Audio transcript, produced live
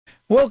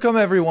Welcome,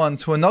 everyone,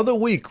 to another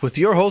week with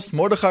your host,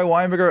 Mordechai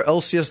Winberger,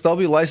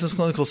 LCSW, Licensed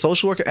Clinical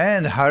Social Worker,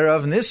 and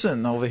Harav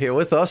Nissen over here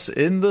with us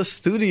in the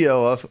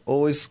studio.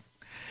 Always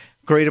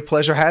great a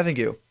pleasure having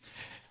you.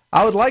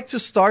 I would like to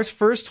start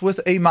first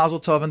with a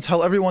Mazel Tov and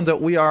tell everyone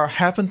that we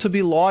happen to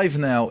be live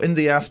now in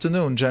the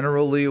afternoon.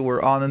 Generally,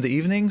 we're on in the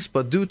evenings,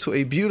 but due to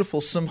a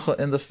beautiful simcha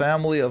in the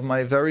family of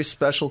my very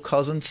special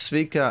cousins,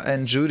 Svika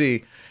and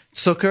Judy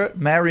Zucker,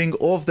 marrying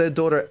off their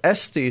daughter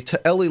Esti to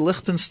Eli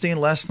Lichtenstein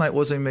last night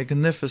was a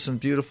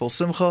magnificent, beautiful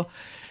simcha,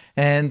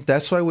 and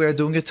that's why we are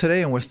doing it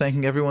today, and we're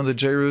thanking everyone at the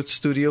J-Root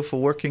studio for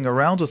working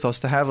around with us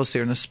to have us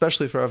here, and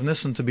especially for Rav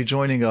Nissen to be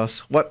joining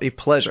us. What a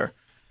pleasure.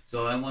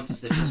 So I want to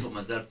say first of all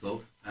Mazal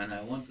Tov, and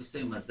I want to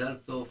say Mazal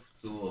Tov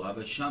to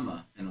Rabbi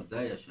Shama and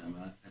Odaya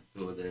Shama,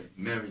 to the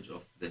marriage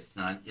of the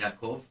son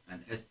Yaakov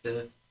and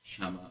Esther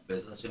Shama.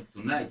 Bezrat Hashem,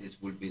 tonight this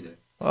will be the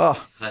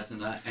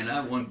Chasana, and I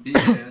won't be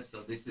there,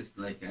 so this is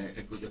like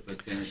a good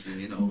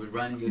opportunity. You know, we're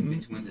running in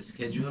between the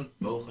schedule.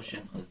 Baruch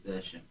Hashem, Chazdei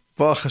Hashem.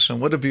 Baruch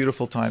Hashem, what a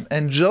beautiful time.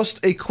 And just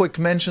a quick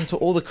mention to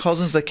all the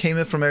cousins that came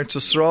in from Eretz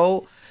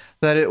Yisrael,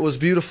 that it was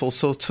beautiful.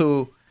 So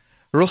to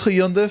Ruchi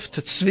Yundif,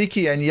 to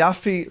Tzviki and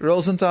Yafi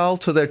Rosenthal,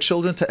 to their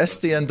children, to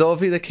Esti and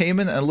Dovi that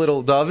came in, and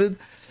little David,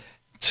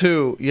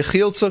 to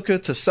Yechiel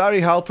Zucker, to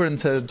Sari Halper, and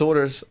to their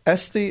daughters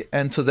Esti,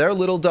 and to their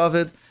little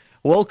David.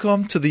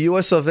 Welcome to the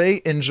US of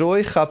A.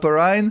 Enjoy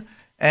Chaparain,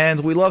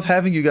 and we love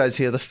having you guys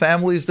here. The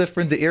family is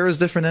different, the era is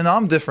different, and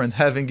I'm different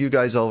having you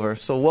guys over.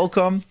 So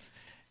welcome,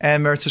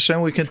 and Meretz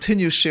Hashem, we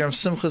continue sharing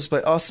simchas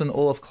by us and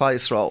all of Klal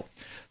Yisrael.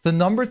 The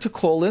number to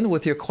call in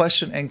with your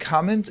question and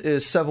comment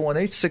is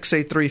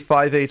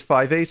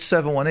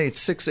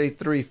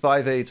 718-683-5858,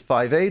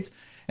 718-683-5858,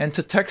 and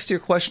to text your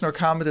question or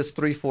comment is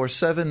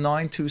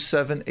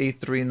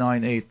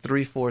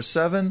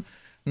 347-927-8398,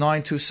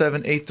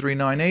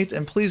 347-927-8398,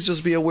 and please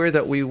just be aware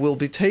that we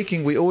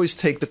always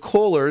take the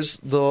callers,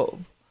 the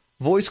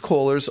voice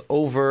callers,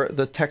 over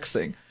the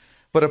texting.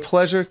 But a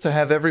pleasure to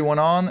have everyone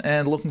on,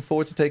 and looking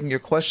forward to taking your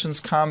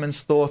questions,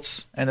 comments,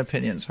 thoughts, and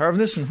opinions. Harav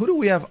Nissen, who do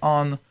we have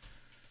on?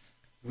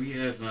 We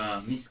have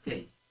Miss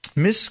K.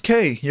 Miss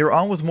K, you're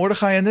on with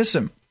Mordechai and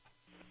Nissen.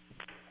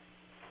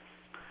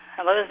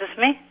 Hello, is this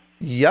me?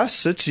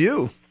 Yes, it's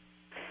you.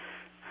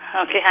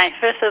 Okay, hi.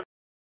 First of all,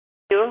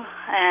 you,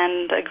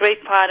 and a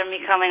great part of me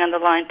coming on the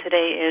line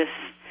today is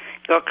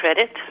your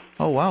credit.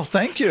 Oh, wow,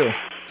 thank you.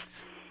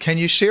 Can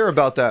you share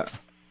about that?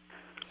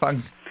 I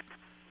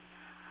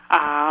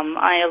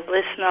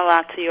listen a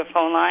lot to your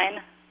phone line.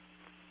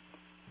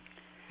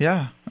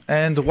 Yeah,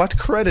 and what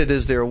credit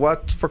is there?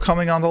 What for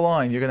coming on the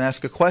line? You're going to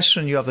ask a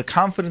question, you have the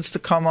confidence to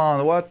come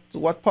on.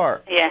 What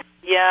part? Yeah,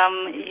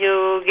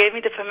 you gave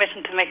me the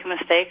permission to make a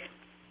mistake.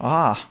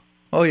 Oh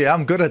yeah,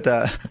 I'm good at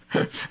that.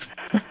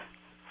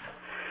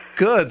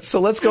 Good. So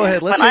let's go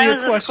ahead. Let's hear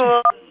your question. When I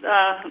was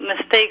at school,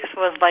 mistakes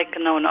was like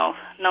no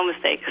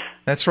mistakes.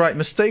 That's right.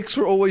 Mistakes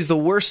were always the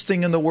worst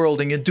thing in the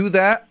world, and you do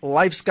that,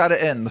 life's got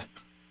to end.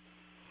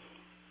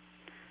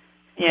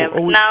 Yeah,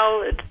 but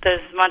now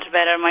there's much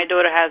better. My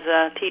daughter has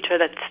a teacher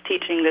that's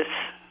teaching this,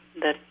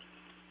 that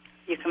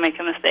you can make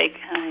a mistake.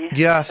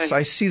 Yes,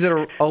 I see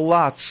that a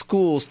lot.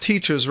 Schools,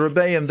 teachers,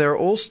 Rebbeim, they're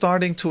all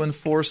starting to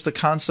enforce the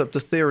concept, the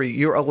theory.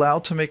 You're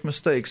allowed to make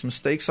mistakes.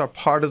 Mistakes are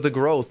part of the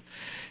growth.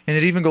 And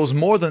it even goes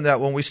more than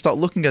that. When we start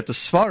looking at the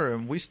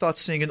Svarim, we start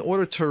seeing in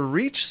order to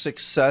reach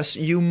success,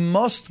 you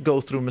must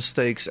go through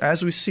mistakes,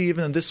 as we see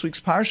even in this week's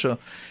Parsha.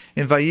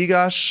 In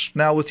Vayigash,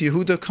 now with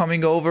Yehuda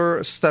coming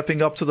over,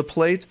 stepping up to the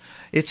plate,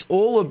 it's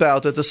all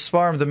about that the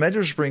Svarim, the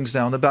Medrash brings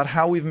down, about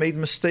how we've made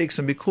mistakes.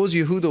 And because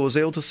Yehuda was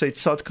able to say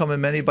Tzadkam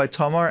and many by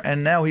Tamar,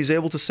 and now he's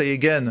able to say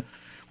again,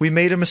 we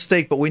made a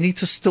mistake, but we need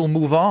to still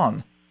move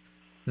on.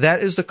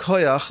 That is the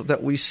koyach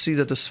that we see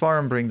that the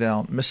Svarim bring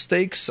down.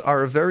 Mistakes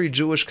are a very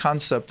Jewish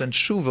concept, and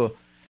tshuva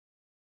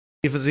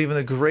is even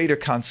a greater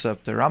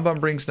concept. The Rambam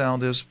brings down,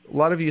 there's a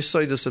lot of you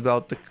say this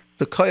about the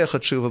koyach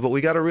of tshuva, but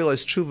we got to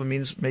realize tshuva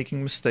means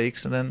making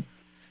mistakes and then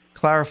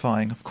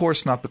clarifying. Of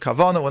course, not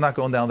b'kavana, we're not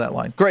going down that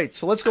line. Great,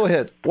 so let's go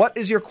ahead. What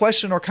is your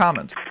question or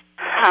comment?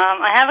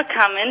 I have a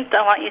comment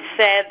on what you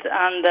said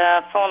on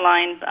the phone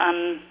line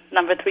on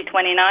number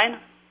 329.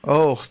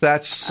 Oh,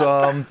 that's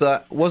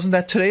wasn't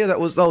that today?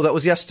 That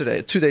was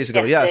yesterday, 2 days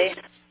ago. Yesterday. Yes.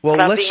 Well,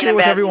 About let's being share in a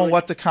with bad everyone mood.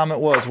 what the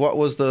comment was. What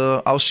was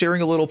I was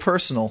sharing a little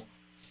personal.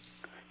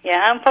 Yeah,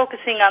 I'm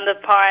focusing on the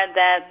part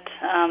that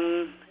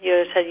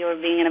you said you were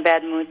being in a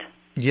bad mood.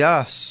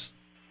 Yes.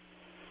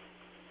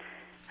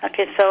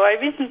 Okay, so I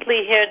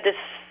recently heard this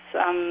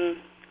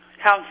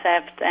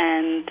concept,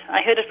 and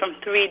I heard it from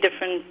 3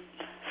 different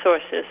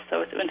sources.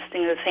 So it's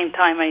interesting. At the same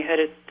time, I heard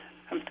it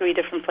from 3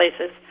 different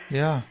places.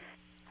 Yeah.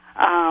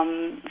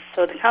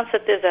 So the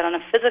concept is that on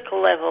a physical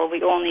level,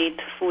 we all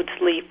need food,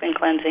 sleep, and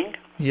cleansing.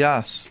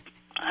 Yes.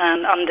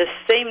 And on the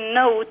same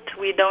note,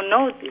 we don't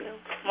know,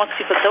 most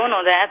people don't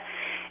know that,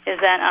 is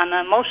that on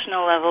an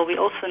emotional level, we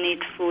also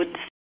need food.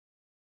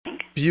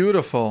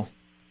 Beautiful.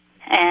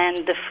 And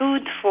the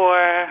food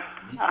for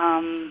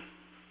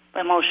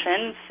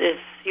emotions is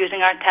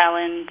using our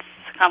talents,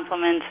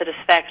 compliments,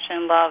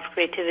 satisfaction, love,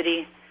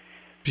 creativity.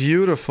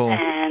 Beautiful.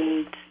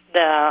 And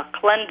the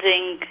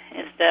cleansing,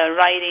 is the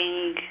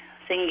writing,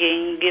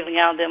 singing, giving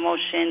out the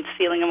emotions,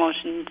 feeling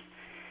emotions.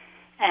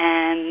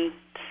 And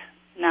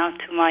now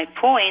to my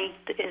point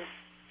is,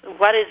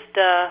 what is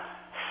the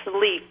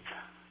sleep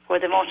for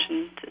the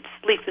emotions?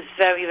 Sleep is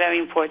very, very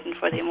important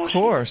for the emotions.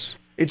 Of course.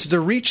 It's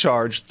the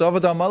recharge.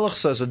 David HaMelech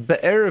says it.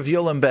 Be'erev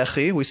yolem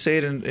bechi. We say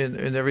it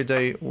in every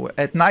day.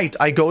 At night,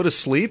 I go to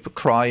sleep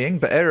crying.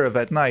 Be'erev,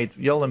 at night,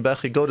 yolem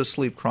bechi, go to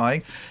sleep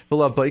crying.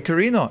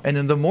 And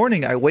in the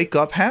morning, I wake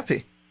up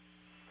happy.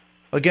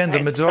 Again, the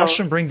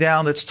Midrashim bring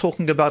down, it's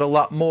talking about a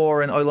lot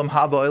more in Olam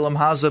Haba, Olam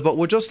Haza, but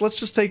let's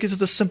just take it to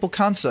the simple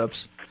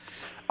concepts.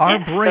 Our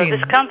brain... So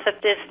this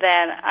concept is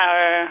that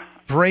our...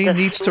 brain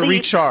needs to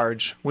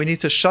recharge. We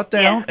need to shut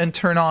down and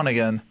turn on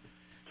again.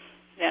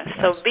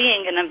 Yeah, so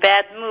being in a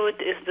bad mood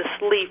is the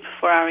sleep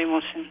for our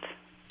emotions.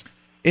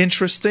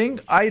 Interesting.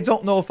 I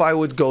don't know if I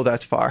would go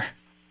that far.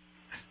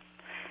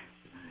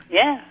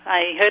 Yeah,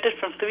 I heard it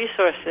from 3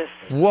 sources.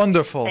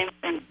 Wonderful. Same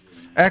thing.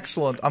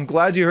 Excellent. I'm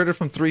glad you heard it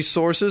from 3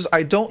 sources.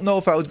 I don't know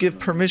if I would give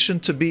permission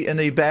to be in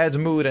a bad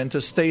mood and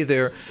to stay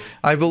there.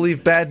 I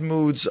believe bad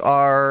moods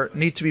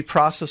need to be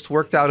processed,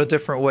 worked out a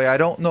different way. I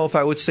don't know if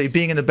I would say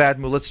being in a bad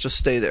mood, let's just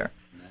stay there.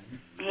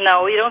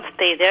 No, we don't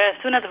stay there. As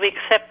soon as we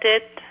accept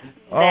it,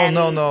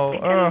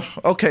 no.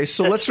 Okay,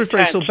 so let's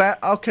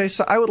rephrase.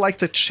 So I would like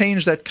to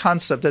change that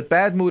concept. That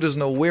bad mood is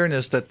an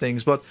awareness that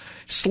things, but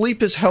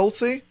sleep is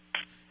healthy,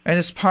 and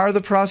it's part of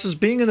the process.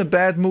 Being in a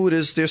bad mood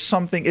it's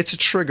a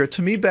trigger.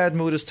 To me, bad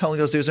mood is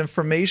telling us there's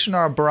information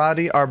our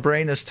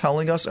brain is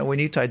telling us, and we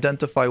need to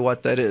identify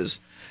what that is.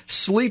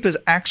 Sleep is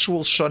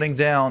actual shutting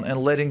down and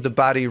letting the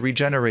body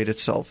regenerate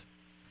itself.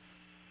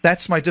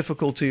 That's my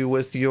difficulty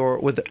with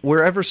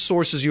wherever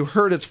sources you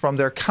heard it from,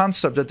 their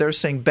concept that they're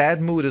saying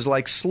bad mood is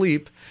like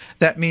sleep.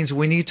 That means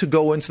we need to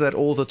go into that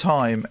all the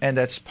time, and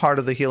that's part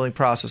of the healing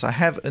process. I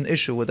have an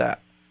issue with that.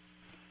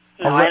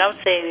 No, I don't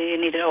say you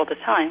need it all the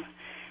time.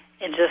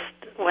 It's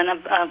just when a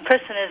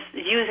person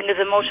is using his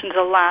emotions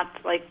a lot,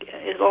 like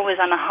is always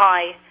on a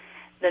high,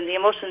 then the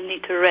emotions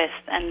need to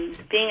rest. And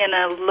being in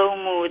a low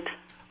mood,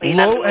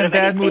 low and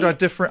bad mood are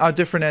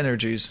different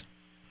energies.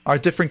 Are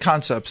different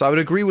concepts. I would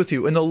agree with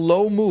you. In a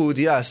low mood,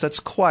 yes, that's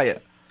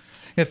quiet.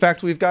 In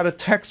fact, we've got a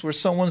text where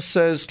someone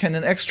says, can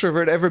an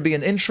extrovert ever be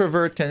an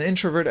introvert? Can an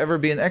introvert ever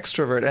be an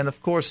extrovert? And of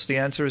course, the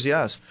answer is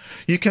yes.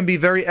 You can be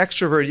very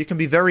extrovert. You can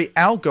be very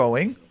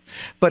outgoing.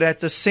 But at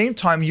the same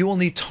time, you will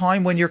need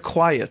time when you're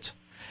quiet.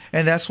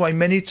 And that's why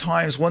many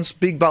times, once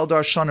Big Baal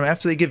Darshanim,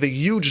 after they give a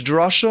huge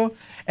drasha,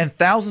 and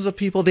thousands of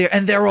people there,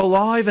 and they're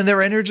alive and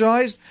they're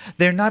energized,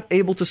 they're not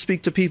able to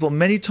speak to people.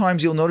 Many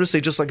times you'll notice they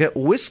just get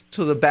whisked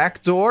to the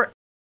back door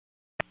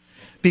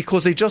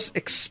because they just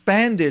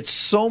expanded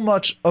so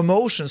much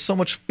emotion, so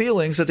much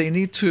feelings that they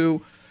need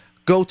to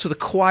go to the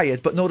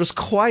quiet. But notice,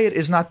 quiet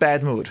is not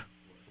bad mood.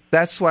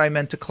 That's what I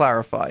meant to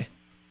clarify.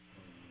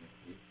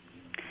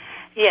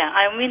 Yeah,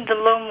 I mean the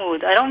low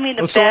mood. I don't mean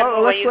the bad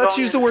mood. Let's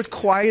use the word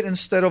quiet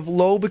instead of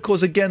low,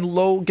 because again,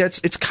 low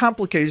it's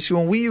complicated. See,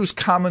 when we use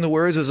common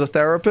words as a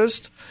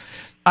therapist,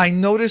 I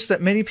notice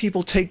that many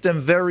people take them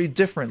very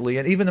differently,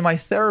 and even in my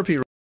therapy.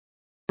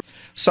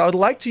 So I'd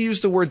like to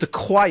use the word the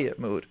quiet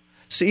mood.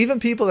 So even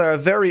people that are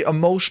very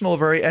emotional,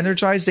 very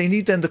energized, they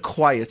need then the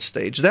quiet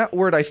stage. That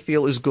word I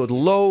feel is good.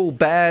 Low,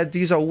 bad,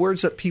 these are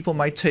words that people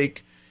might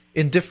take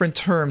in different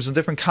terms, in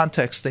different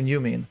contexts than you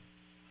mean.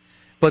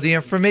 But the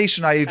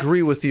information, I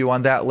agree with you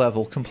on that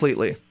level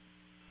completely.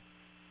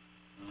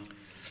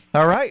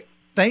 All right.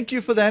 Thank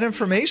you for that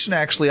information,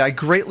 actually. I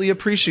greatly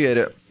appreciate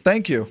it.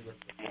 Thank you.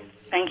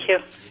 Thank you.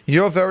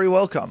 You're very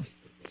welcome.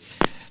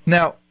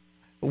 Now,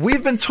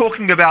 we've been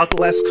talking about the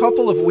last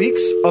couple of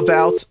weeks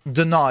about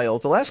denial.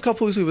 The last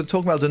couple of weeks we've been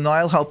talking about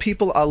denial, how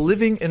people are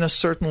living in a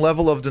certain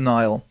level of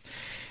denial.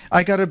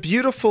 I got a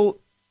beautiful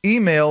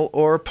email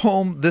or a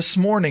poem this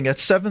morning at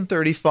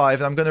 7:35,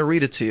 and I'm going to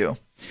read it to you.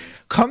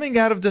 Coming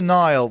out of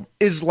denial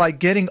is like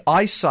getting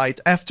eyesight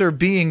after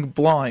being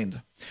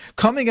blind.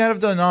 Coming out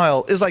of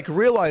denial is like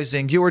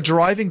realizing you are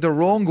driving the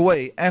wrong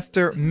way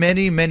after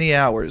many, many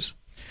hours.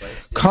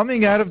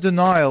 Coming out of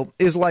denial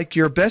is like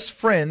your best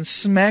friend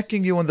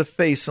smacking you in the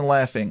face and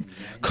laughing.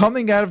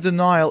 Coming out of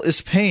denial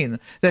is pain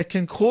that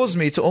can cause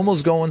me to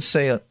almost go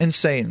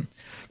insane.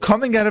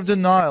 Coming out of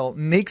denial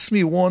makes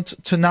me want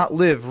to not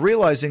live,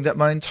 realizing that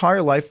my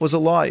entire life was a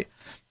lie.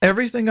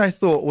 Everything I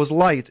thought was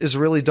light is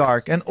really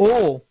dark, and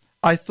all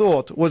I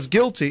thought was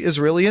guilty is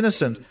really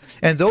innocent,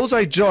 and those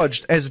I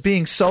judged as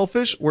being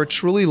selfish were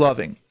truly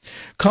loving.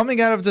 Coming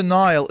out of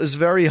denial is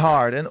very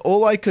hard, and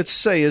all I could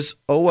say is,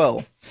 oh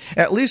well.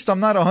 At least I'm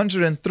not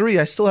 103,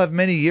 I still have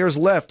many years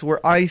left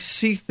where I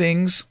see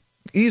things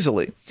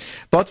easily.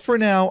 But for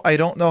now, I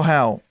don't know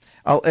how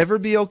I'll ever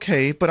be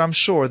okay, but I'm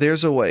sure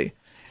there's a way.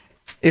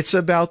 It's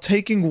about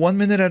taking 1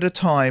 minute at a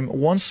time,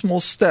 one small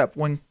step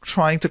when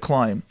trying to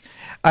climb.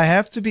 I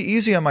have to be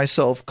easy on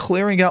myself,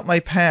 clearing out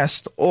my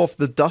past off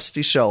the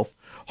dusty shelf.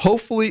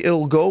 Hopefully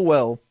it'll go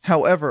well.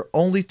 However,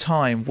 only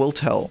time will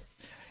tell.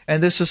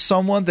 And this is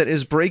someone that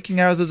is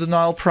breaking out of the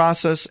denial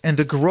process, and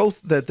the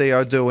growth that they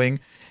are doing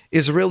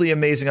is really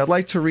amazing. I'd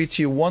like to read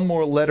to you one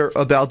more letter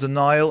about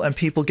denial and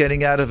people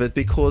getting out of it,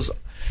 because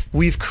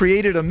we've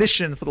created a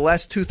mission for the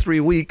last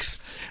 2-3 weeks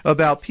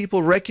about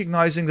people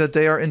recognizing that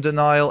they are in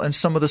denial and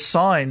some of the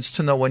signs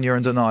to know when you're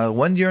in denial.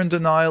 When you're in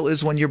denial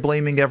is when you're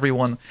blaming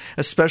everyone,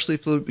 especially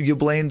if you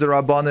blame the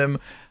Rabbanim,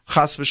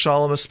 Chas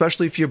v'Shalom,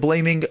 especially if you're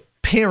blaming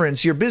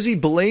parents. You're busy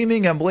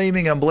blaming and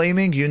blaming and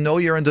blaming. You know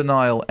you're in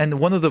denial. And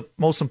one of the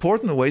most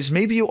important ways,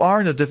 maybe you are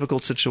in a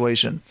difficult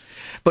situation,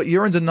 but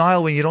you're in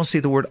denial when you don't say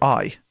the word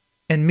I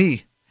and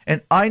me.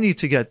 And I need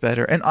to get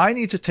better. And I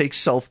need to take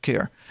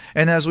self-care.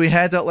 And as we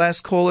had that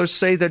last caller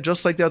say, that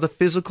just like the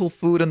physical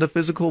food and the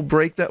physical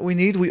break that we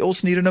need, we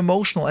also need an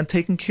emotional and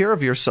taking care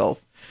of yourself.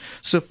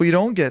 So if we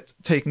don't get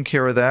taken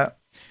care of that,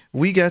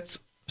 we get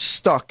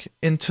stuck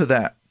into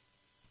that.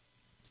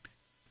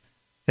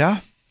 Yeah?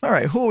 All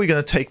right. Who are we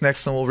going to take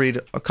next? And we'll read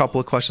a couple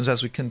of questions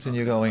as we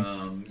continue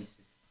going.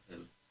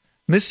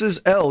 Mrs.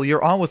 L.,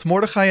 you're on with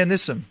Mordechai and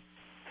Nissim.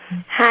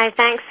 Hi,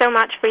 thanks so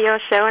much for your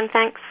show, and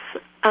thanks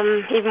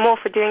even more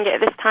for doing it at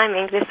this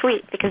timing this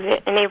week, because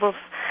it enables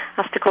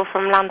us to call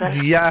from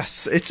London.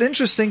 Yes, it's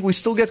interesting. We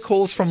still get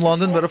calls from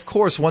London, but of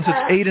course, once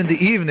it's 8 in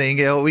the evening,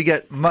 we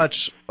get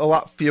a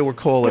lot fewer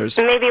callers.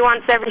 Maybe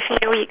once every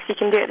few weeks you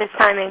can do it this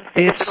timing.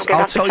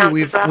 I'll tell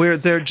you,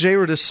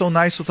 Jared is so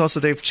nice with us that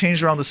they've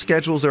changed around the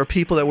schedules. There are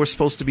people that were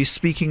supposed to be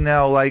speaking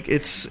now. Like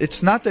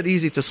it's not that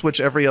easy to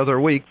switch every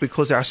other week,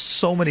 because there are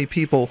so many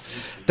people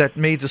that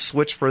made the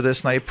switch for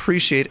this, and I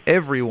appreciate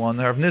everyone.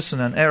 There are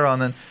Nissen and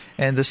Aaron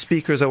and the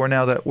speakers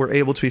that were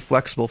able to be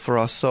flexible for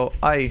us. So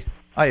I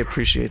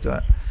appreciate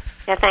that.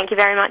 Yeah, thank you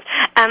very much.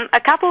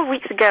 A couple of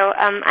weeks ago,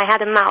 I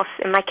had a mouse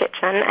in my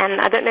kitchen,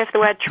 and I don't know if the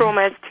word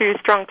trauma is too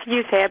strong to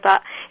use here,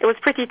 but it was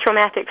pretty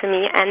traumatic for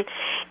me. And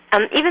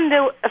even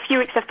though a few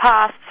weeks have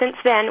passed since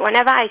then,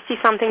 whenever I see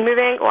something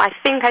moving, or I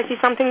think I see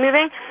something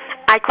moving,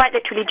 I quite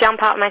literally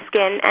jump out of my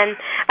skin, and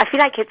I feel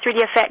like it's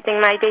really affecting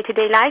my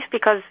day-to-day life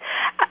because,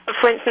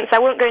 for instance, I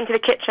won't go into the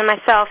kitchen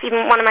myself,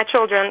 even one of my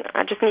children.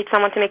 I just need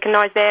someone to make a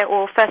noise there,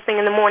 or first thing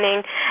in the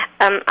morning,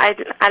 I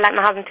like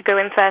my husband to go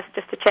in first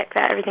just to check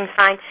that everything's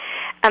fine.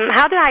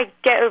 How do I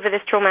get over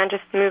this trauma and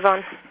just move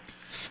on?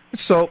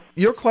 So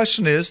your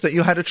question is that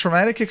you had a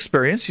traumatic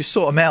experience. You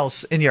saw a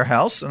mouse in your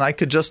house, and I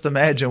could just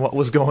imagine what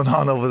was going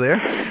on over there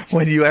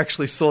when you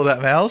actually saw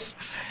that mouse.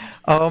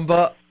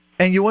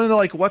 And you want to know,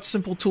 like, what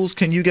simple tools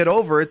can you get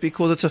over it,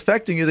 because it's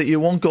affecting you that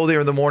you won't go there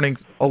in the morning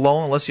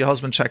alone unless your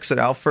husband checks it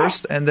out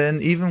first. And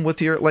then even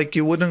with you'd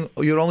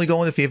only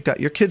go in if you've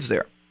got your kids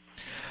there.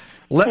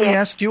 Let me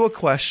ask you a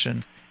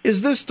question.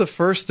 Is this the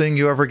first thing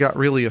you ever got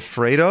really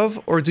afraid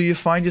of, or do you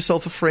find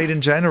yourself afraid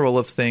in general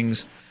of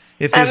things?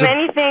 If there's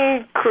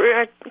anything,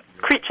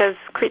 creatures,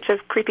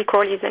 creepy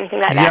crawlies, anything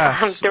like that.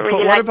 Yes, but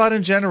what about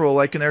in general,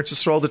 like in Eretz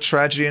Yisrael, the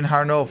tragedy in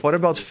Har Nof? What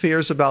about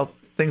fears about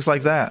things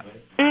like that?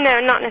 No,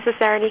 not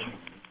necessarily.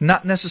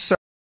 Not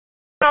necessarily.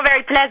 It's not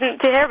very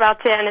pleasant to hear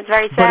about it, and it's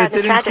very sad. But it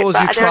didn't tragic, cause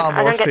you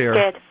trauma or get fear.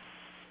 Scared.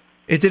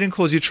 It didn't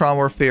cause you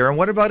trauma or fear. And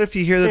what about if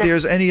you hear that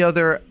there's any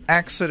other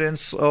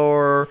accidents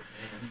or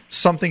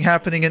something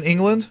happening in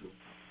England?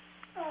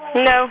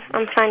 No,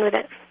 I'm fine with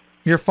it.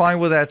 You're fine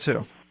with that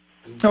too.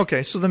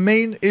 Okay, so the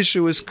main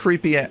issue is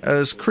creepy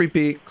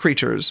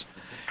creatures.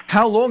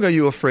 How long are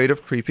you afraid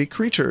of creepy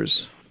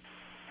creatures?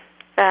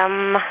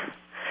 Probably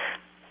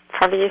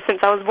since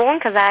I was born,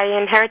 because I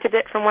inherited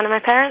it from one of my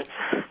parents.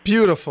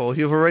 Beautiful.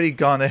 You've already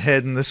gone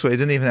ahead in this way. You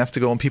didn't even have to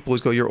go, and people always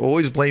go, you're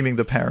always blaming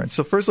the parents.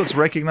 So first, let's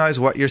recognize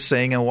what you're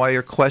saying and why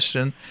your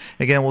question.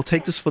 Again, we'll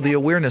take this for the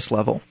awareness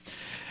level.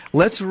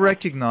 Let's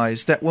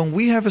recognize that when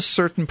we have a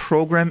certain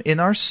program in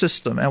our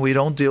system and we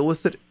don't deal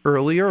with it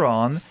earlier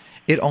on,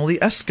 it only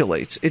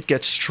escalates. It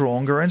gets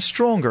stronger and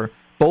stronger,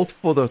 both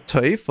for the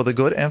toiv, for the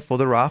good, and for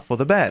the ra, for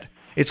the bad.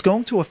 It's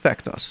going to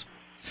affect us.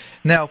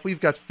 Now, if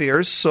we've got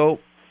fears, so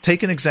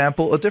take an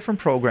example, a different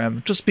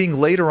program, just being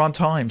later on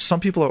time. Some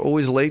people are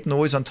always late and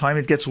always on time.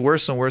 It gets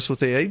worse and worse with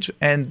the age.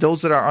 And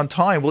those that are on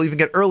time will even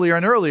get earlier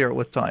and earlier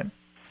with time.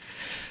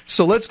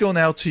 So let's go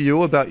now to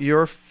you about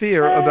your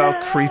fear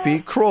about creepy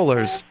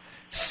crawlers.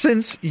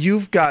 Since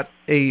you've got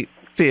a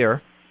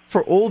fear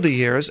for all the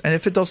years, and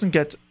if it doesn't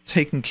get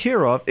taken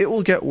care of, it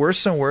will get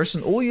worse and worse.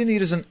 And all you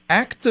need is an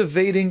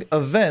activating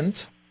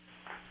event.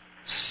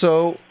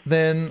 So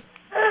then,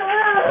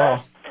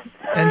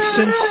 and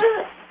since...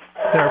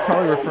 They're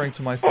probably referring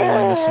to my phone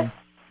line. Listen,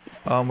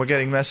 we're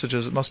getting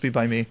messages. It must be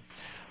by me.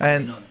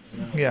 And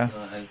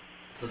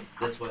so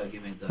that's why I'm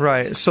giving that.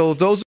 Right. So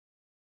those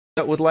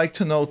that would like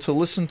to know to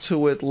listen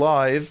to it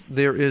live,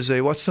 there is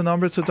a, what's the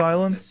number to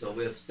dial in? So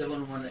we have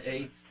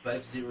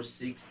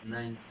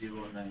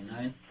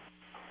 718-506-9099,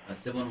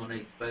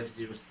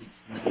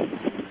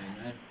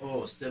 718-506-9099,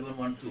 or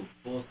 712-432-4217,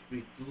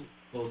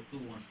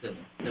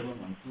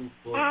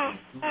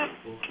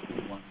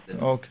 712-432-4217.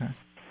 Okay.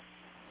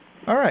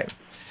 All right.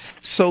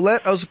 So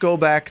let us go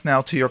back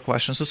now to your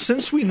question. So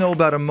since we know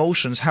about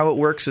emotions, how it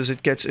works is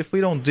it gets, if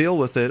we don't deal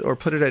with it or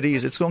put it at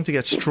ease, it's going to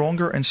get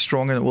stronger and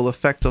stronger, and it will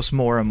affect us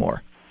more and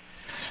more.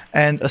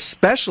 And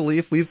especially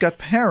if we've got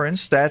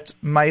parents that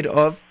might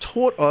have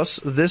taught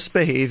us this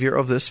behavior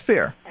of this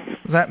fear.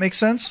 Does that make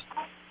sense?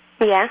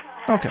 Yeah.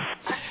 Okay.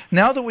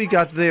 Now that we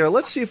got there,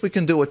 let's see if we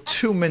can do a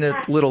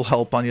 2-minute little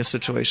help on your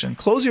situation.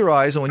 Close your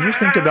eyes, and when you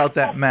think about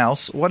that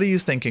mouse, what are you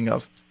thinking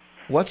of?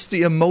 What's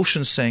the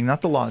emotion saying,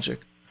 not the logic?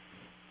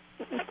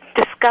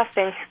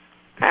 Disgusting.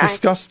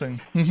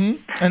 Disgusting.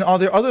 And are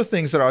there other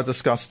things that are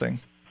disgusting?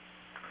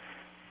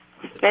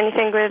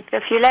 Anything with a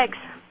few legs.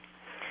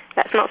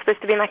 That's not supposed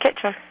to be my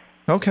kitchen.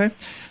 Okay.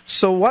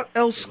 So what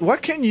else?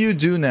 What can you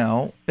do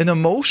now? An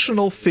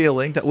emotional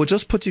feeling that will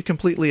just put you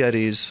completely at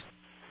ease.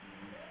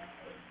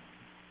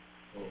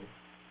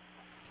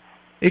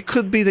 It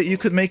could be that you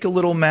could make a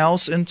little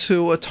mouse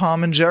into a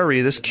Tom and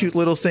Jerry, this cute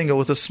little thing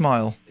with a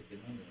smile.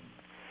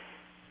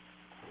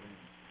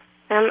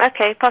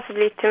 Okay,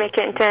 possibly to make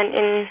it into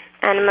an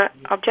inanimate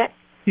object.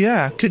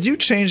 Yeah. Could you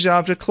change the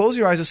object? Close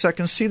your eyes a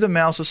second. See the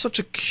mouse is such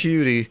a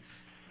cutie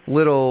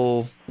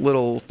little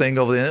thing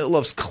over there. And it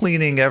loves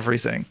cleaning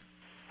everything.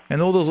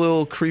 And all those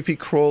little creepy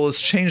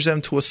crawlers, change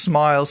them to a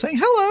smile, saying,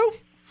 hello.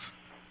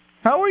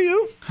 How are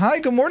you? Hi,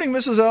 good morning,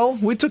 Mrs. L.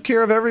 We took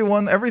care of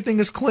everyone. Everything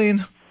is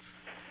clean.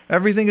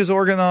 Everything is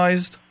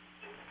organized.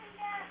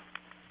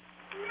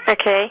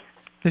 Okay.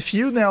 If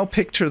you now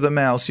picture the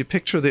mouse, you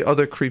picture the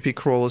other creepy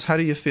crawlers, how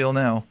do you feel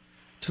now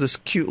to this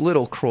cute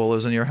little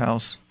crawlers in your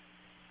house?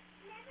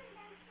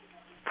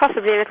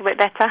 Possibly a little bit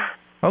better.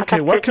 Okay,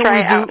 what can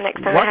we do?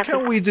 What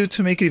can we do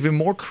to make it even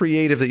more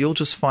creative that you'll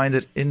just find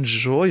it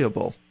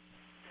enjoyable?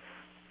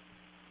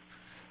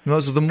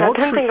 Because I don't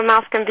think a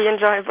mouse can be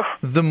enjoyable.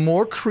 The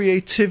more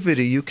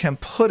creativity you can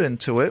put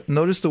into it,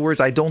 notice the words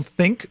I don't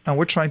think, and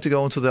we're trying to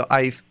go into the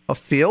I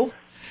feel.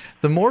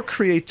 The more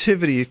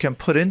creativity you can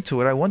put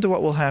into it, I wonder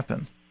what will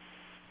happen.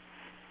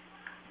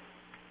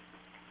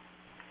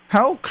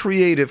 How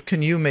creative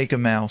can you make a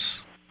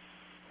mouse?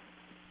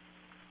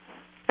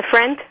 A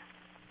friend?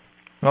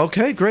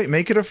 Okay, great.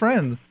 Make it a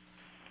friend.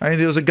 I mean,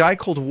 there was a guy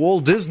called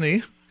Walt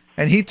Disney,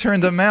 and he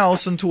turned a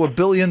mouse into $1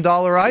 billion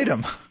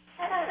item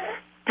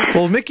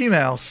called Mickey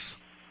Mouse.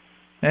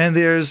 And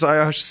there's,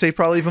 I should say,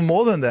 probably even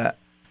more than that.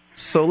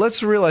 So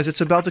let's realize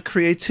it's about the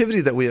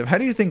creativity that we have. How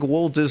do you think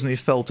Walt Disney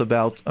felt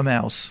about a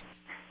mouse?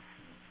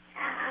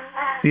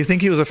 Do you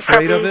think he was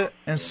afraid of it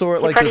and saw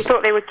it like this? He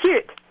thought they were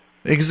cute.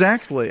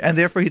 Exactly. And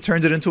therefore he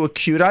turned it into a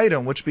cute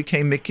item, which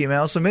became Mickey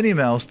Mouse and Minnie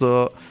Mouse,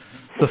 the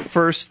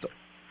first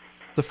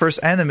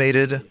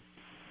animated,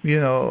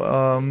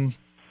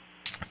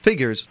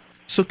 figures.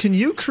 So can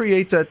you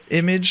create that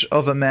image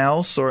of a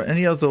mouse or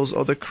any of those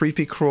other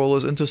creepy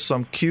crawlers into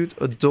some cute,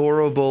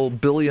 adorable,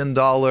 $1 billion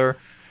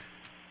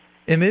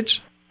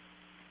image?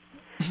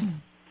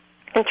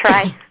 And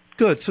try.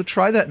 Good. So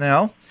try that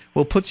now.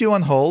 We'll put you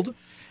on hold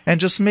and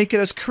just make it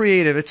as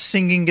creative. It's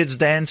singing, it's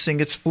dancing,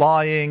 it's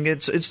flying,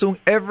 it's doing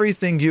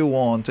everything you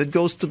want. It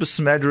goes to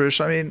Besmedrish.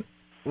 I mean,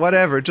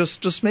 whatever.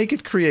 Just make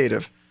it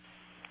creative.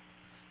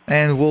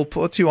 And we'll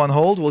put you on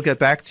hold. We'll get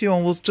back to you,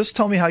 and we'll just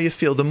tell me how you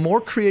feel. The more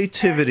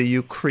creativity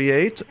you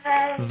create,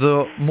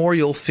 the more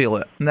you'll feel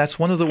it. And that's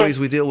one of the ways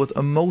we deal with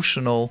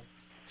emotional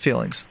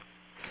feelings.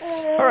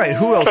 All right,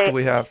 who else do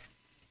we have?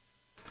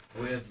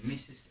 We have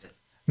Mrs. F.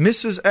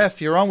 Mrs.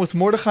 F, you're on with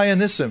Mordechai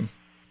and Nissim.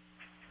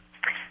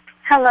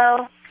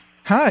 Hello.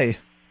 Hi.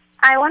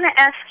 I want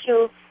to ask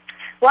you,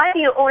 why do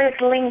you always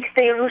link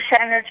the Yerusha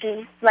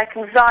energy, like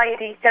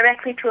anxiety,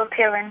 directly to a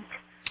parent?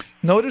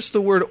 Notice the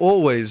word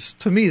always.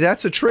 To me,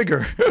 that's a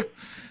trigger.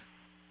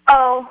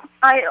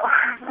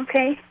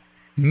 Okay.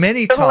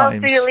 Many so times. Who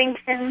else do you link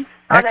in?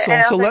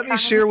 Excellent. So let me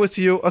share with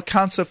you a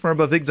concept from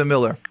Rabbi Victor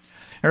Miller.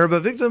 And Rabbi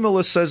Victor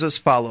Miller says as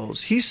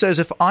follows. He says,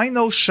 if I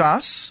know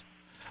Shas,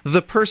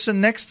 the person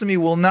next to me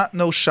will not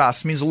know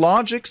Shas. Means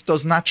logic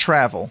does not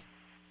travel.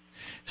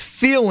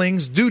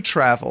 Feelings do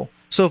travel.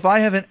 So if I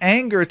have an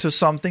anger to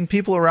something,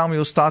 people around me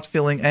will start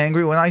feeling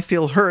angry. When I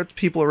feel hurt,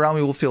 people around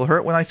me will feel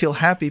hurt. When I feel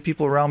happy,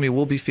 people around me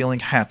will be feeling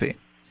happy.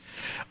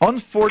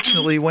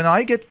 Unfortunately, when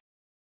I get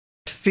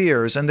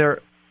fears, and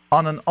they're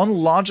on an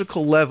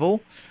unlogical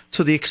level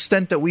to the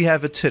extent that we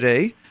have it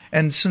today,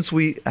 and since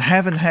we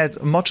haven't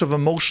had much of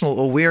emotional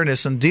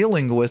awareness in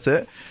dealing with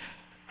it,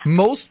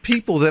 most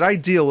people that I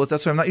deal with,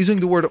 that's why I'm not using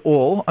the word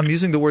all, I'm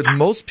using the word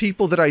most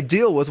people that I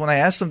deal with, when I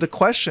ask them the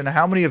question,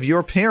 how many of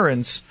your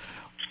parents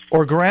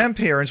or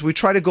grandparents, we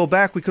try to go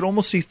back, we could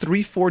almost see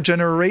 3-4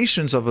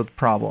 generations of a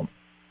problem.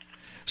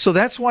 So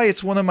that's why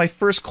it's one of my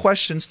first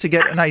questions to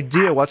get an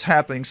idea what's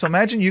happening. So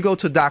imagine you go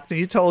to a doctor,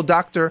 you tell a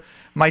doctor,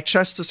 my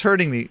chest is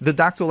hurting me. The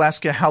doctor will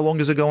ask you, how long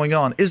is it going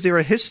on? Is there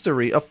a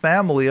history, a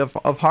family of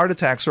heart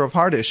attacks or of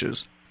heart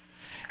issues?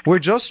 We're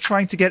just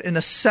trying to get an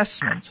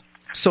assessment.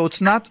 So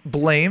it's not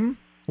blame.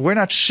 We're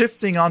not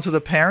shifting onto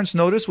the parents.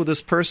 Notice with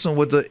this person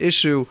with the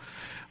issue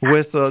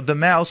with the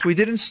mouse, we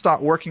didn't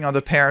start working on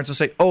the parents and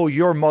say, oh,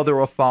 your mother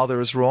or father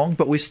is wrong,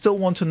 but we still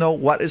want to know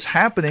what is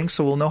happening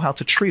so we'll know how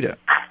to treat it.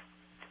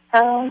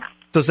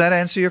 Does that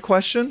answer your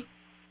question?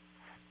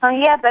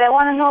 Yeah, but I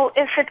want to know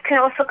if it can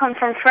also come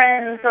from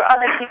friends or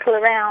other people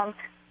around.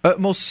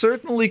 Most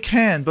certainly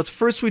can, but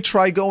first we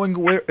try going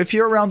where, if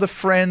you're around a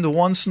friend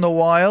once in a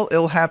while,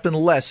 it'll happen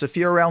less. If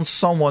you're around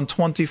someone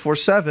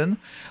 24/7,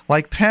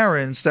 like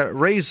parents that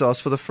raise us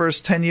for the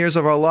first 10 years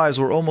of our lives,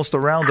 we're almost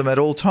around them at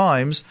all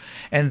times,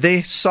 and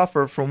they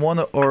suffer from one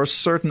or a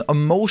certain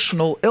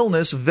emotional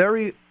illness,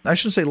 I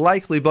shouldn't say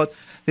likely, but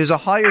there's a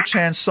higher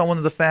chance someone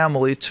in the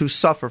family to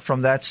suffer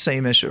from that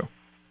same issue.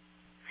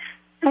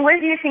 And where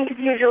do you think it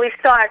usually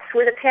starts?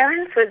 With the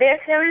parents or their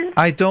parents?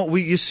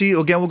 You see,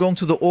 again, we're going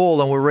to the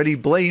all and we're already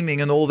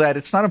blaming and all that.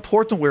 It's not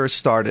important where it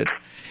started.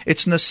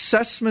 It's an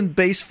assessment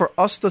base for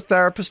us, the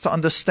therapist, to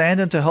understand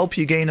and to help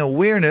you gain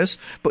awareness,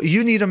 but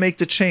you need to make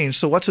the change.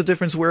 So what's the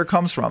difference where it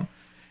comes from?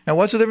 And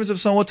what's the difference if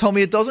someone will tell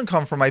me it doesn't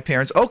come from my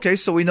parents? Okay,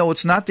 so we know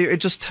it's not there.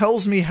 It just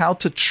tells me how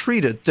to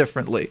treat it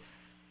differently.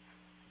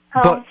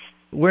 Oh. But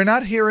we're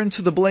not here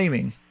into the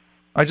blaming.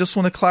 I just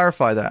want to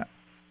clarify that.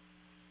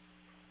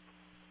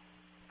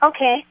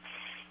 Okay.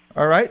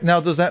 All right. Now,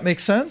 does that make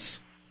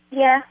sense?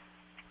 Yeah.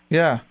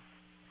 Yeah.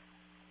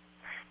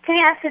 Can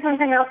I ask you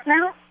something else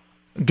now?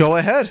 Go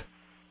ahead.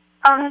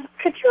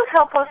 Could you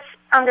help us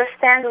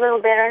understand a little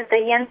better the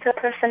Yenta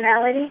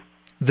personality?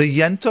 The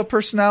Yenta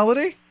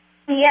personality?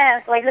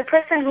 Yes, like the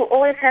person who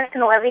always has to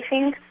know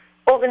everything,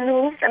 all the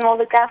news and all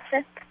the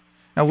gossip.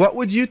 And what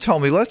would you tell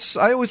me?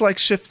 I always like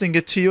shifting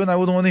it to you, and I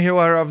would want to hear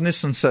what Rav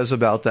Nissen says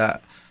about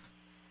that.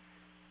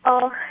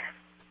 Oh,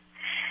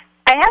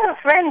 I have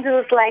a friend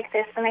who's like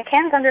this, and I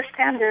can't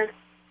understand her.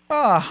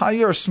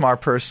 You're a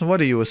smart person. What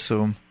do you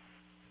assume?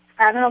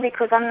 I don't know,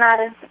 because I'm not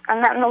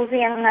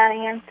nosy and I'm not a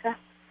Yenta.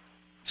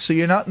 So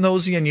you're not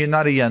nosy and you're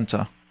not a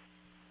Yenta.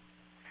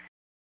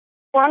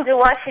 I wonder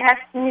why she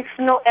needs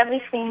to know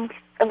everything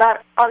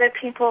about other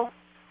people,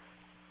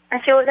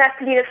 and she always has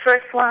to be the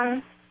first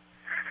one.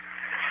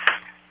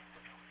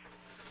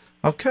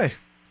 Okay.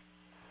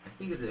 I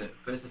think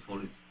first of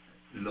all, it's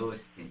low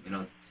esteem.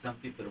 Some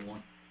people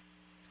want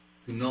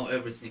to know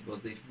everything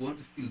because they want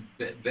to feel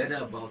better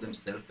about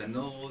themselves and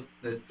know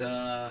that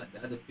the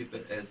other people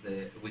has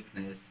a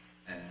weakness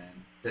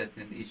and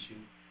certain issue.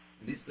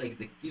 And it's like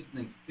they give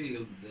them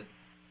feel that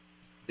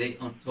they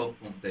on top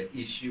of the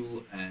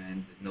issue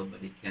and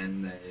nobody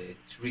can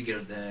trigger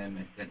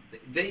them. And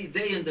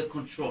they under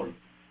control.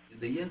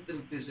 The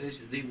Yenta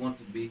position, they want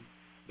to be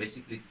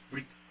basically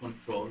free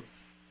control.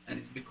 And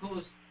it's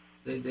because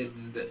they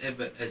have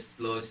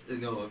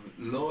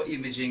low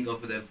imaging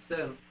of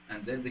themselves,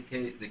 and then the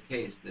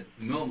case that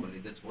normally,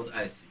 that's what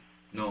I see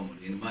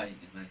normally in my.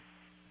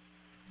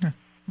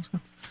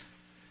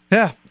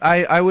 Yeah,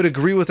 I would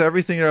agree with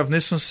everything Rav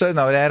Nissen said.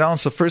 Now, I would add on.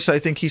 So first, I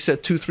think he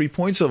said 2-3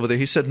 points over there.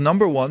 He said,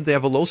 number one, they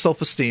have a low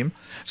self-esteem.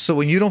 So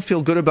when you don't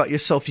feel good about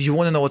yourself, you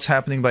want to know what's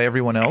happening by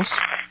everyone else.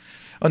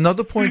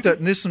 Another point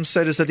that Nissim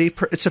said is that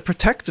it's a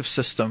protective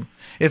system.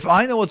 If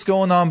I know what's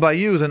going on by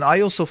you, then I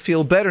also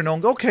feel better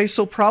knowing, okay,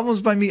 so problems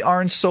by me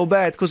aren't so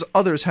bad because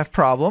others have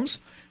problems.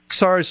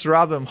 Tsaris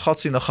Rabim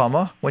Chatzi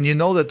Nechama. When you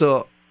know that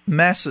the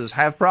masses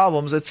have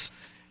problems, it's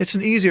a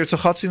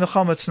Chatzi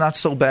Nechama, it's not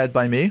so bad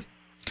by me.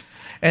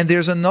 And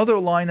there's another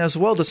line as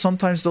well that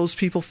sometimes those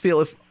people feel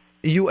if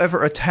you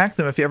ever attack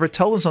them, if you ever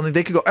tell them something,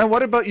 they could go, and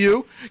what about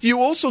you? You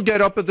also get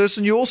up at this,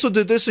 and you also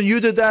did this, and you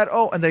did that.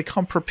 Oh, and they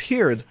come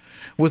prepared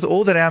with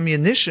all that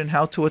ammunition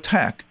how to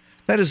attack.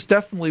 That is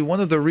definitely one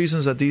of the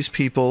reasons that these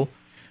people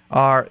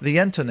are the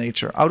Yenta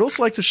nature. I would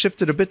also like to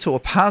shift it a bit to a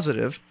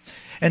positive,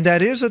 and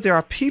that is that there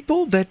are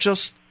people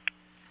that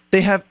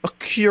they have a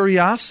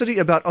curiosity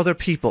about other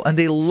people, and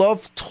they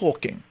love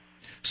talking.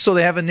 So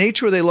they have a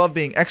nature where they love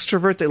being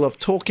extrovert, they love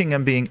talking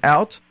and being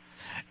out,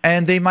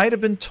 and they might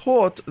have been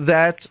taught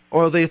that,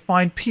 or they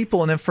find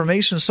people and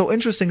information so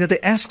interesting that they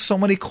ask so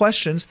many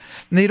questions,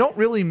 and they don't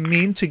really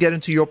mean to get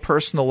into your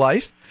personal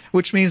life,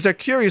 which means they're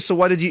curious. So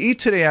what did you eat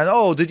today? And,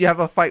 oh, did you have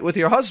a fight with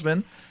your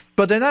husband?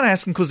 But they're not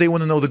asking because they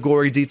want to know the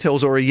gory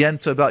details or a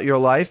yenta about your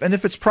life. And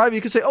if it's private,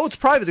 you can say, oh, it's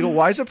private. They go,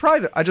 why is it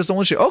private? I just don't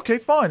want you. Okay,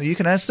 fine. You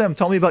can ask them.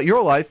 Tell me about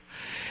your life.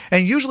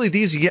 And usually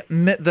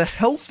the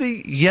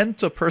healthy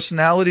yenta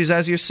personalities,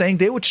 as you're saying,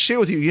 they would share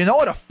with you, you know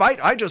what, a fight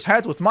I just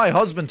had with my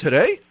husband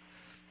today?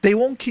 They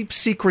won't keep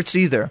secrets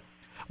either.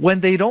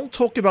 When they don't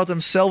talk about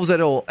themselves at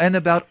all and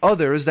about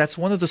others, that's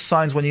one of the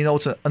signs when you know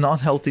it's an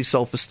unhealthy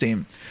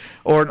self-esteem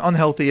or an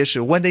unhealthy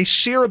issue. When they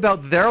share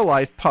about their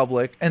life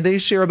public and they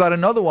share about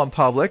another one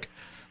public,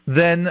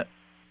 then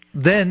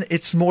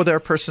it's more their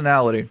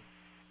personality.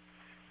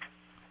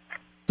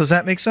 Does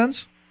that make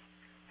sense?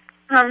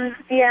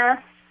 Yeah.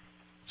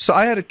 So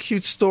I had a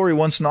cute story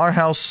once in our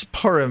house,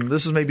 Purim.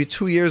 This is maybe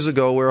 2 years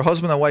ago, where a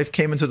husband and wife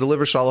came in to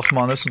deliver Shalach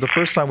Manas. And the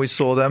first time we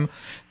saw them,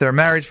 they're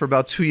married for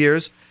about 2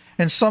 years.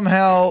 And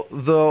somehow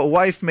the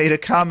wife made a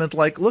comment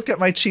like, look at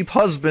my cheap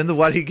husband,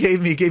 what he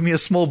gave me. He gave me a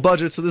small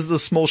budget, so this is a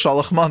small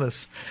Shalach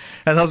Manas.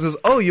 And the husband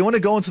goes, oh, you want to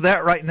go into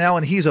that right now?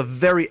 And he's a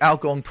very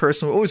outgoing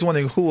person. We're always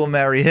wondering who will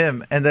marry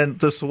him. And then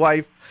this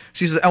wife,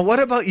 she says, and what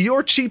about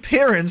your cheap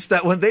parents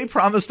that when they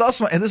promised us,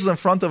 and this is in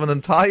front of an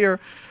entire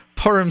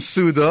Purim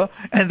Suda,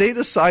 and they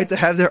decide to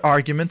have their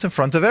argument in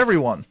front of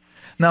everyone.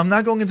 Now, I'm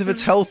not going into if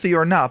it's healthy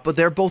or not, but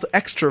they're both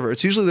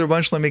extroverts. Usually the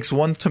Rebbeinu Shalom makes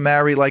one to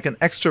marry like an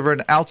extrovert,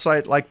 an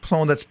outside, like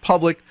someone that's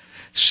public,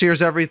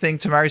 shares everything,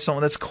 to marry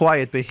someone that's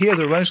quiet. But here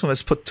the Rebbeinu Shalom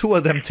has put two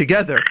of them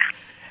together.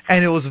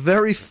 And it was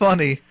very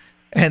funny.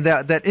 And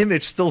that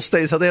image still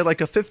stays. How they had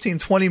like a 15,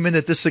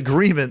 20-minute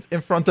disagreement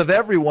in front of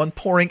everyone,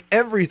 pouring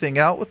everything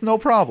out with no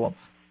problem.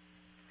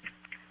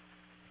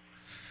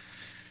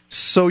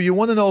 So you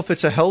want to know if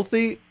it's a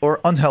healthy or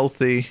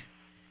unhealthy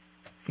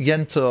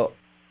Yenta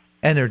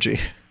energy.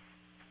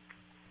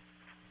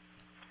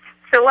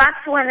 So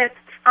what's when it's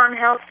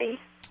unhealthy?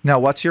 Now,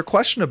 what's your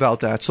question about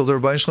that? So the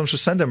Rebbeinu Shalom should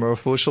send them a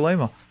refuah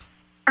shalema.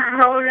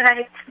 All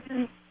right.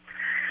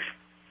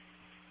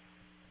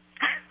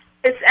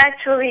 It's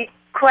actually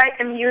quite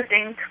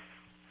amusing.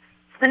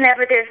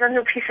 Whenever there's a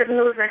new piece of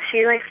news and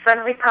she like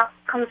suddenly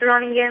comes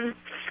running in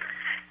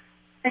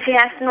and she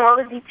has to know all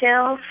the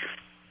details.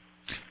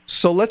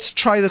 So let's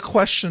try the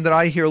question that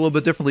I hear a little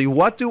bit differently.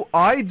 What do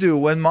I do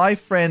when my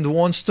friend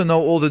wants to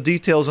know all the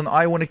details and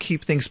I want to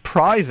keep things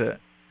private?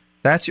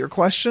 That's your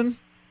question?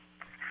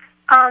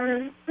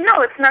 No,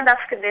 it's not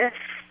after this.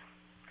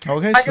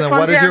 Okay, so then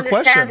what is your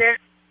question?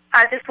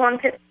 I just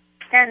want to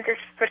understand this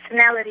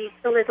personality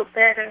a little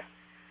better.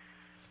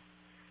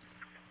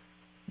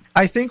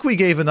 I think we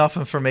gave enough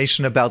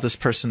information about this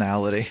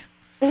personality.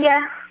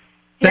 Yeah.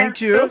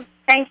 Thank you.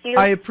 Thank you.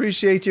 I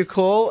appreciate your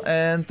call,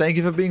 and thank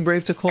you for being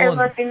brave to call.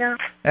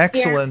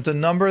 Excellent. The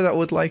number that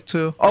would like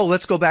to... Oh,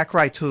 let's go back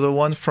right to the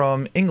one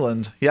from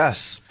England.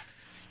 Yes.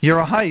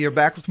 You're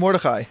back with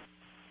Mordechai.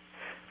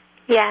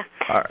 Yeah.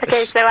 Right.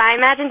 Okay, so I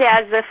imagined it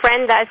as a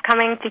friend that is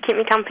coming to keep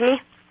me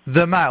company.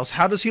 The mouse.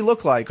 How does he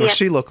look like, or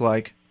she look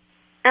like?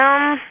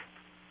 A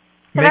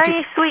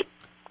very sweet,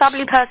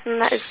 bubbly person.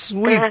 That is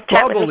sweet,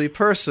 bubbly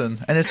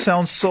person. And it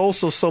sounds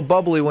so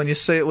bubbly when you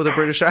say it with a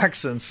British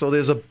accent. So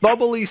there's a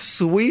bubbly,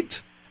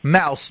 sweet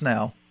mouse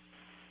now.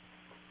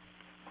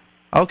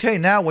 Okay,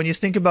 now when you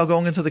think about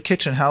going into the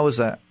kitchen, how is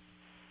that?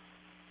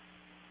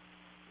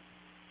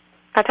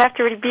 I'd have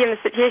to really be in the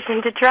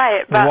situation to try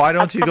it. But why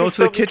don't you go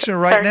to the kitchen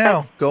right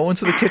now? Go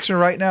into the kitchen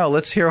right now.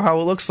 Let's hear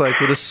how it looks like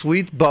with a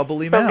sweet,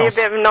 bubbly mouse.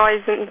 There'll be a bit of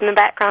noise in the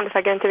background if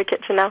I go into the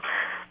kitchen now.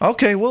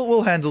 Okay,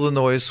 we'll handle the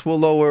noise. We'll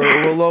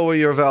lower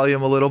your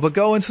volume a little, but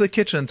go into the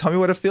kitchen. Tell me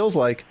what it feels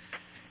like.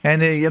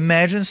 And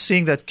imagine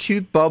seeing that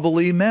cute,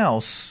 bubbly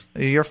mouse.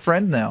 Your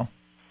friend now.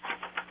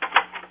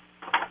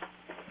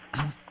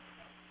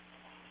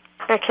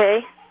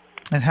 Okay.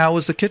 And how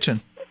is the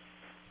kitchen?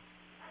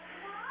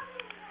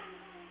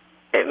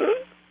 It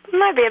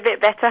might be a bit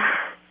better.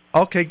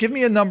 Okay, give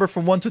me a number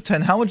from 1 to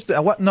 10.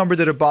 What number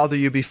did it bother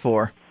you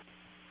before?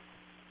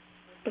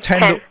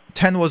 10.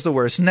 10 was the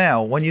worst.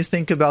 Now, when you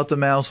think about the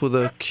mouse with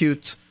a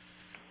cute,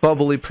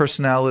 bubbly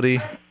personality...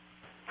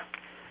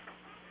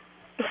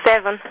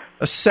 7.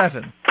 A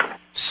 7.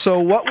 So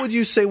what would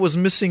you say was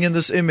missing in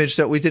this image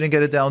that we didn't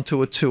get it down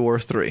to a 2 or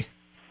 3?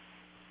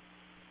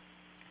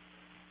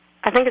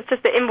 I think it's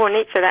just the inborn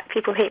nature that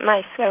people hate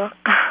mice, so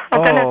I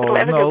don't know if it'll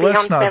ever go beyond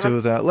let's not 7.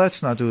 do that.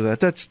 Let's not do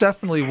that. That's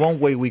definitely one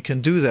way we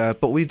can do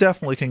that, but we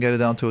definitely can get it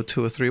down to a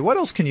 2 or 3. What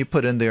else can you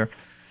put in there?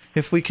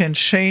 If we can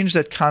change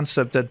that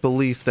concept, that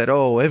belief that,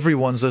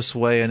 everyone's this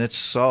way and it's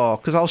so...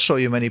 Because I'll show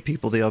you many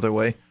people the other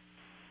way.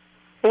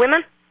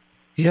 Women?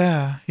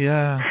 Yeah,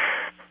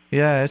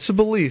 it's a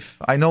belief.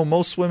 I know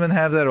most women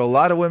have that, or a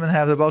lot of women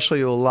have that, but I'll show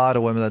you a lot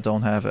of women that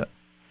don't have it.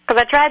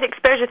 Because I tried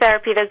exposure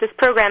therapy. There's this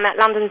program at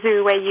London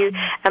Zoo where you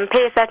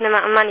pay a certain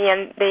amount of money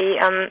and they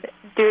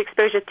do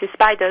exposure to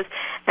spiders.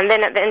 And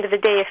then at the end of the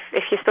day,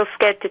 if you're still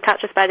scared to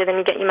touch a spider, then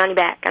you get your money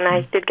back. And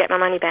I did get my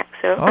money back.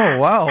 So. Oh,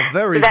 wow.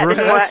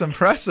 That's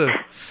impressive.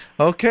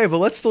 Okay, but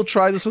let's still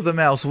try this with the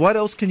mouse. What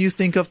else can you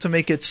think of to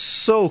make it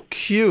so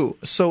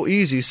cute, so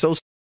easy, so...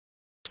 Do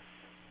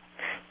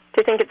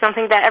you think it's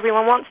something that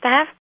everyone wants to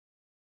have?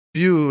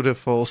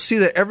 Beautiful. See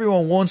that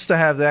everyone wants to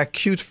have that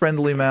cute,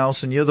 friendly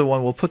mouse, and you're the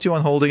one. We'll put you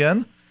on hold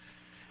again.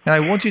 And I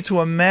want you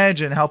to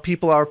imagine how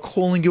people are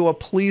calling you up,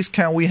 please,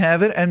 can we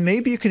have it? And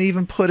maybe you can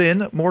even put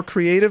in, more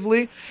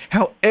creatively,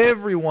 how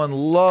everyone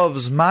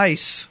loves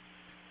mice.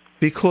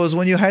 Because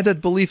when you had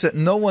that belief that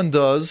no one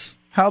does,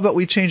 how about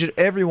we change it?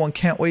 Everyone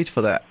can't wait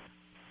for that.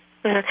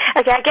 Mm-hmm.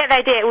 Okay, I get the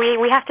idea.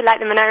 We have to light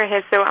the menorah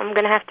here, so I'm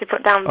going to have to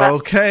put down. But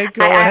okay,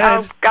 go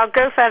ahead. I'll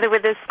go further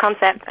with this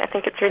concept. I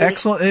think it's really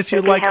excellent. If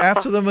you'd like, helpful.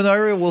 After the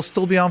menorah, we'll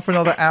still be on for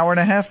another hour and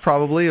a half,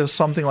 probably, or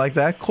something like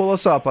that. Call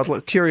us up.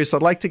 Curious.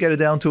 I'd like to get it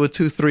down to a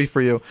 2-3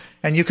 for you,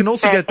 and you can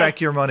also get back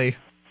your money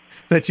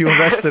that you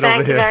invested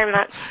over here. Thank you very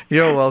much.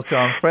 You're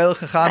welcome. Freilich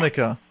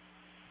Chanukah.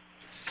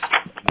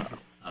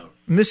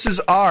 Mrs.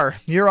 R.,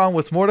 you're on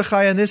with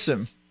Mordechai and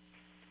Nissim.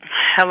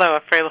 Hello,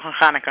 Freilich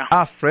Chanukah.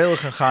 Freilich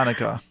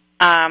Chanukah.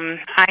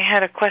 I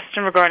had a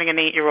question regarding an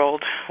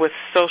 8-year-old with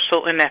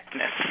social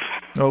ineptness.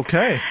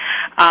 Okay.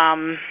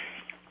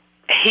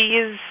 He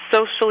is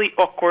socially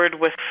awkward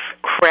with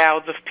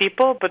crowds of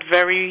people, but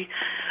very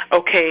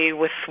okay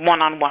with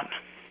one-on-one.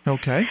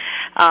 Okay.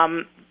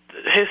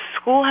 His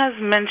school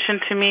has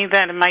mentioned to me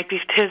that it might be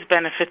to his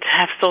benefit to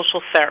have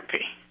social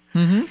therapy.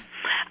 Mm-hmm.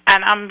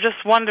 And I'm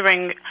just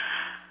wondering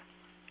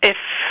if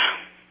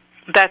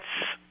that's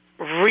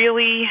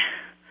really,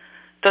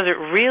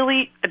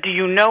 do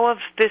you know of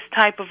this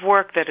type of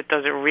work that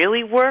does it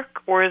really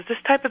work? Or is this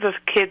type of the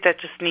kid that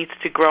just needs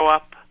to grow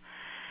up?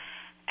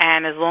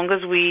 And as long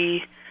as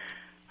we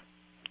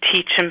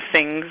teach him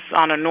things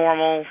on a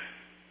normal,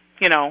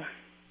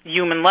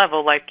 human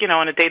level, like,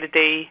 on a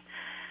day-to-day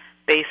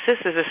basis,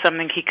 is this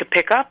something he could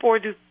pick up? Or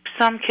do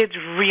some kids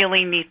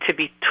really need to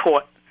be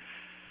taught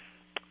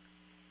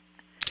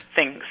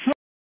things?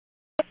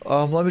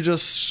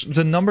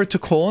 The number to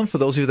call in for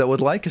those of you that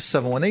would like is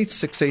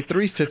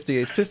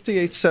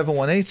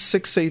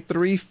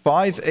 718-683-5858,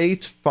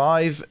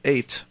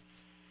 718-683-5858.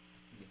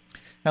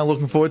 Now,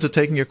 looking forward to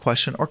taking your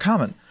question or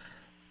comment.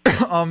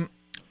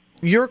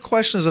 Your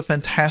question is a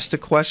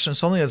fantastic question,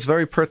 something that's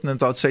very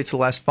pertinent, I would say, to the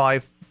last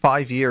five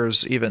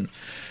years even,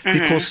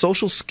 because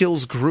social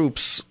skills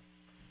groups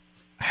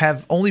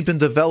have only been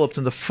developed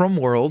in the frum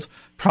world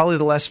probably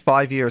the last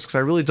 5 years, because I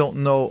really don't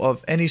know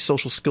of any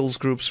social skills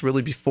groups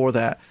really before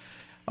that.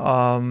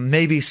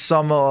 Maybe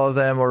some of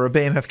them or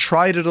Rebbeim have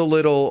tried it a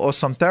little, or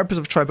some therapists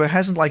have tried, but it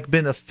hasn't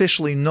been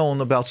officially known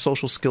about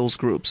social skills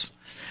groups.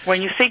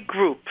 When you say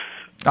groups,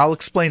 I'll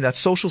explain that.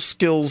 Social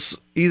skills,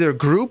 either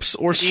groups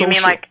or social... Do you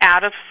mean like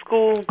out of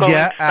school, going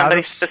to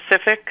somebody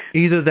specific?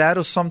 Either that,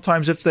 or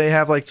sometimes if they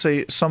have,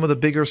 say, some of the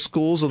bigger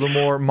schools or the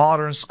more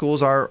modern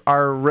schools,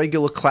 our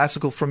regular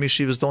classical from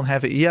yeshivas don't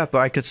have it yet, but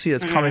I could see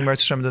it coming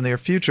right in the near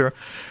future,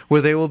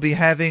 where they will be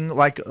having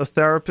a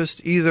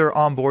therapist either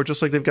on board,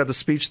 just like they've got the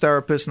speech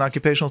therapists and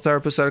occupational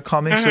therapists that are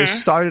coming. So they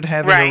started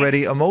having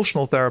already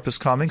emotional therapists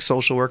coming,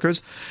 social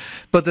workers.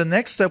 But the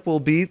next step will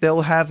be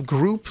they'll have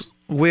groups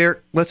where,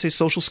 let's say,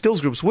 social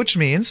skills groups, which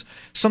means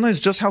sometimes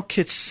just how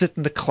kids sit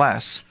in the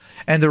class.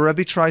 And the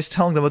Rebbe tries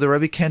telling them, but the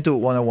Rebbe can't do it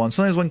one-on-one.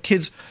 Sometimes when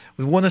kids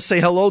want to say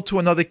hello to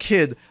another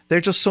kid,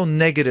 they're just so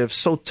negative,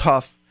 so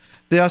tough.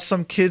 There are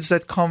some kids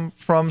that come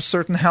from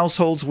certain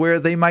households where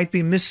they might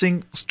be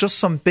missing just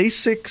some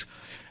basic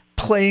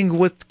playing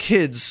with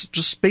kids,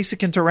 just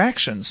basic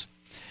interactions.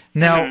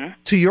 Now,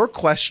 to your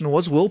question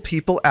was, will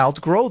people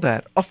outgrow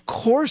that? Of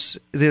course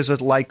there's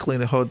a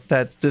likelihood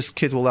that this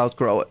kid will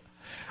outgrow it.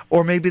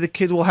 Or maybe the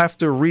kid will have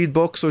to read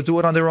books or do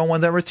it on their own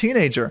when they're a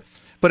teenager.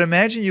 But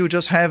imagine you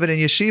just have it in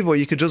yeshiva, or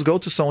you could just go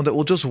to someone that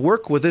will just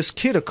work with this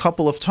kid a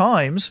couple of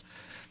times,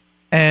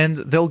 and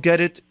they'll get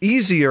it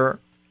easier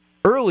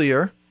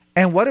earlier.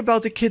 And what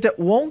about the kid that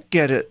won't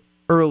get it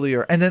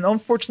earlier, and then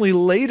unfortunately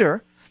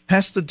later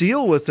has to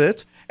deal with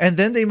it, and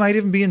then they might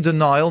even be in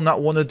denial,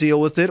 not want to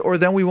deal with it, or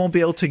then we won't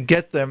be able to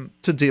get them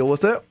to deal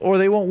with it, or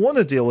they won't want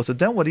to deal with it.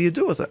 Then what do you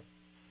do with it?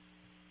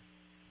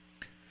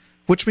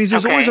 Which means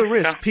there's always a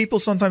risk. People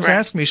sometimes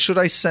ask me, should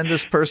I send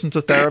this person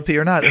to therapy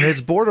or not? And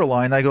it's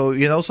borderline. I go,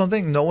 you know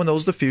something? No one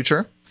knows the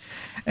future.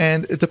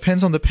 And it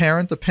depends on the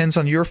parent, depends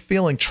on your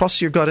feeling.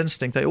 Trust your gut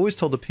instinct. I always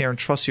tell the parent,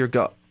 trust your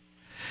gut.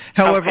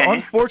 However,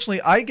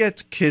 unfortunately, I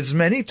get kids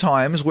many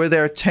times where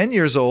they're 10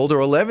 years old or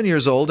 11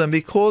 years old, and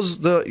because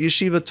the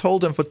yeshiva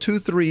told them for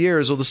 2-3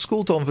 years, or the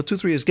school told them for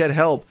 2-3 years, get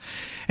help.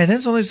 And then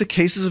sometimes the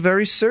cases are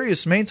very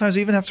serious. Many times I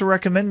even have to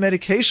recommend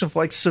medication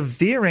for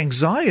severe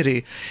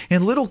anxiety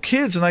in little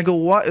kids. And I go,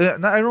 what?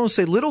 I don't want to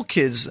say little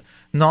kids,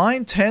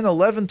 9, 10,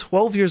 11,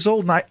 12 years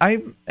old. And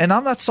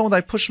I'm not someone that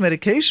I push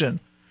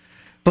medication,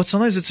 but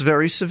sometimes it's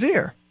very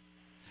severe.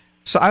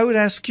 So I would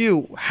ask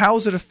you, how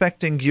is it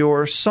affecting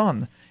your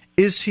son?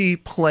 Is he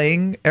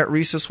playing at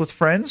recess with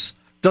friends?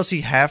 Does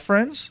he have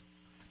friends?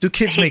 Do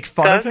kids make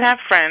fun of him? He does have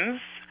friends.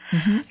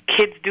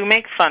 Kids do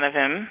make fun of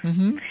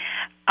him.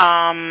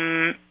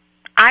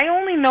 I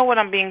only know what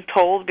I'm being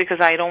told because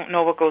I don't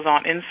know what goes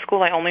on in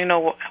school. I only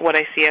know what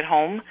I see at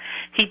home.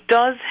 He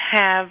does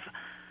have,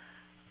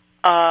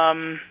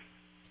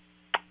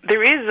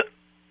 there is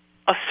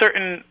a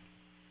certain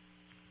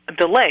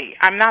delay.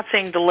 I'm not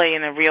saying delay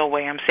in a real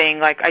way. I'm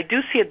saying, I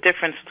do see a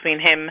difference between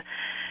him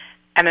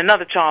and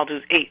another child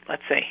who's 8,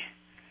 let's say.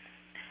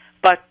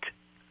 But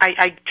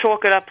I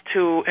chalk it up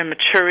to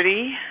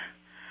immaturity,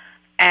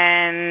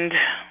 and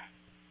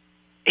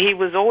he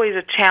was always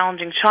a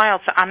challenging child,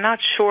 so I'm not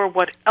sure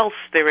what else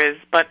there is.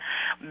 But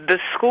the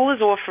school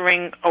is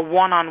offering a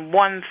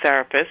one-on-one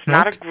therapist,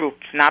 not a group,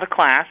 not a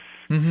class,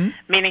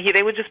 meaning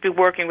they would just be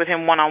working with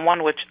him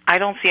one-on-one, which I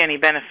don't see any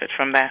benefit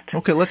from that.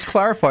 Okay, let's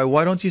clarify.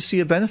 Why don't you see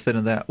a benefit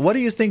in that? What do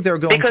you think they're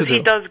going to do? Because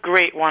he does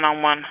great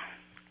one-on-one.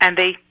 And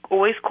they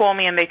always call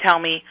me and they tell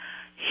me,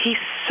 he's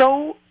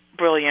so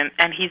brilliant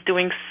and he's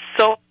doing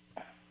so...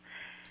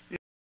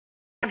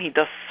 He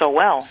does so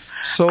well.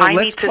 So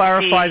let's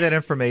clarify that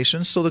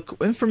information. So the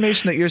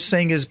information that you're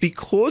saying is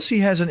because he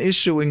has an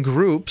issue in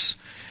groups,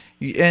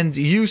 and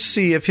you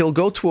see if he'll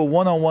go to a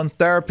one-on-one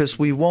therapist,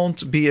 they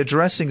won't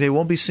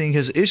be seeing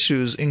his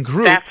issues in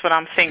group. That's what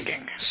I'm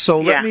thinking. So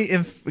let me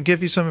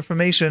give you some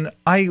information.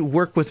 I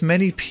work with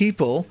many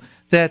people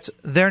that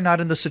they're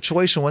not in the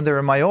situation when they're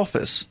in my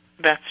office.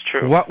 That's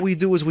true. What we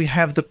do is we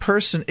have the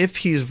person, if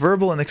he's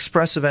verbal and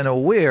expressive and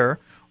aware,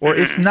 or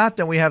if not,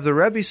 then we have the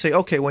Rebbe say,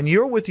 okay, when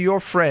you're with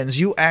your friends,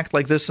 you act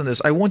like this and this.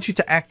 I want you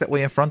to act that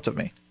way in front of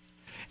me.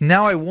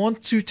 Now I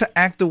want you to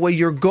act the way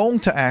you're going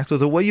to act, or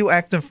the way you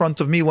act in front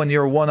of me when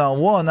you're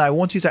one-on-one. I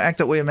want you to act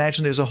that way.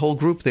 Imagine there's a whole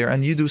group there,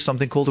 and you do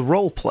something called a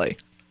role play.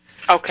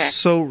 Okay.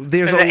 So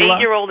there's the a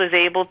lot. 8-year-old is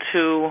able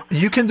to...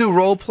 You can do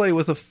role play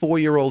with a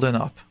 4-year-old and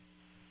up.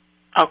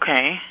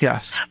 Okay.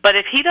 Yes. But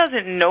if he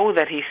doesn't know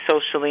that he's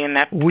socially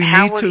inept, we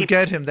how need will to he...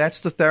 get him. That's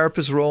the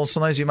therapist's role.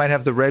 Sometimes you might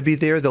have the Rebbe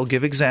there. They'll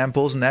give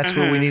examples, and that's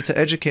where we need to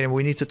educate him.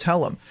 We need to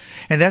tell him.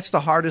 And that's the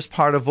hardest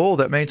part of all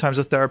that many times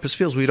a therapist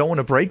feels. We don't want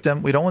to break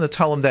them. We don't want to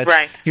tell them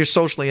that you're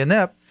socially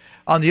inept.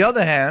 On the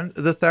other hand,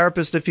 the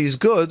therapist, if he's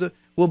good,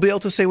 will be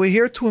able to say, we're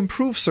here to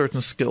improve certain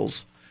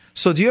skills.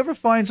 So do you ever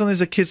find sometimes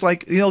that kids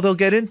like, they'll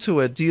get into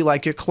it. Do you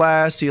like your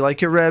class? Do you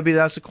like your Rebbe?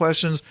 That's the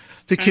questions.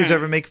 Do kids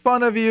ever make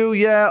fun of you?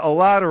 Yeah, a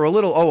lot or a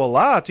little. Oh, a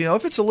lot.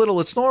 If it's a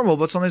little, it's normal.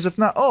 But sometimes if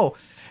not,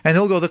 and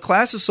he'll go, the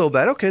class is so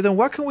bad. Okay, then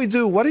what can we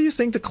do? What do you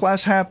think the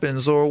class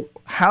happens? Or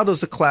how does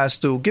the class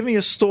do? Give me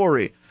a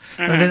story.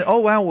 And then, oh,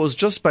 wow, it was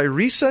just by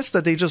recess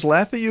that they just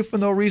laugh at you for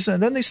no reason.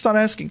 And then they start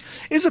asking,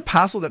 is it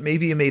possible that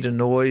maybe you made a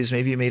noise?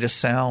 Maybe you made a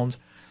sound?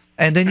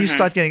 And then you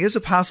start getting, is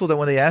it possible that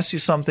when they ask you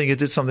something, you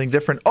did something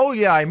different? Oh,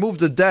 yeah, I moved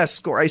the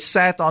desk, or I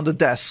sat on the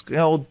desk.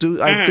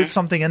 I did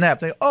something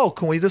inept. They,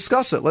 can we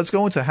discuss it? Let's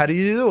go into how do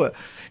you do it?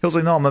 He'll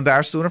say, no, I'm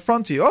embarrassed to do it in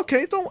front of you.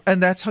 Okay, don't.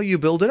 And that's how you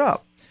build it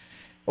up.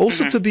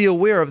 Also to be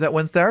aware of that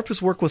when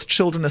therapists work with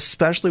children,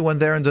 especially when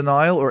they're in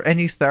denial, or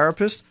any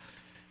therapist,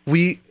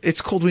 we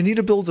need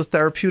to build a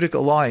therapeutic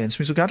alliance.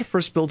 Means we've got to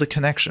first build a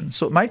connection.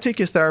 So it might take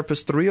your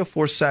therapist 3 or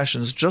 4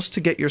 sessions just to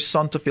get your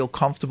son to feel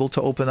comfortable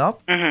to open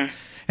up.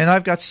 And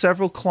I've got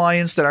several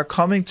clients that are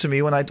coming to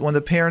me when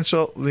the parents,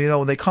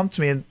 when they come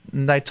to me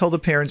and I tell the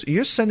parents,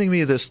 you're sending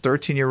me this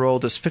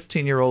 13-year-old, this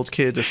 15-year-old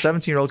kid, this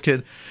 17-year-old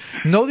kid.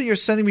 Know that you're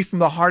sending me from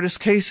the hardest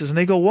cases. And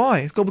they go, why?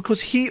 I go,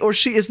 because he or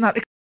she is not.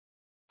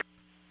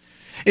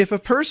 If a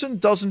person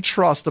doesn't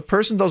trust, the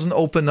person doesn't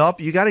open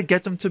up, you got to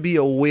get them to be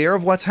aware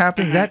of what's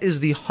happening. That is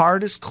the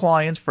hardest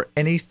client for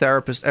any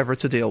therapist ever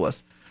to deal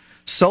with.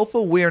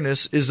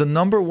 Self-awareness is the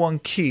number one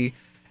key,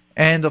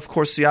 and of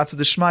course, siyata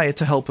d'shmaya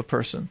to help a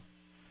person.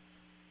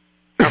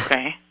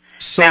 Okay.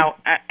 So, now,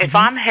 if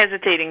I'm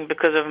hesitating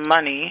because of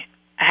money,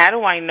 how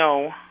do I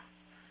know?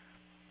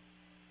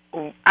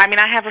 I mean,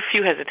 I have a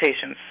few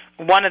hesitations.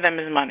 One of them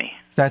is money.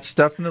 That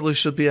definitely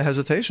should be a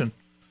hesitation.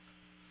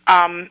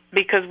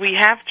 Because we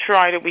have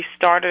tried it. We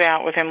started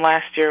out with him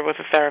last year with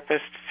a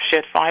therapist. She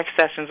had 5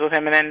 sessions with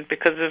him, and then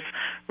because of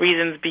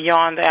reasons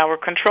beyond our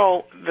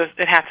control,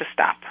 it had to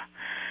stop.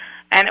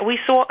 And we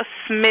saw a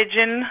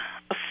smidgen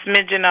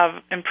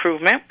of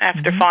improvement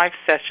after 5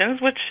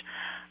 sessions, which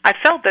I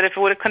felt that if it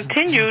would have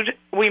continued,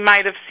 we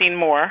might have seen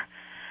more.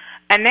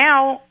 And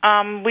now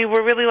we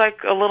were really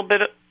a little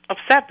bit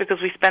upset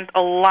because we spent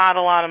a lot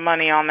of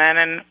money on that,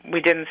 and we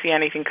didn't see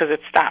anything because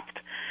it stopped.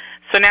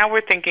 So now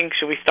we're thinking,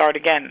 should we start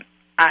again?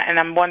 And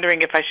I'm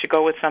wondering if I should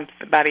go with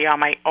somebody on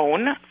my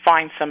own,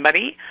 find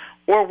somebody,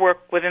 or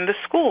work within the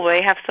school.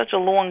 They have such a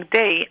long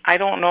day. I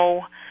don't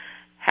know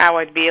how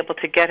I'd be able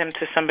to get him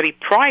to somebody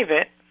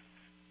private.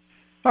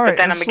 All right, but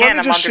then let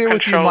me just share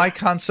with you my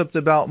concept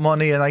about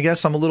money, and I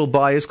guess I'm a little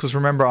biased because,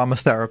 remember, I'm a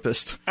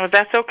therapist. Oh,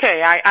 that's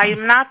okay.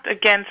 I'm not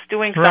against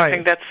doing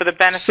something that's for the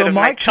benefit of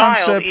my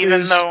child,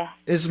 even though...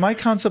 My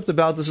concept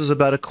about this is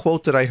about a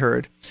quote that I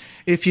heard.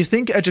 If you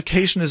think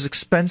education is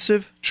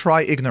expensive,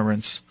 try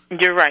ignorance.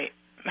 You're right.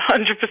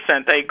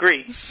 100%. I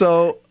agree.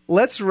 So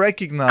let's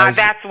recognize...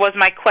 that was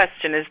my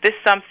question. Is this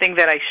something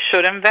that I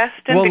should invest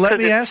in? Well, let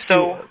me ask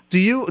you, do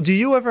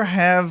you ever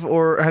have,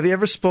 or have you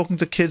ever spoken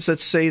to kids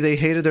that say they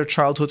hated their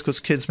childhood because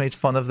kids made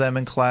fun of them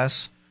in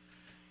class?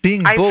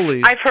 Being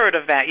bullied. I've heard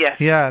of that, yes.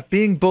 Yeah,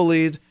 being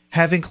bullied,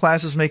 having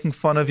classes making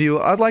fun of you.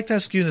 I'd like to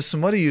ask you,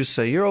 Nissim, what do you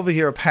say? You're over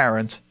here a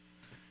parent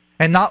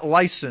and not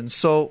licensed,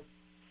 so...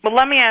 Well,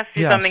 let me ask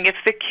you something. If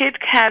the kid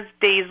has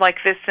days like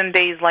this and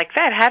days like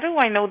that, how do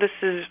I know this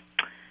is...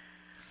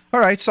 All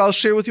right, so I'll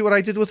share with you what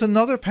I did with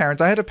another parent.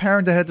 I had a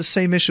parent that had the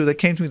same issue that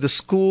came to me, the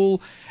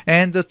school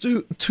and the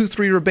 2-3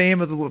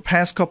 Rebbeim of the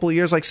past couple of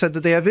years, said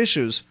that they have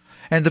issues.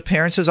 And the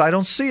parent says, I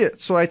don't see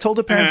it. So I told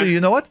the parent, you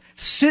know what?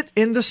 Sit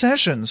in the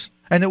sessions.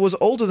 And it was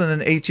older than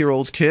an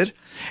 8-year-old kid.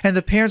 And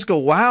the parents go,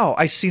 wow,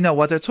 I see now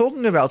what they're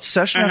talking about.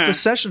 Session after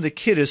session, the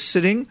kid is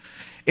sitting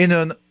in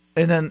a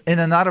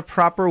not a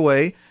proper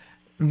way,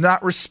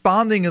 not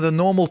responding in the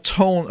normal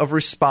tone of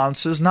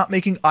responses, not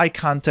making eye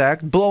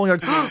contact, blowing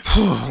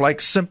like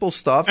simple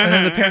stuff. And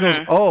then the parent goes,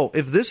 oh,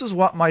 if this is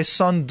what my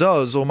son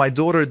does or my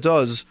daughter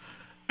does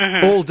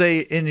all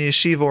day in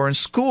yeshiva or in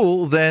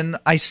school, then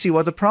I see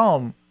what the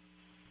problem.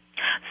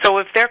 So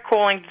if they're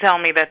calling to tell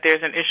me that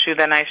there's an issue,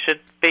 then I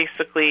should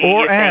basically...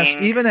 Or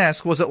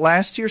ask, was it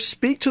last year?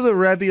 Speak to the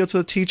Rebbe or to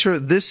the teacher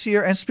this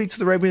year and speak to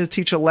the Rebbe or the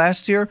teacher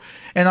last year.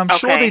 And I'm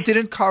sure they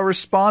didn't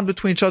correspond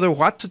between each other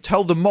what to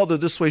tell the mother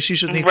this way she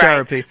should need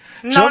therapy.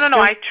 No,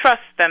 I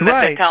trust them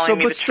that they're telling me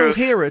the truth. But still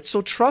hear it.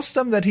 So trust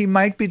them that he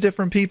might be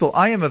different people.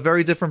 I am a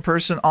very different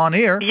person on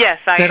air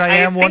than I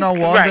am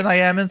one-on-one than I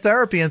am in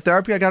therapy. In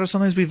therapy, I got to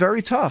sometimes be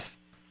very tough.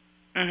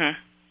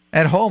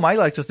 At home, I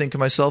like to think of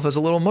myself as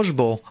a little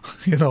mushbul,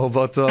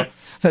 but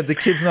that the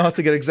kids know how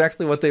to get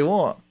exactly what they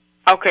want.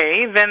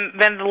 Okay, then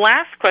the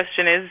last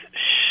question is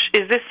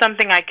this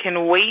something I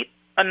can wait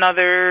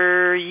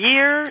another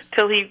year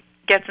till he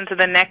gets into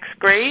the next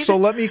grade? So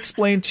let me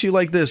explain to you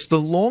like this. The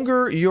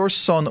longer your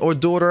son or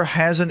daughter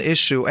has an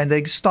issue and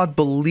they start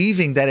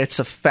believing that it's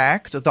a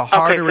fact, the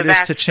harder it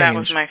is to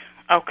change.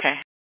 Okay.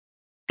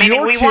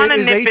 Meaning we want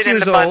to nip it in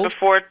the bud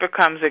before it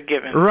becomes a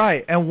given.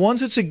 Right. And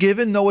once it's a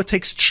given, no, it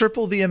takes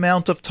triple the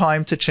amount of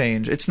time to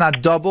change. It's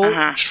not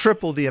double,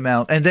 triple the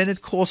amount. And then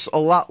it costs a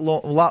lot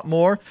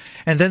more.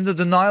 And then the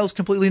denial is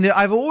completely new.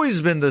 I've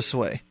always been this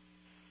way.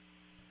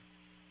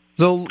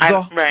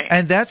 Right.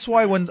 And that's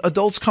why when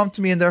adults come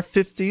to me in their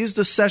 50s,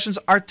 the sessions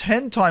are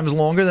 10 times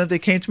longer than if they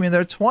came to me in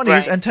their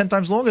 20s and 10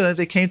 times longer than if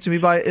they came to me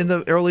in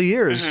the early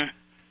years.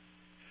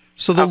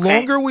 So the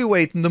longer we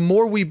wait and the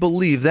more we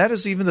believe, that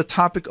is even the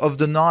topic of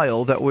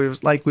denial that we've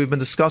been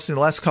discussing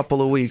the last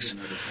couple of weeks.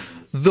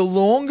 The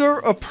longer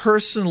a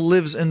person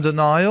lives in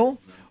denial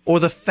or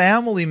the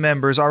family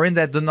members are in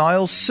that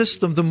denial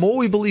system, the more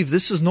we believe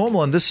this is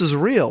normal and this is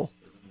real.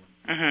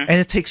 And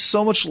it takes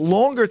so much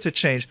longer to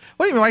change.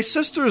 What do you mean? My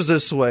sister is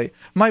this way.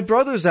 My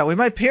brother is that way.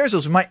 My parents are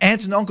this way. My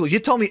aunt and uncle. You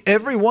tell me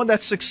everyone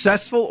that's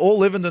successful all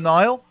live in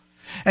denial?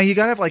 And you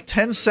got to have like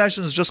 10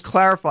 sessions just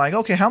clarifying,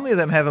 okay, how many of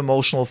them have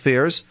emotional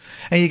fears?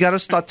 And you got to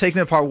start taking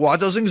it apart. What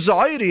does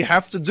anxiety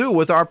have to do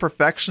with our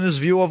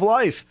perfectionist view of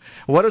life?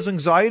 What does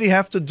anxiety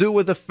have to do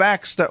with the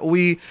facts that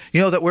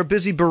that we're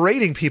busy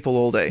berating people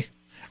all day?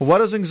 What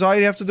does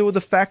anxiety have to do with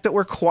the fact that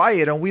we're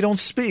quiet and we don't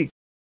speak?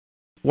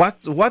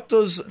 What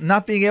does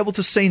not being able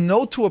to say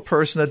no to a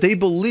person that they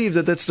believe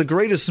that that's the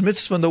greatest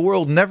mitzvah in the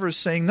world, never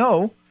saying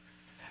no,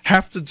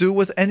 have to do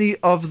with any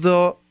of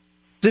the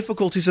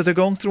difficulties that they're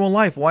going through in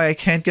life? Why I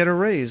can't get a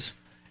raise?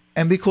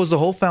 And because the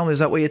whole family is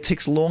that way, it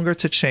takes longer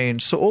to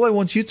change. So all I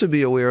want you to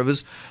be aware of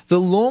is the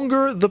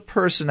longer the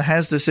person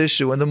has this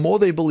issue and the more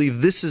they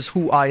believe this is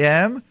who I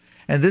am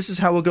and this is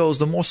how it goes,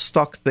 the more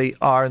stuck they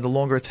are and the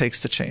longer it takes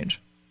to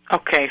change.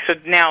 Okay, so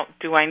now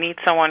do I need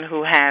someone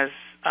who has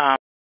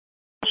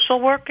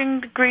social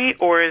working degree,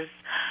 or is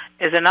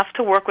enough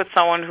to work with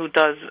someone who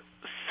does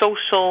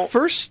social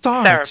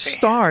therapy?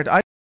 Start.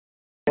 I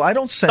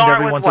don't send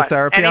everyone to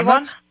therapy.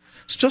 Anyone?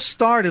 Just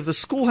start. If the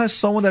school has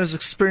someone that has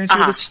experience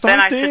with it,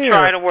 start there. Then I should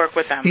try to work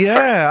with them. Yeah,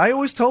 first. I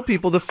always tell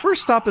people the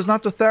first stop is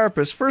not the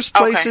therapist. First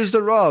place is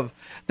the Rav.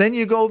 Then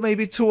you go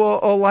maybe to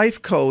a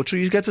life coach, or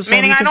you get to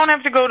someone. Meaning I don't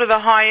have to go to the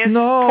highest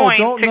point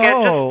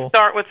to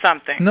start with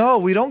something. No,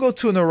 we don't go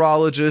to a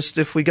neurologist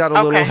if we got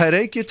a little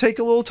headache. You take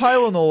a little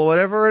Tylenol or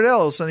whatever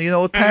else, and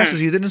it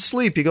passes. You didn't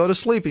sleep. You go to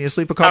sleep, and you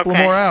sleep a couple of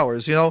more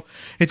hours.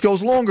 It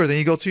goes longer. Then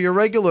you go to your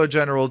regular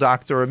general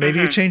doctor, or maybe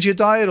you change your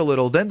diet a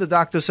little. Then the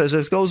doctor says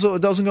it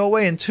doesn't go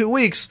away in 2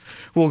 weeks.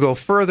 We'll go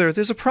further.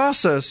 There's a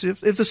process.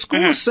 If the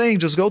school is saying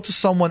just go to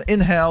someone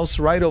in-house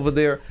right over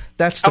there,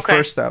 that's the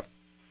first step.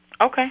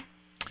 Okay.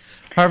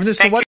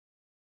 So what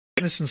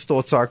Nissan's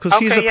thoughts are, because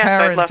he's a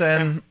parent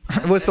and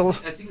with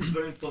I think it's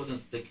very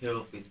important to take care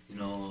of it,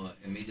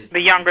 immediately.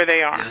 The younger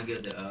they are.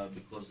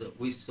 Because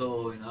we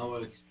saw in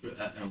our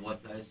experience, and what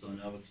I saw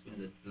in our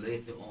experience, that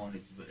later on,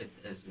 it's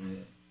as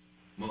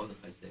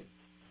Mordechai said,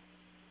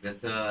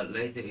 that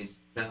later is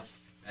tough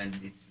and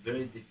it's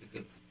very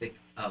difficult to take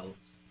out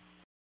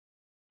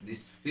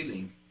this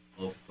feeling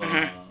of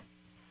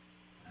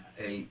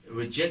a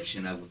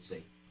rejection, I would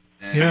say.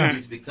 And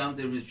it's become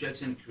the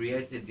rejection,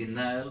 create a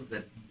denial.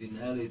 That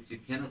denial, you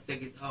cannot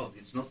take it out.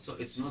 It's not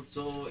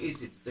so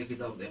easy to take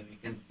it out. And you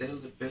can tell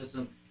the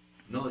person,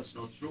 no, it's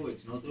not true.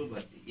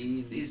 But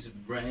in his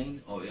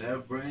brain or her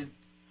brain,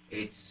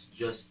 it's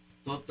just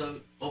total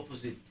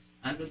opposite,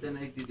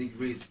 180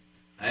 degrees.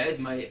 I had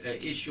my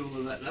issue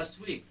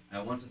last week.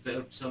 I wanted to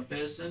help some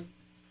person,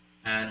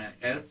 and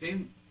I helped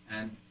him,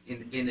 and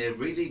in a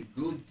really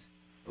good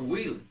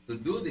will to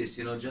do this,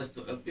 just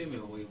to help him.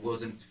 He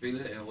wasn't feel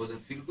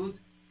good,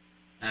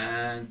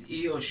 and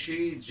he or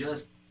she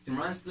just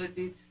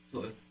translated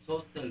to a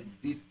total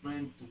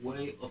different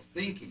way of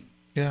thinking.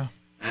 Yeah.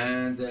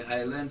 And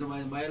I learned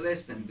my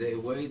lesson. The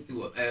way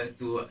to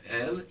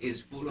hell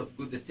is full of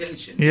good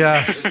attention.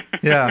 Yes.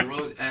 Yeah.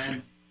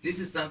 And this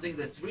is something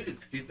that really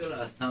people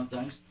are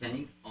sometimes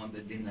staying on the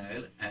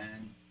denial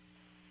and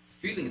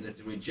feeling that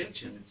the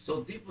rejection is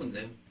so deep on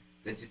them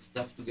that it's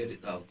tough to get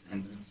it out,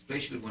 and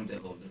especially when they're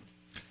older.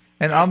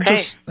 And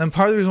and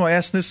part of the reason why I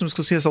asked Nissim is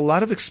because he has a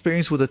lot of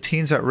experience with the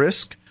teens at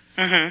risk.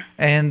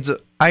 And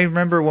I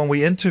remember when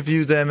we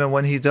interviewed them and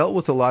when he dealt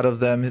with a lot of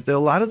them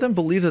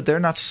believe that they're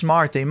not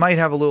smart. They might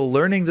have a little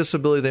learning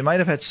disability. They might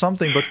have had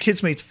something, but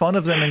kids made fun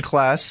of them in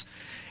class.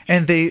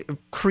 And they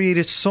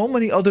created so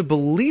many other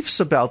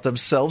beliefs about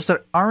themselves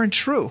that aren't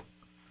true.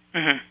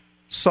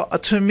 So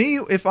to me,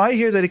 if I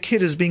hear that a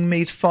kid is being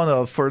made fun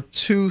of for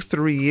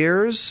 2-3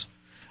 years,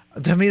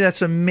 to me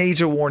that's a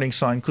major warning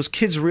sign, because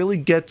kids really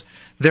get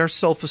their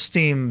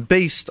self-esteem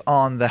based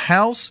on the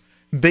house,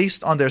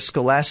 based on their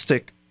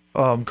scholastic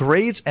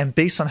grades, and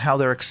based on how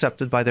they're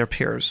accepted by their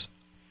peers.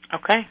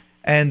 Okay.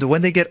 And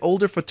when they get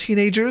older, for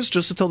teenagers,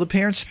 just to tell the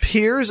parents,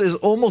 peers is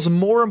almost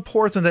more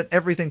important than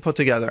everything put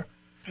together.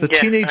 The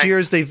teenage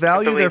years, they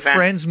value their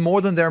friends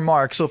more than their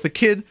marks. So if a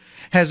kid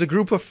has a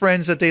group of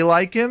friends that they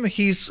like him,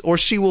 he's or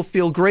she will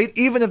feel great,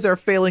 even if they're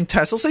failing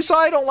tests. They'll say, so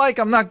I don't like,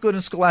 I'm not good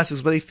in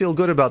scholastics, but they feel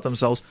good about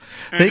themselves.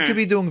 They could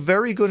be doing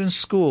very good in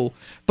school,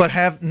 but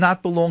have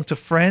not belonged to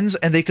friends,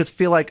 and they could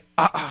feel like,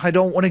 I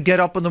don't want to get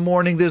up in the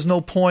morning, there's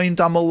no point,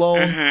 I'm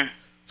alone.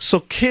 So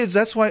kids,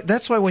 that's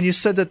why when you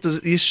said that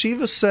the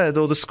yeshiva said,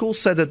 or the school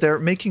said that they're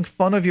making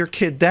fun of your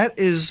kid, that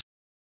is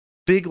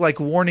big like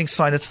warning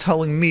sign that's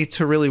telling me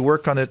to really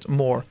work on it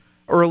more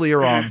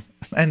earlier on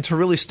and to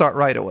really start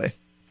right away.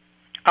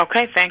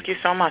 Okay, thank you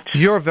so much.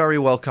 You're very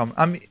welcome.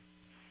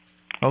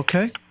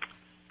 Okay.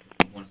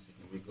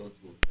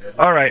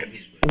 All right.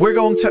 We're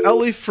going to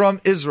Eli from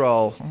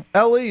Israel.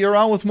 Eli, you're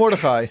on with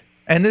Mordechai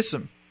and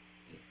Nissim.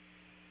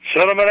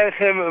 Shalom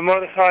Aleichem,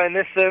 Mordechai and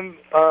Nissim.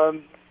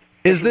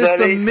 Is this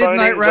the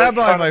Midnight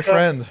Rabbi, my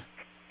friend?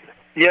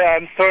 Yeah,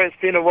 I'm sorry it's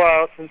been a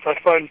while since I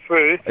phoned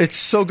through. It's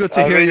so good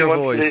to hear your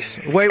voice.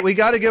 Wait, we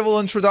got to give a little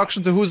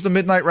introduction to who's the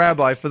Midnight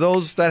Rabbi for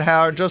those that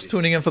are just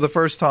tuning in for the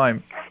first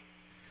time.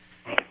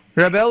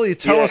 Rabbi Eli,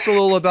 tell us a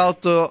little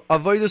about the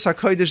Avodas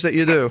HaKodesh that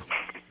you do.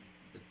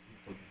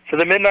 So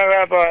the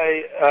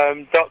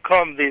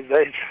MidnightRabbi.com these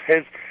days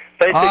is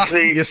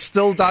basically... you're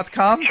still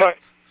 .com?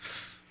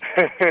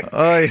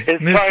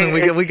 Listen,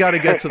 we got to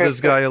get to this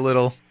guy a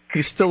little.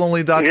 He's still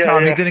only .com.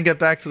 Yeah. He didn't get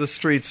back to the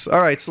streets. All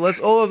right, so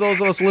all of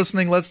those of us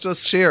listening, let's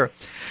just share.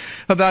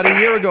 About a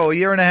year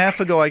and a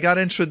half ago, I got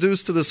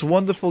introduced to this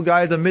wonderful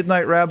guy, the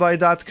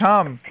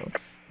MidnightRabbi.com,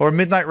 or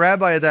Midnight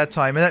Rabbi at that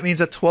time. And that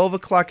means at 12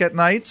 o'clock at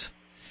night,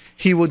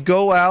 he would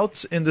go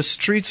out in the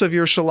streets of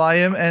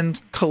Yerushalayim and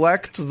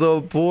collect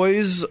the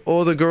boys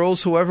or the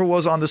girls, whoever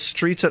was on the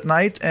streets at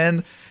night,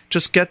 and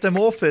just get them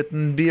off it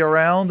and be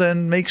around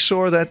and make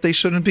sure that they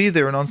shouldn't be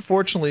there. And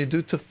unfortunately,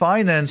 due to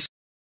finance,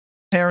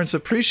 parents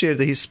appreciated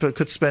that he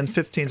could spend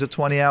 15 to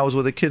 20 hours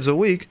with the kids a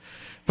week,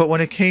 but when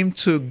it came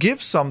to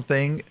give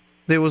something,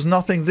 there was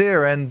nothing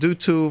there, and due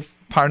to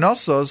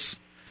Parnassa's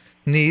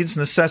needs,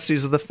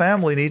 necessities of the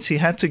family needs, he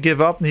had to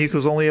give up, and he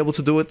was only able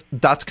to do it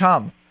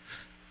 .com.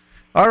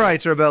 All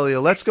right, Rebellia,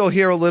 let's go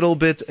hear a little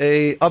bit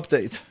a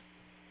update.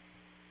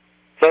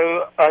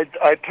 So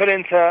I put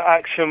into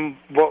action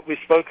what we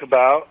spoke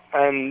about,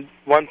 and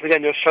once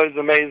again, your show's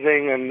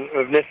amazing, and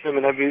of Nissim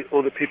and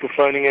all the people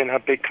phoning in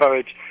have big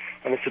courage,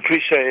 and it's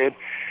appreciated.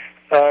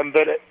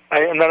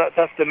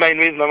 That's the main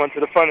reason I wanted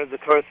to phone, is the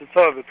chorus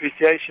of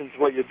appreciation to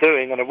what you're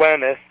doing and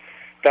awareness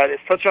that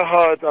it's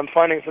I'm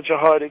finding such a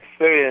hard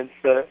experience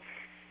that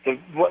the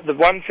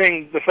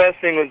first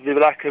thing was the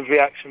lack of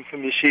reaction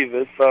from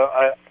yeshivas. So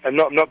I'm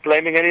not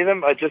blaming any of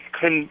them. I just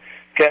couldn't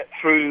get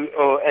through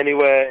or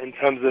anywhere in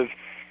terms of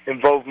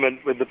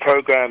involvement with the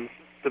programs,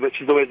 which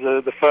is always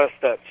the first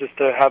step, just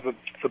to have a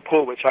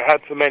support, which I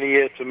had for many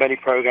years for many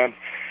programs,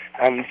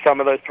 and some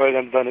of those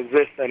programs don't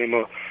exist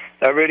anymore.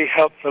 That really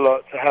helps a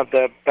lot to have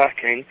their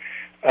backing.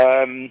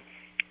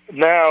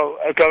 Now,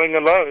 going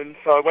alone,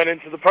 so I went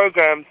into the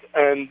programs,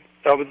 and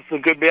there was some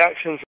good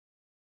reactions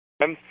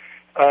from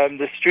them.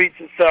 The streets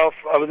itself,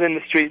 I was in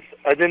the streets.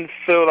 I didn't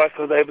feel like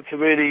I was able to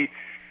really,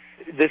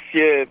 this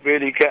year,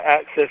 really get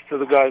access to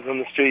the guys on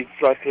the streets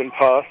like in the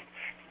past.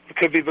 It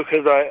could be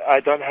because I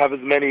don't have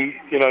as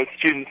many,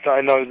 students that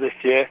I know this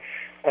year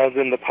as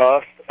in the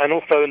past. And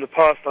also in the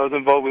past, I was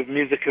involved with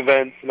music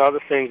events and other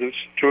things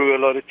which drew a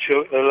lot of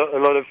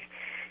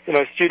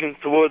students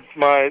towards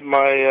my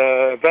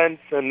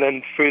events, and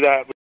then through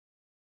that,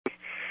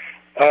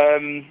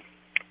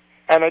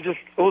 and I just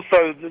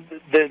also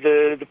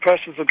the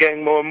pressures were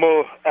getting more and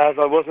more as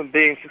I wasn't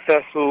being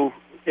successful,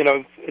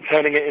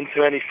 turning it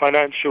into any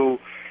financial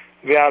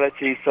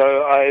reality.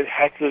 So I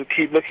had to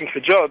keep looking for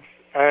jobs,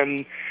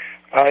 and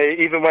I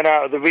even went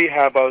out of the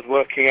rehab I was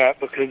working at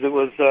because it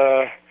was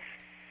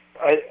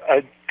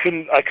I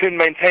couldn't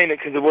maintain it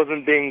because it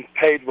wasn't being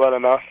paid well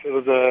enough. It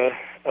was a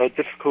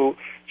difficult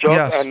job,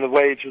 yes, and the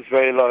wage was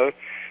very low.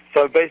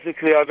 So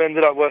basically, I've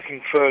ended up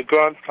working for a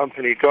grants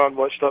company,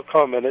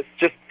 grantwatch.com, and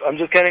I'm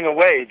just getting a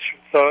wage.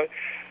 So,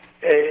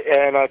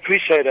 and I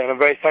appreciate it, and I'm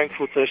very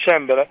thankful to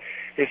Hashem, but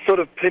it sort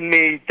of pinned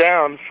me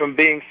down from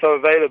being so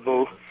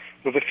available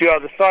with a few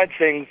other side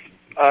things.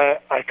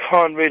 I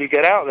can't really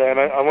get out there, and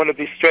I want to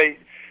be straight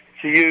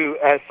to you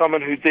as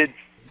someone who did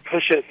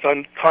push it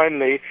so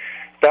kindly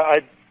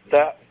that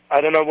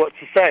I don't know what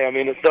to say. I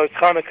mean, it's though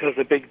Hanukkah is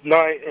a big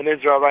night in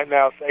Israel right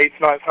now. It's the 8th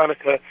night of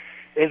Hanukkah.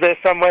 Is there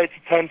some way to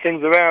turn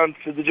things around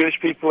for the Jewish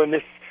people in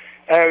this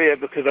area?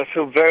 Because I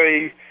feel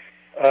very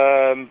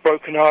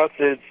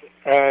broken-hearted,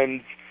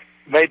 and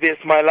maybe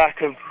it's my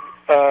lack of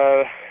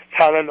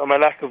talent or my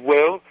lack of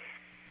will.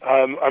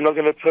 I'm not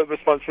going to put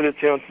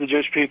responsibility onto the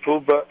Jewish people,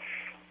 but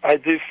I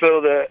do feel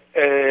that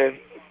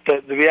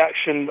the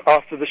reaction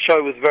after the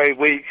show was very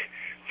weak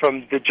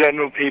from the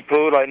general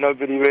people. Like,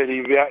 nobody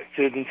really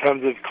reacted in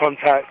terms of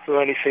contacts or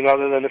anything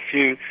other than a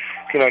few,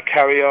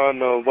 carry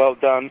on or well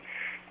done.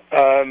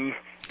 And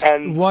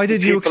why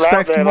did you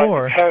expect there,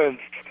 more? Like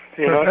parents,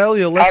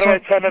 Elia, how do I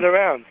turn it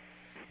around?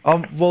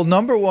 Well,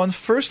 number one,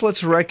 first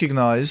let's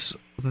recognize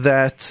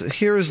that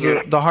here is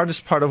the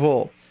hardest part of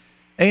all.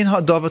 Ein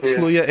hadavar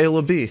tluya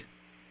ela bi.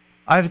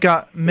 I've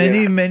got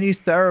many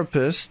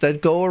therapists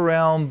that go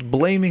around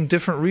blaming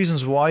different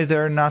reasons why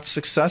they're not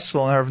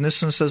successful, and Rav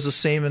Nissen says the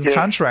same in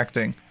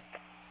contracting.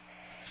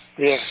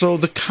 Yeah. So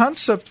the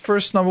concept,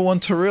 first, number one,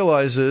 to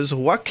realize is,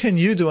 what can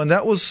you do? And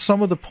that was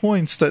some of the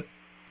points that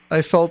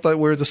I felt that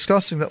we were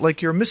discussing, that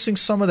like you're missing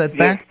some of that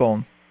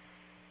backbone.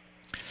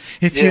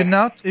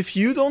 If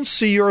you don't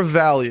see your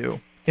value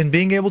in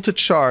being able to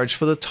charge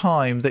for the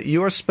time that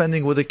you are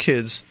spending with the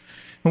kids,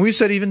 and we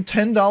said even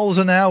 $10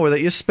 an hour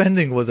that you're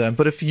spending with them,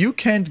 but if you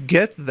can't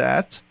get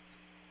that,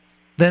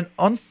 then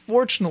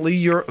unfortunately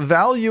your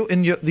value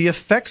in the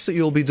effects that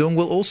you'll be doing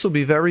will also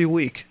be very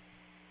weak.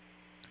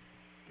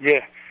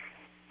 Yeah.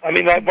 I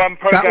mean, like one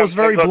program. That was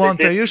very blunt.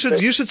 There, you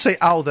should say,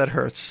 "Ow, that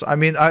hurts." I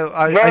mean,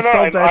 I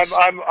felt that.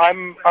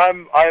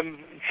 I'm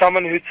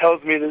someone who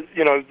tells me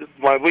that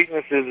my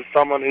weaknesses is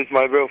someone who's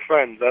my real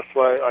friend. That's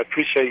why I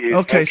appreciate you.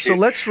 Okay, so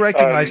let's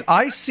recognize.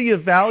 I see a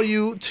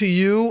value to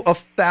you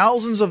of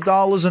thousands of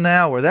dollars an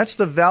hour. That's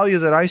the value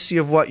that I see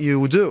of what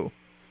you do.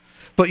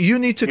 But you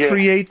need to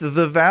create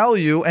the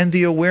value and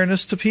the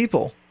awareness to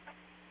people.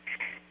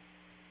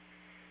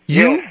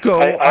 You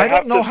go. I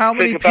don't know how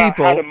many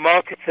people. How to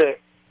market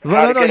it.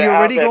 No, you're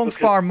already going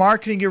far.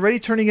 Marketing, you're already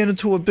turning it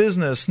into a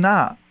business.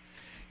 Nah.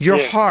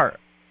 Your heart.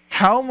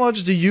 How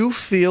much do you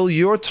feel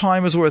your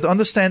time is worth?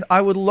 Understand,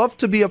 I would love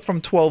to be up from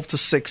 12 to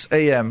 6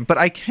 a.m., but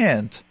I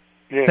can't.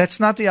 Yeah. That's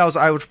not the hours.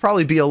 I would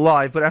probably be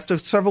alive, but after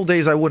several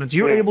days I wouldn't.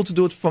 You're able to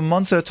do it for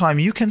months at a time.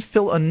 You can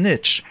fill a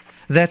niche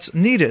that's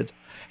needed.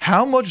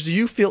 How much do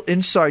you feel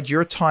inside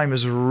your time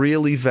is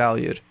really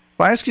valued? If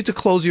I ask you to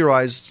close your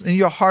eyes, in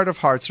your heart of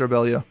hearts,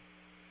 Rebellia,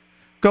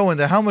 go in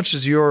there. How much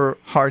is your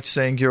heart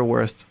saying you're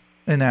worth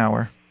an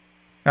hour?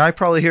 And I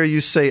probably hear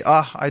you say,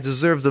 I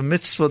deserve the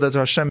mitzvah that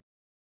Hashem is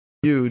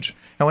huge.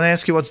 And when I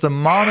ask you what's the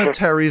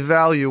monetary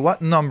value,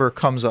 what number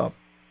comes up?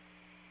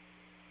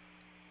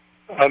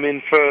 I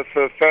mean, for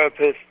a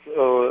therapist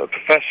or a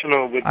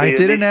professional would be I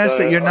didn't ask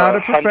that. You're not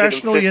a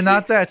professional. You're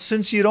not that.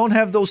 Since you don't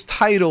have those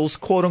titles,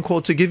 quote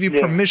unquote, to give you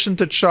permission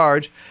to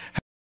charge, how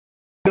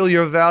do you feel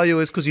your value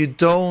is because you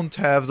don't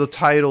have the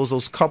titles,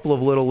 those couple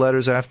of little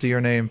letters after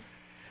your name.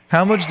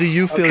 How much do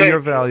you feel you're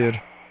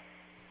valued?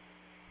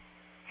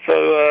 So,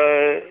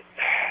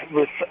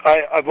 what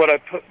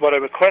I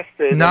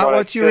requested. Not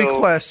what you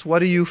request. What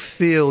do you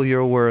feel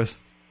you're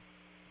worth?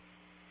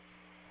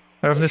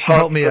 Listen,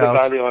 help me out.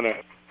 Value on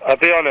it. I'll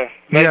be honest.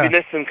 Maybe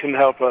Nissen can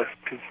help us.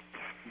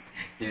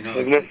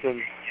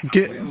 Nissen.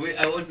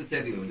 I want to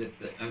tell you that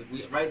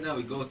right now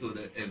we go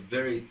to a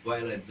very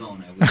twilight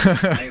zone. I would say,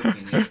 in my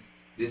opinion,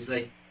 it's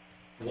like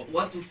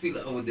what we feel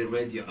over the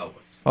radio hours.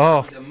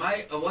 Oh.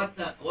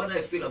 What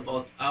I feel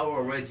about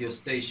our radio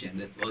station,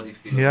 that's what I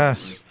feel.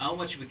 Yes. About, how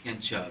much we can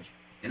charge.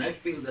 And I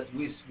feel that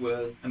we're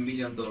worth $1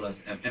 million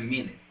a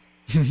minute.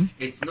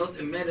 It's not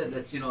a matter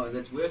that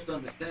we have to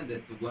understand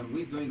that when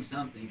we're doing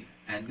something,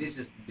 and this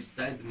is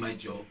beside my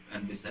job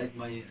and beside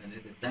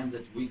the time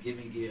that we're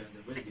giving here on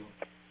the radio,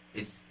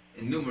 it's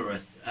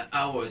numerous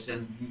hours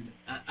and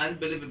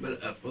unbelievable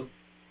effort.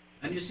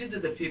 And you see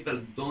that the people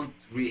don't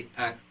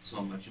react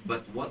so much.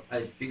 But what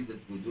I feel that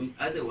we're doing,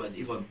 otherwise,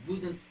 if I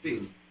wouldn't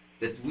feel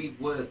that we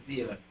were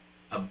here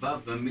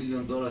above $1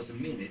 million a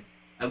minute,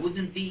 I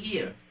wouldn't be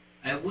here.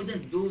 I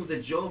wouldn't do the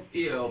job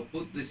here or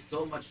put this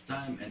so much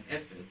time and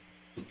effort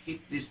to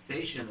keep this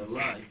station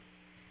alive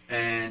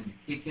and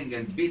kicking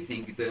and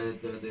beating the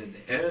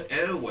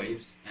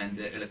airwaves and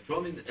the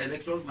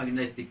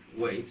electromagnetic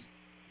waves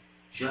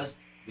just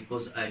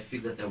because I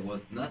feel that I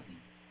was nothing.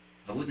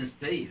 I wouldn't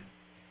stay here.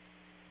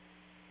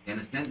 You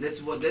understand?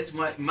 That's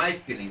my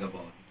feeling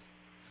about it.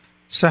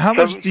 So how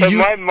much do you...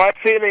 My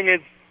feeling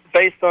is,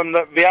 based on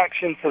the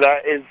reaction to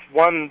that, is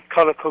one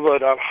color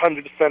code. I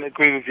 100%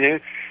 agree with you.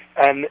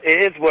 And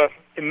it is worth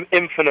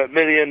infinite $1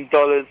 million.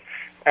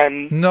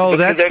 And no,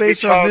 that's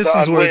based on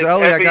Nissen's words.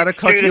 Ellie, I got to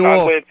cut you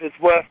off. It's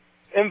worth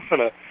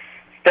infinite,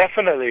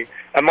 definitely.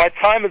 And my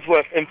time is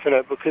worth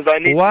infinite because I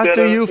need. What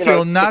do you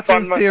feel? Not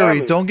in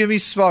theory. Don't give me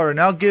svara.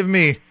 Now give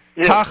me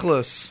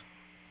tachlis.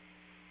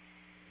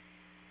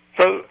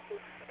 So,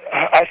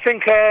 I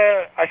think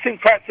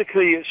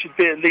practically it should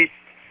be at least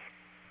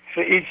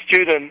for each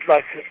student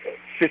like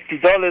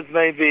 $50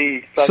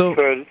 maybe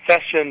for a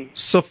session.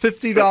 So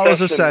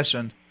 $50 a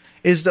session.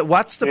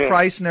 What's the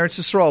price in Eretz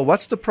Yisrael?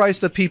 What's the price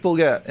that people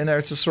get in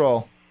Eretz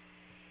Yisrael?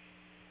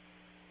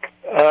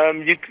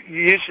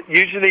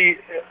 Usually,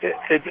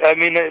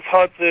 it's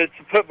hard to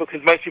put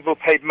because most people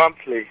paid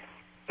monthly.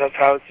 That's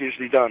how it's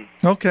usually done.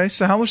 Okay,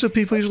 so how much do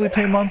people usually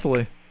pay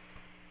monthly?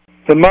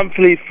 The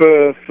monthly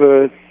for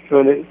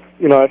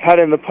I've had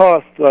in the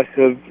past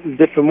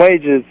different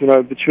wages,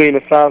 between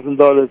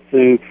 $1,000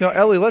 to. No,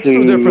 Ellie, let's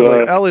do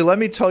differently. Ellie, let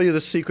me tell you the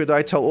secret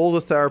I tell all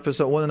the therapists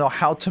that want to know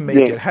how to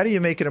make it. How do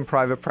you make it in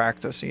private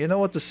practice? You know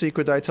what the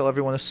secret I tell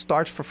everyone is?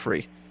 Start for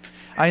free.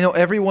 I know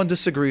everyone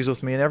disagrees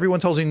with me, and everyone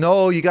tells me,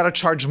 no, you got to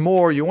charge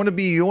more. You want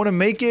to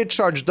make it,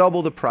 charge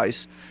double the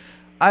price.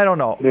 I don't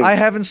know. I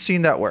haven't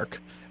seen that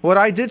work. What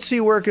I did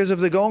see work is if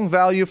the going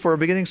value for a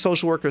beginning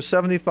social worker is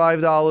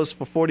 $75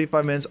 for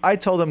 45 minutes, I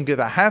tell them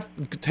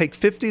take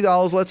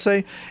 $50, let's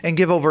say, and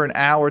give over an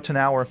hour to an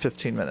hour and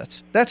 15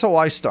 minutes. That's how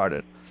I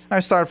started. I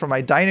started from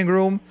my dining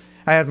room.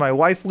 I had my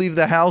wife leave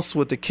the house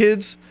with the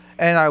kids,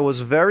 and I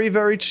was very,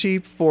 very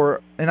cheap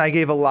and I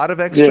gave a lot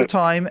of extra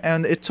time,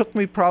 and it took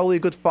me probably a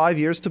good 5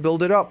 years to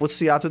build it up with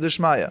Siyata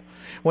Dishmaya.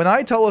 When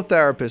I tell a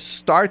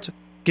therapist,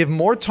 give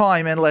more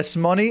time and less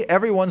money,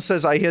 everyone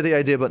says, I hear the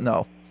idea, but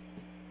no.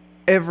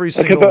 Every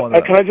single one of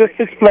them. Can I just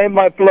explain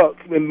my block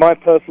in my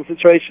personal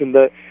situation?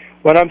 That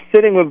when I'm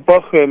sitting with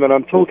Bochum and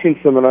I'm talking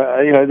to them,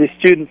 and these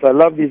students, I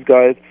love these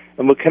guys,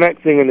 and we're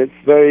connecting, and it's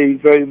very,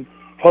 very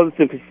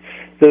positive because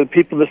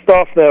the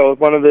staff there, or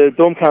one of the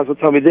dorm council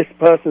told me this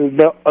person has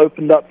not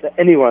opened up to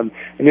anyone,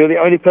 and you're the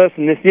only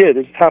person this year.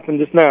 This just happened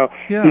just now.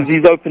 Yeah.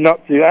 He's opened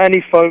up to, and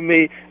he phoned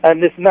me,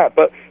 and this and that.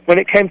 But when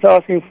it came to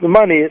asking for the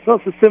money, it's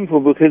not so simple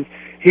because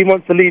he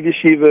wants to leave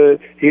yeshiva,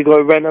 he'll go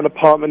rent an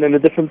apartment in a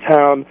different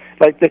town.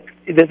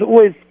 There's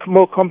always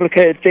more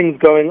complicated things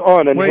going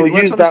on, and he'll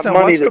use that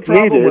money what's the that's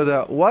problem needed. with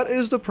that? What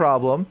is the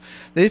problem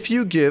if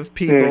you give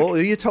people,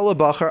 you tell a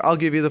bacher, I'll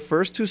give you the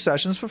first 2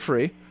 sessions for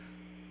free,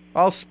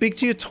 I'll speak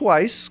to you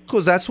twice,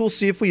 because we'll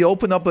see if we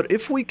open up, but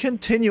if we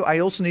continue, I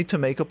also need to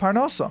make a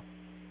parnasa.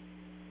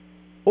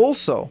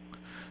 Also,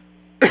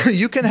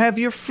 you can have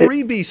your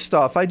freebie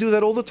stuff. I do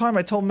that all the time.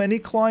 I tell many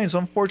clients,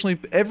 unfortunately,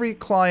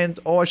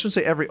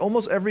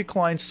 almost every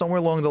client somewhere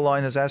along the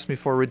line has asked me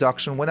for a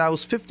reduction. When I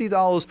was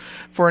 $50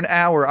 for an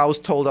hour, I was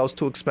told I was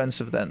too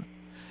expensive then.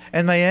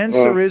 And my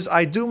answer is,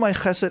 I do my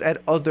chesed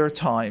at other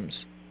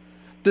times.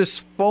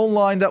 This phone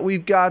line that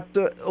we've got,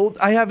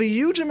 I have a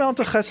huge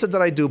amount of chesed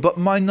that I do, but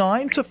my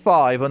 9 to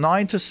 5 or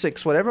 9 to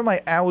 6, whatever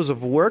my hours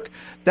of work,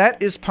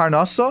 that is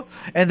parnasa.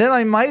 And then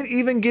I might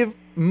even give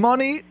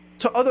money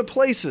to other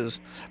places,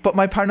 but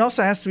my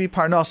parnasa has to be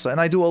parnasa, and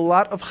I do a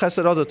lot of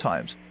chesed other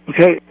times.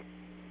 Okay.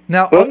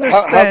 Now, well,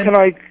 understand.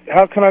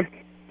 How can I,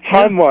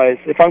 time-wise,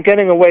 if I'm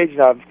getting a wage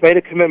now, I've made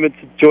a commitment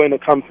to join a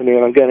company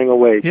and I'm getting a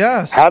wage.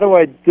 Yes. How do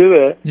I do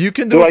it? You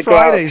can do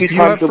Fridays. Do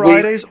you have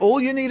Fridays? All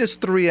you need is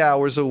 3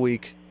 hours a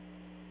week.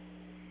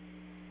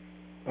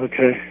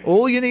 Okay.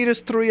 All you need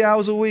is 3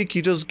 hours a week.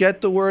 You just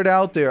get the word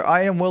out there.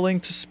 I am willing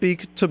to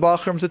speak to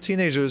Bachram, to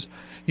teenagers.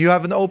 You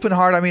have an open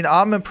heart. I mean,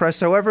 I'm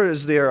impressed. However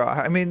is there.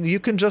 I mean, you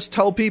can just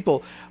tell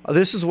people,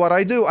 this is what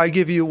I do. I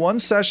give you 1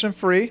 session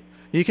free.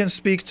 You can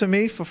speak to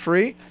me for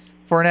free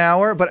for an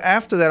hour. But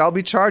after that, I'll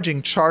be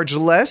charging. Charge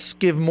less,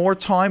 give more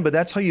time. But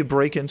that's how you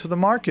break into the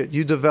market.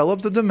 You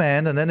develop the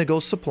demand, and then it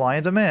goes supply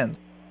and demand.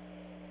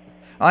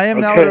 I am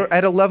now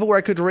at a level where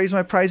I could raise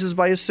my prices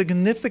by a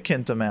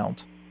significant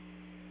amount.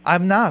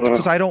 I'm not,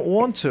 because I don't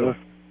want to.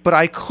 But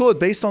I could,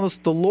 based on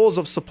the laws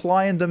of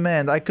supply and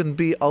demand, I can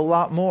be a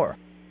lot more.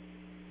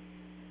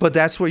 But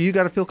that's where you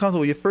got to feel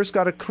comfortable. You first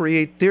got to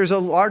create, there's a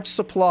large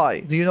supply.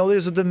 Do you know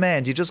there's a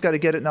demand? You just got to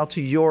get it now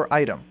to your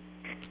item.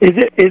 Is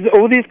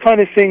all these kind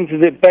of things,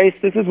 is it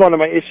based, this is one of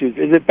my issues,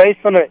 is it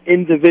based on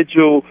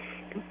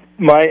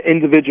my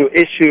individual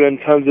issue in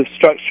terms of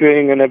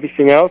structuring and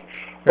everything else?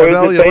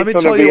 Rebellion. Let me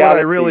tell you what I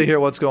really hear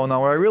what's going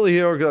on. What I really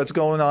hear what's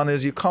going on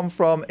is you come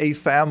from a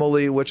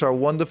family which are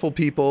wonderful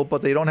people,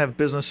 but they don't have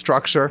business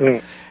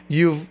structure.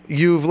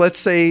 You've let's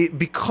say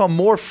become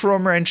more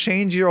frummer and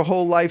changed your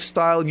whole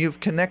lifestyle, and you've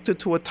connected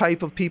to a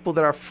type of people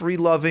that are free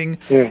loving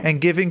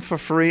and giving for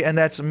free, and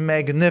that's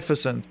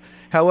magnificent.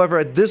 However,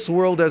 at this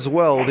world as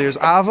well, there's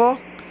Ava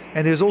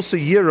and there's also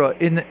Yira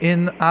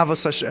in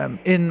Avos Hashem,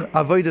 in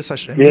Avodas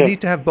Hashem. You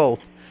need to have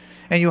both.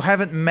 And you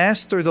haven't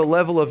mastered the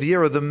level of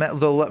Yira, the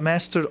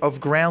master of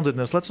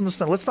groundedness. Let's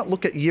understand. Let's not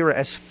look at Yira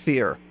as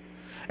fear,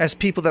 as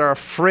people that are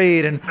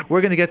afraid and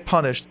we're going to get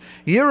punished.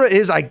 Yira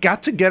is, I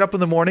got to get up in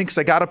the morning because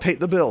I got to pay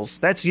the bills.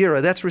 That's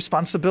Yira. That's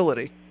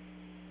responsibility.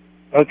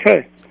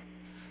 Okay.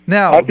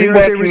 Now, there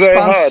is a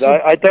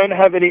responsibility. I don't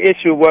have any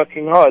issue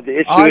working hard.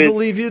 The issue I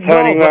believe you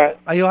know,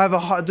 but you'll have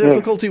a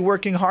difficulty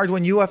working hard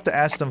when you have to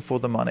ask them for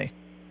the money.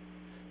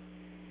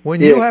 When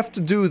you have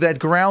to do that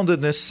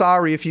groundedness,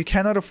 sorry, if you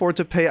cannot afford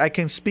to pay, I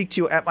can speak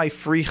to you at my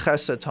free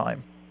chesed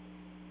time.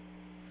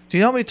 Do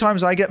you know how many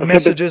times I get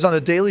messages on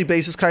a daily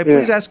basis? Can I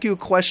please ask you a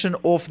question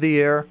off the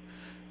air?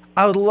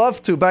 I would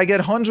love to, but I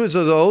get hundreds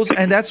of those,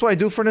 and that's what I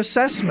do for an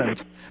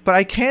assessment. But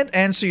I can't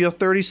answer your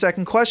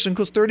 30-second question,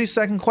 because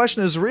 30-second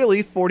question is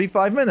really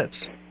 45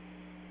 minutes.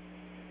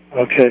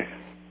 Okay.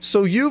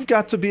 So you've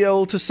got to be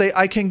able to say,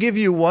 I can give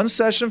you 1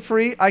 session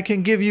free, I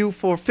can give you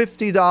for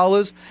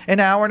 $50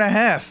 an hour and a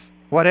half.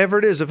 Whatever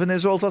it is. If in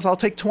Israel it says, I'll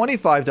take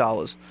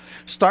 $25.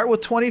 Start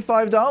with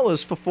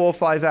 $25 for 4 or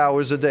 5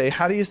 hours a day.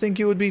 How do you think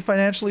you would be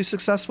financially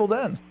successful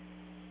then?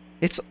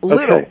 It's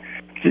little.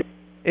 Okay.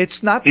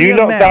 It's not the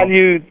amount.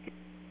 Do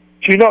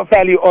you not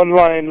value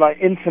online, like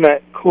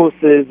internet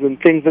courses and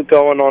things that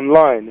go on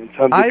online in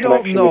terms of I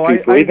don't know.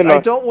 With people, I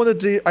don't want to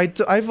do.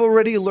 I've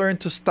already learned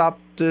to stop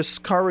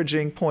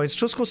discouraging points.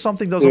 Just because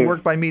something doesn't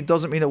work by me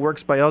doesn't mean it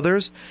works by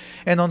others.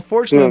 And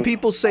unfortunately, when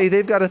people say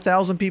they've got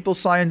 1,000 people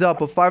signed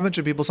up or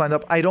 500 people signed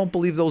up, I don't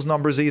believe those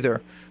numbers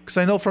either. Because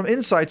I know from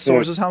inside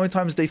sources how many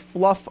times they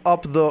fluff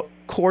up the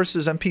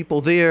courses and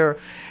people there,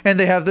 and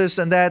they have this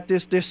and that.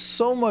 There's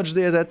so much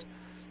there that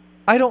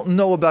I don't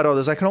know about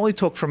others. I can only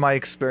talk from my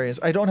experience.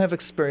 I don't have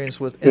experience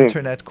with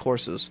internet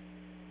courses.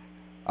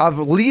 Of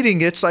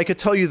leading it, so I could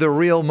tell you the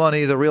real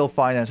money, the real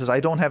finances. I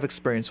don't have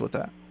experience with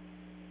that.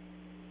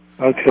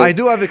 Okay. I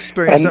do have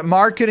experience that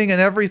marketing and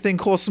everything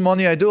costs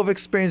money. I do have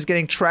experience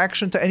getting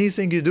traction to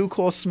anything you do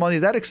costs money.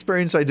 That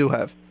experience I do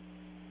have.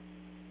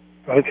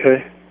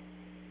 Okay.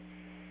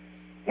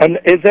 And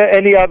is there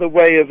any other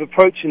way of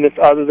approaching this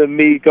other than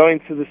me going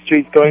to the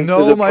streets, going to the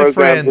No, my programs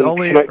friend. and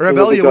Only connecting with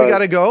Rebellion, the we guys? got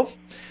to go.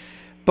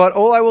 But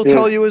all I will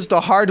tell you is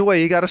the hard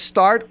way. You got to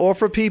start,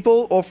 offer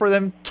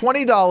them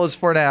 $20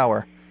 for an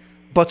hour.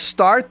 But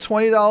start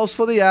 $20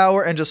 for the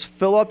hour and just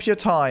fill up your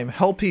time.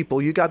 Help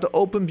people. You got the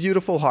open,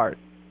 beautiful heart.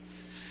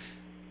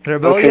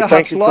 Rebellion,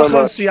 thank you so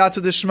much.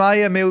 Siyata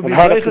Dishmaya. May we be And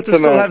zeicha to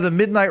still have the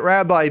Midnight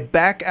Rabbi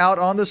back out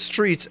on the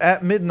streets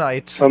at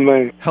midnight,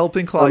 Amen.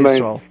 helping Klal Amen.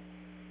 Yisrael.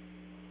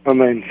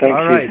 Amen. Thank you.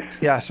 All right.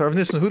 Yeah, so Rav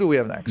Nissen, who do we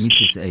have next?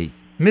 Mrs. A.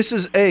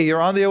 Mrs. A,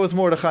 you're on the air with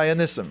Mordechai and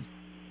Nissen.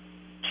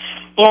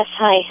 Yes,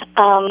 hi.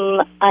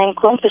 I'm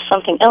calling for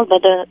something else,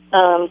 but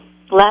the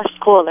last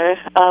caller,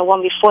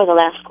 one before the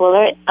last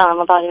caller,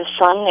 about your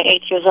son,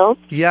 8 years old.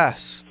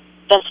 Yes.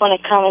 Just want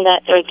to comment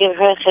that, or give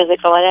her a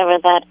chizik or whatever,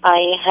 that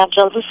I have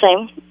just the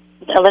same,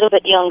 a little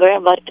bit younger,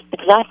 but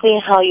exactly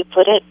how you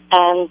put it,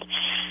 and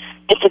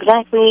it's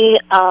exactly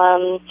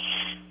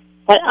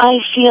what I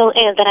feel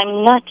is that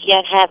I'm not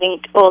yet having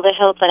all the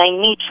help that I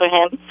need for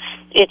him.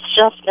 It's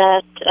just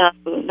that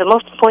the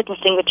most important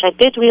thing, which I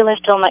did realize,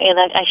 Toma, is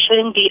that I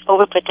shouldn't be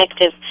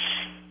overprotective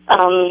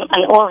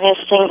on all his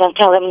things and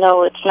tell him,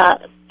 no, it's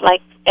not,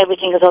 like,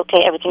 everything is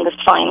okay, everything is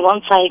fine.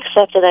 Once I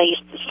accept that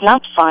it's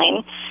not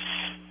fine,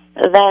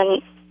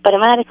 then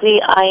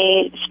automatically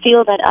I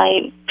feel that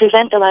I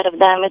prevent a lot of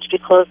damage,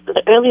 because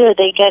the earlier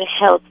they get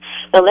help,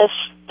 the less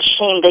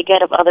shame they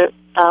get of other,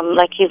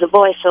 like he's a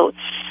boy, so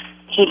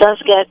he does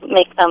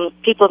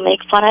people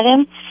make fun of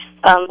him,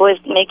 boys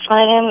make fun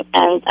of him,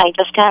 and I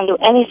just can't do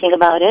anything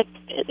about it,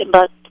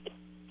 but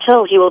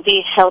till he will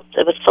be helped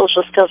with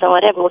social skills and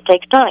whatever will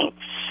take time.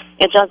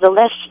 It's just the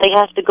less they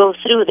have to go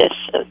through this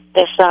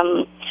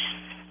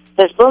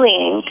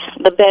bullying,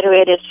 the better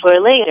it is for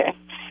later.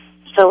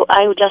 So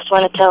I would just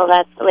want to tell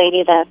that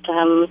lady that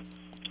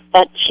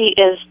that she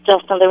is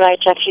just on the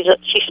right track. She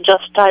should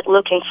just start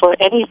looking for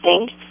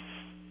anything,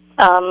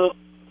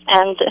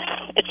 and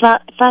it's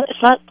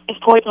not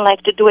important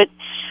like to do it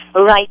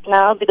right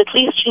now, but at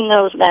least she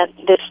knows that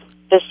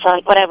this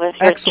whatever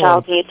her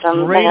child needs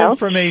Great help.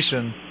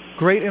 information.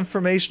 Great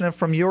information, and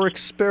from your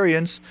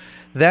experience,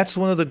 that's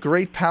one of the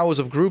great powers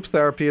of group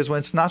therapy, is when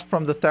it's not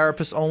from the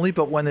therapist only,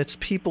 but when it's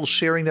people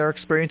sharing their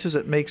experiences,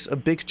 it makes a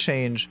big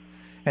change,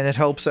 and it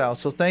helps out.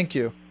 So thank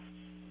you.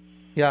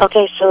 Yeah.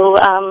 Okay, so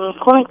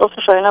calling also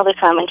for another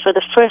comment for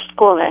the first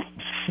caller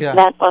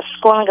that was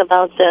calling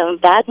about the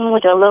bad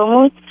mood or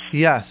low mood.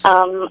 Yes.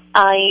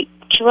 I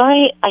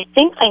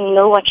think I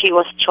know what she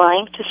was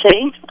trying to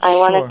say. I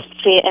wanted to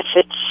see if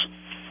it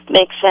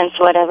makes sense,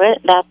 whatever,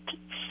 that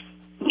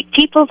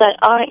people that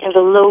are in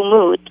the low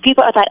mood,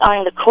 people that are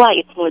in the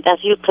quiet mood, as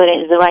you put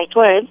it, is the right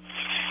word,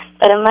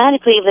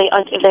 automatically,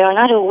 if they are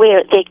not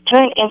aware, they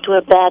turn into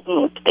a bad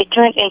mood. They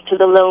turn into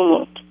the low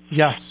mood.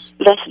 Yes.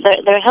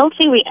 Their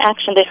healthy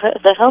reaction,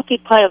 the healthy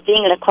part of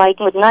being in a quiet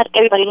mood, not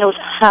everybody knows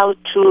how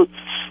to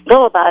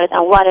go about it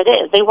and what it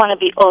is. They want to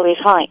be always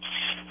high.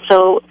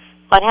 So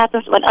what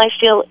happens, what I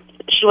feel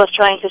she was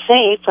trying to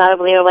say,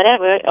 probably, or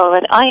whatever, or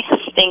what I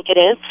think it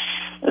is,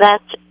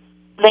 that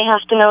they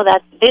have to know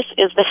that this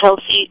is a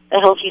healthy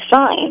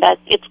sign, that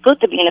it's good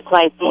to be in a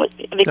quiet mood,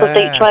 because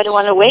they try to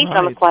run away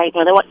from a quiet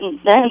mood,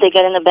 then they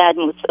get in a bad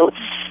mood. So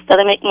does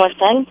it make more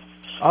sense?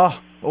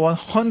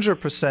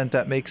 100%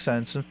 that makes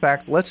sense. In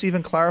fact, let's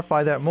even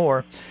clarify that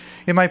more.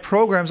 In my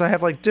programs, I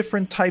have like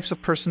different types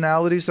of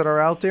personalities that are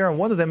out there, and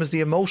one of them is the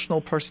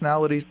emotional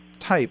personality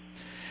type.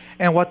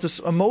 And what this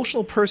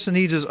emotional person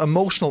needs is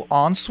emotional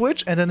on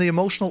switch and then the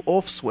emotional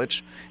off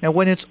switch. And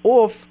when it's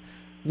off,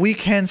 we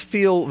can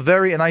feel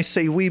and I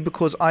say we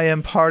because I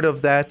am part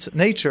of that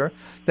nature,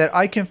 that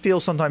I can feel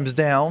sometimes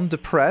down,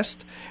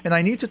 depressed, and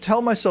I need to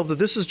tell myself that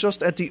this is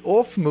just at the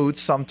off mood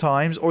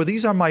sometimes, or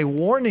these are my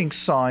warning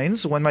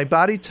signs when my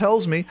body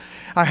tells me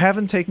I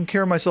haven't taken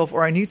care of myself,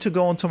 or I need to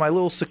go into my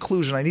little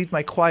seclusion, I need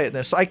my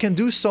quietness. So I can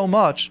do so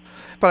much,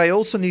 but I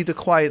also need the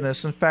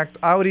quietness. In fact,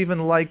 I would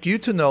even like you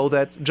to know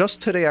that just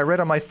today I read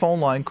on my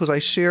phone line, because I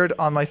shared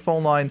on my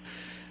phone line,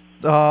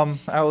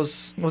 I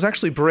was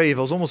actually brave.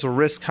 It was almost a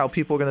risk how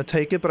people were going to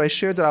take it, but I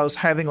shared that I was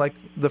having, like,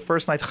 the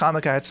first night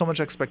Hanukkah, I had so much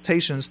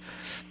expectations,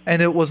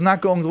 and it was not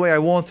going the way I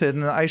wanted,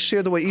 and I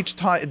shared the way each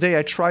day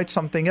I tried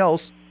something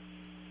else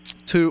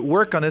to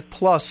work on it,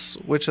 plus,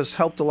 which has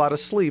helped a lot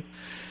of sleep.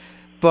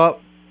 But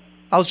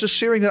I was just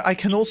sharing that I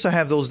can also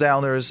have those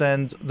downers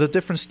and the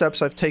different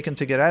steps I've taken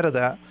to get out of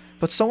that.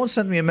 But someone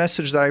sent me a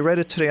message that I read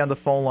it today on the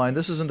phone line.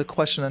 This is in the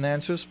question and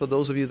answers for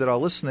those of you that are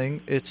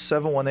listening. It's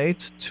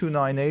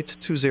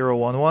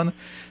 718-298-2011,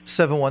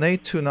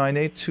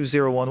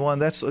 718-298-2011.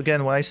 That's,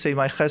 again, when I say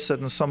my chesed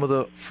and some of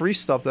the free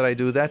stuff that I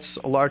do, that's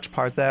a large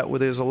part that, where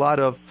there's a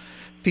lot of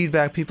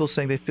feedback, people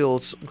saying they feel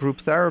it's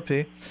group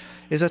therapy,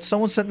 is that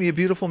someone sent me a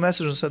beautiful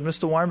message and said,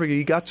 Mr. Winberger,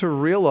 you got to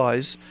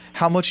realize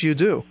how much you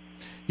do.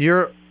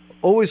 You're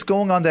always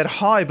going on that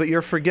high, but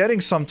you're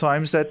forgetting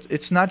sometimes that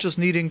it's not just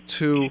needing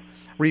to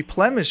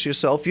replenish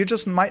yourself. You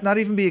just might not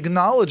even be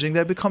acknowledging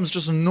that it becomes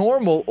just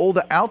normal, all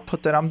the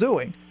output that I'm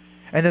doing.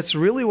 And that's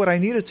really what I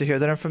needed to hear.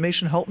 That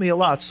information helped me a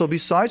lot. So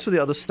besides for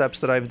the other steps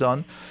that I've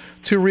done,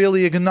 to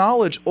really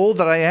acknowledge all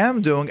that I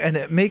am doing, and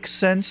it makes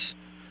sense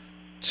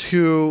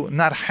to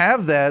not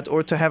have that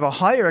or to have a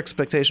higher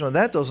expectation when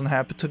that doesn't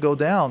happen, to go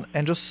down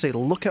and just say,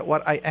 look at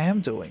what I am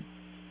doing.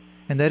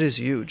 And that is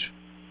huge.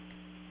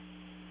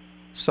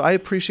 So I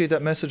appreciate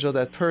that message of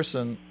that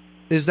person.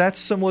 Is that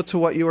similar to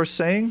what you were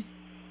saying?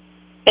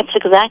 It's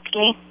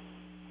exactly.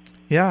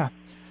 Yeah.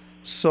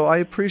 So I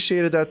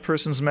appreciated that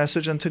person's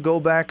message. And to go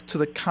back to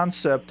the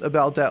concept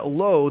about that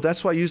low,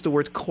 that's why I use the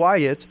word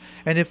quiet.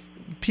 And if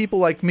people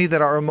like me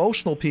that are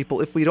emotional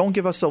people, if we don't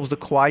give ourselves the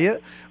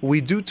quiet, we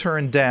do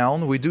turn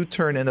down, we do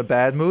turn in a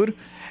bad mood,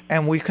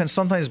 and we can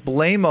sometimes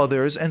blame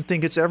others and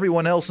think it's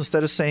everyone else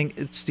instead of saying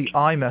it's the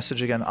I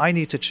message again. I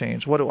need to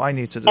change. What do I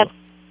need to do?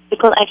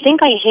 Because I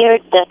think I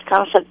heard that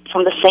concept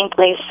from the same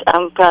place,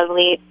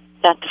 probably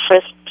that the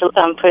first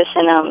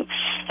person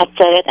had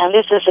said it, and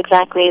this is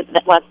exactly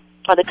what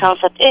the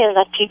concept is,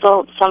 that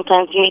people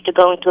sometimes you need to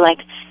go into like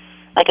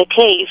a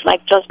cave,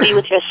 like just be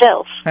with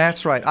yourself.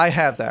 That's right. I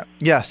have that.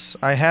 Yes,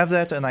 I have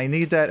that, and I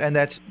need that, and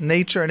that's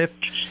nature. And if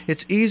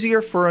it's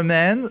easier for a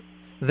man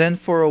than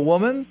for a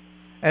woman,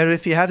 and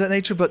if you have that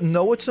nature, but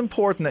know it's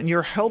important, and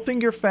you're helping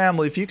your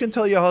family. If you can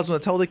tell your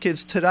husband, tell the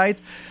kids tonight,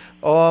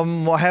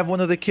 have one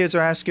of the kids, or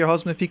ask your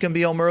husband if he can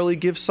be home early,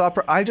 give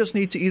supper. I just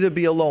need to either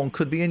be alone,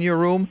 could be in your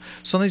room.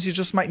 Sometimes you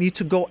just might need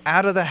to go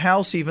out of the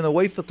house, even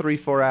away for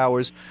 3-4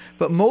 hours.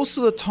 But most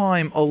of the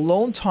time,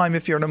 alone time,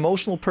 if you're an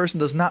emotional person,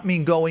 does not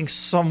mean going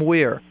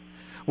somewhere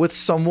with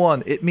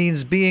someone. It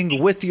means being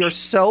with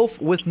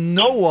yourself, with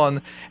no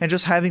one, and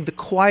just having the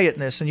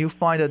quietness, and you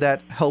find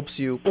that helps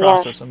you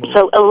process and move.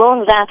 So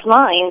along that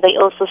line, they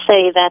also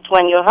say that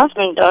when your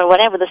husband or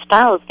whatever the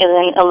spouse is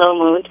in a low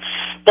mood,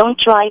 don't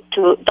wait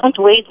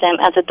them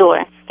at the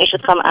door. They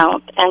should come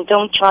out, and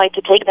don't try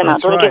to take them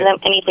out. Don't give them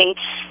anything.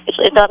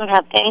 It doesn't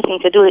have anything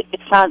to do.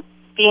 It's not,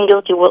 being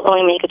guilty will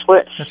only make it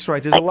worse. That's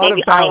right. There's a lot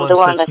of balance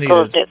that's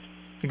needed.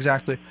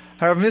 Exactly.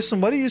 However, Nissim,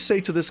 what do you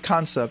say to this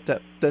concept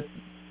that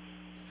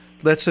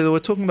let's say that we're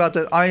talking about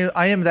that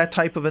I am that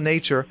type of a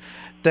nature,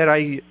 that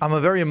I'm a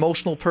very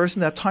emotional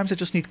person, that at times I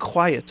just need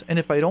quiet. And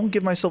if I don't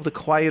give myself the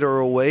quiet or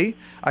away,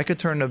 I could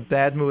turn in a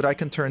bad mood, I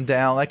can turn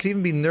down, I could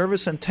even be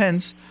nervous and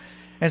tense.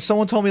 And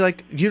someone told me,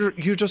 like, you're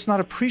just not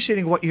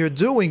appreciating what you're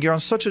doing. You're on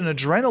such an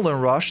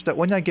adrenaline rush that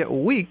when I get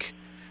weak,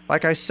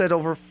 like I said,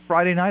 over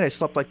Friday night, I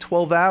slept like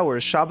 12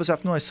 hours. Shabbos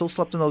afternoon, I still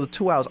slept another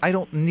 2 hours. I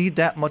don't need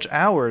that much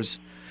hours.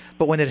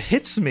 But when it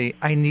hits me,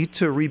 I need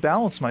to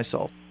rebalance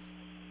myself.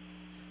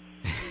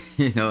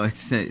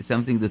 It's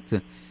something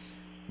that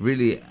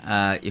really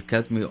you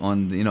cut me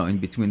on, in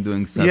between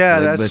doing something. Yeah,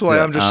 that's why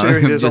I'm just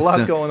sharing. There's a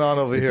lot going on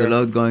over here. There's a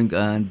lot going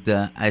on.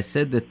 And I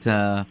said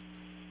that,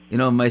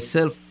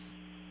 myself,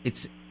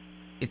 it's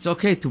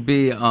okay to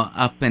be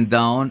up and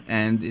down,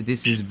 and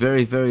this is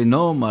very, very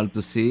normal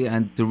to see,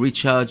 and to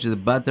recharge the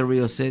battery.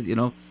 Or said, you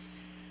know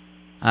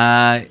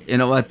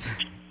what?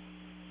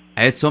 I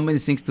had so many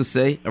things to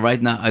say.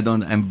 Right now,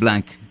 I'm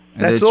blank.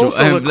 That's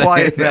also the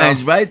quiet now.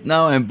 And right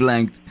now, I'm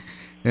blanked.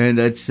 And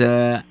that's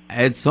I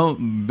had so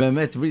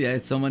many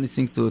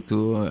things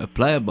to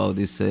apply about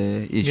this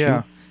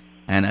issue,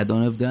 and I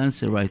don't have the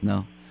answer right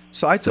now.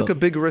 So I took a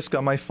big risk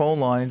on my phone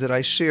line that I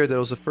shared that it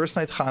was the first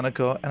night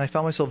Hanukkah, and I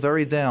found myself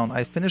very down.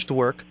 I finished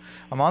work.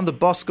 I'm on the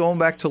bus going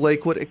back to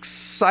Lakewood,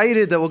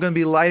 excited that we're going to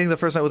be lighting the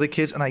first night with the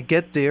kids, and I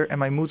get there, and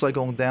my mood's like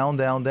going down,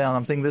 down, down.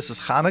 I'm thinking, this is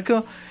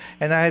Hanukkah?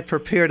 And I had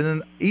prepared, and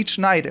then each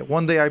night,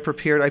 one day I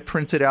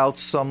printed out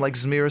some like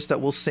Zmiris that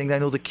we'll sing that I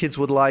know the kids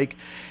would like,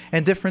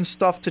 and different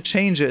stuff to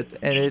change it.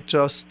 And it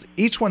just,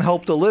 each one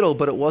helped a little,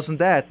 but it wasn't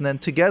that. And then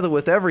together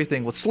with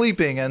everything, with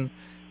sleeping, and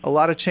a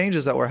lot of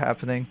changes that were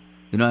happening.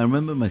 I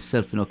remember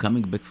myself,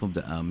 coming back from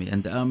the army.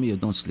 And the army, you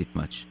don't sleep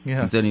much.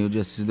 Yes. And then you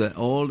just do that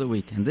all the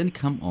week. And then you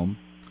come home,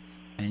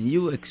 and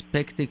you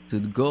expected to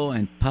go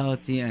and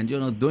party and,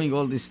 doing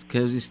all this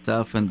crazy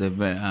stuff and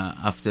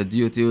after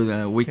duty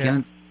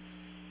weekend.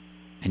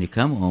 Yeah. And you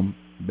come home,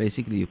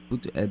 basically you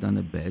put your head on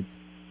the bed,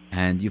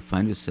 and you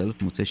find yourself,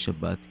 Motzei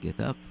Shabbat, get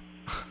up.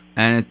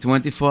 And at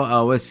 24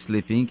 hours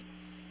sleeping,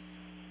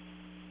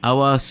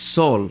 our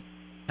soul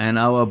and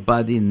our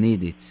body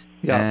need it.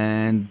 Yeah.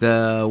 And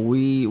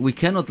we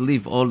cannot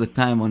live all the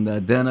time on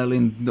the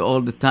adrenaline,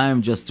 all the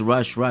time just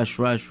rush.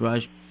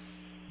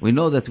 We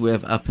know that we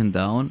have up and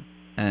down,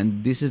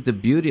 and this is the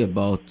beauty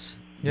about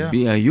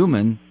being a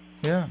human,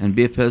 Yeah. And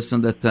be a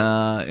person that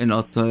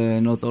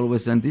not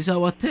always. And this is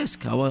our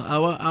task,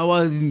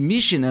 our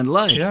mission in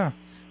life. Yeah.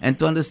 And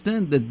to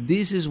understand that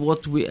this is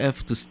what we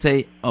have to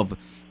stay of.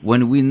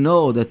 When we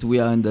know that we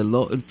are in the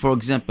law, for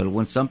example,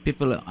 when some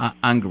people are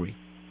angry,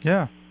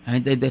 Yeah.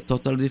 and they're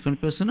totally different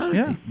personality.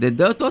 Yeah.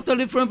 They're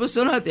totally different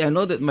personality. I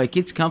know that my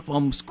kids come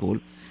from school,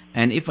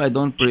 and if I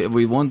don't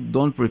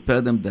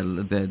prepare them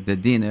the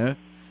dinner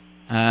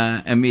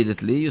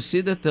immediately, you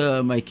see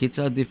that my kids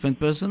are different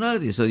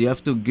personalities. So you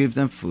have to give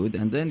them food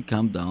and then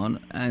calm down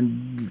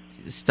and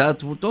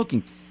start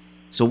talking.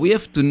 So we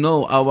have to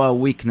know our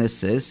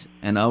weaknesses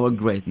and our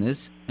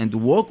greatness and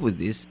work with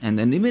this. And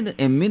a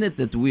minute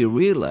that we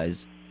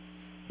realize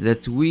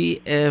that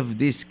we have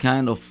this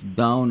kind of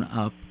down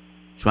up,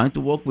 trying to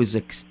work with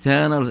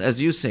externals, as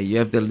you say, you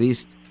have the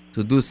list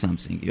to do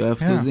something. You have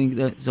to think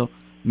that. So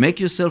make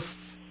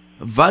yourself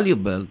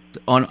valuable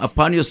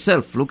upon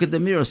yourself. Look at the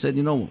mirror. Said,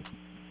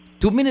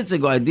 2 minutes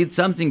ago I did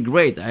something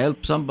great. I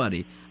helped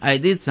somebody. I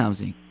did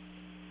something,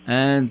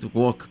 and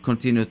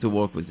continue to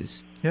work with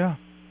this. Yeah.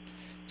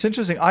 It's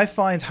interesting. I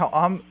find how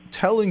I'm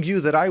telling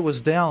you that I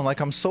was down, like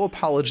I'm so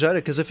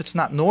apologetic, as if it's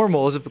not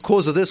normal, as if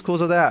because of this,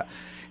 because of that.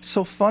 It's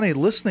so funny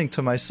listening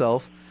to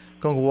myself,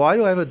 going, why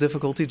do I have a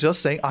difficulty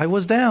just saying I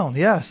was down?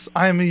 Yes,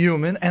 I am a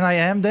human, and I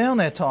am down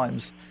at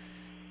times.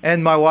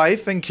 And my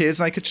wife and kids,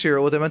 and I could share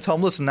it with them and tell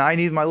them, listen, I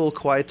need my little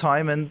quiet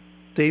time, and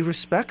they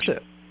respect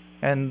it.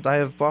 And I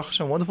have Baruch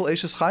Hashem, wonderful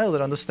Eishes Chayil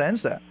that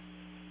understands that.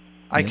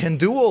 I can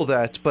do all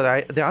that,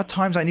 but there are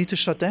times I need to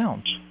shut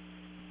down.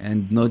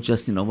 And not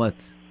just,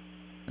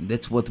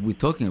 that's what we're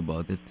talking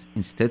about. That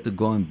instead of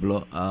going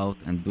blow out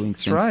and doing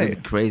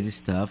crazy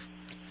stuff,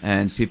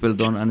 and people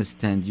don't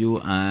understand you,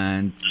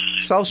 and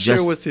so I'll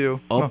share with you.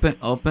 Open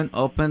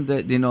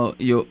the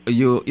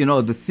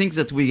the things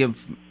that we have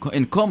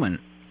in common.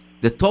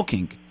 The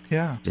talking.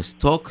 Yeah. Just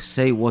talk.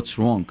 Say what's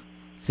wrong.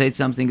 Say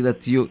something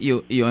that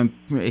you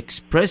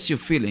express your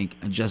feeling,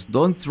 and just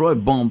don't throw a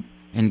bomb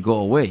and go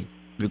away,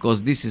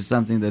 because this is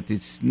something that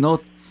it's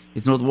not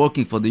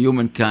working for the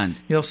humankind.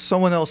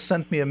 Someone else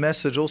sent me a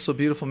message, also a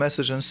beautiful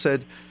message, and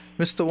said,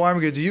 Mr.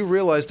 Winberger, do you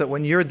realize that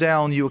when you're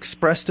down, you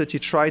expressed it, you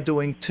tried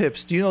doing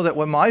tips? Do you know that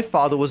when my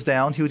father was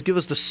down, he would give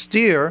us the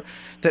steer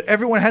that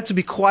everyone had to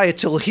be quiet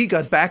till he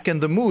got back in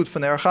the mood for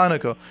Ner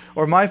Hanukkah?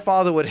 Or my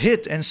father would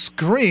hit and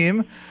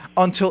scream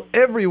until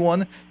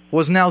everyone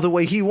was now the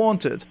way he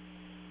wanted.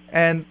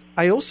 And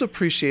I also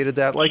appreciated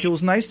that. Like, it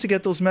was nice to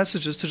get those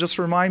messages to just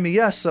remind me,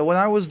 yes, when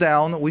I was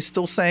down, we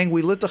still sang,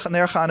 we lit the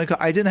Ner Hanukkah.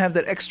 I didn't have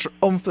that extra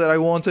oomph that I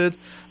wanted.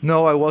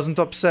 No, I wasn't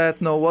upset.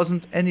 No, it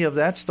wasn't any of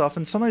that stuff.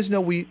 And sometimes,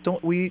 I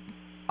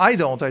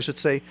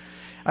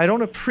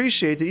don't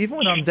appreciate it, even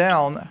when I'm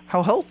down,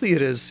 how healthy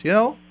it is,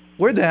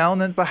 We're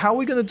down, but how are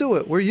we going to do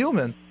it? We're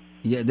human.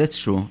 Yeah, that's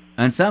true.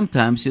 And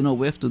sometimes,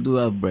 we have to do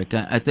a break.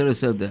 I tell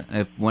yourself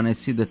that when I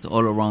see that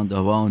all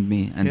around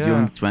me, and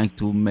you're trying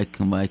to make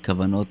my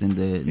kavanot in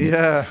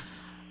the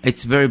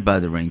it's very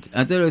bothering.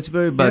 I tell you, it's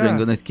very bothering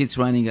when the kids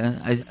running.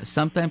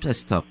 Sometimes I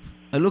stop.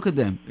 I look at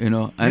them, I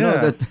know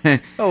that.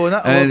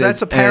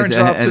 That's a parent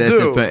job to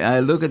do. I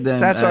look at them.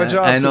 That's our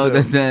job. I know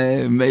to do.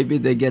 that maybe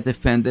they get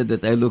offended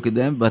that I look at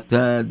them, but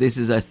this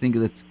is, I think,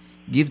 that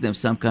give them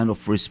some kind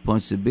of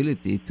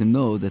responsibility to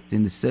know that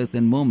in a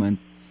certain moment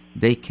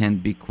they can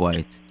be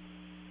quiet.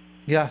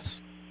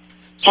 Yes.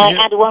 Can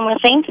I add one more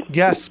thing?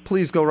 Yes,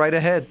 please go right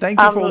ahead. Thank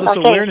you for all this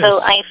awareness.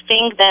 So I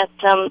think that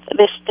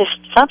this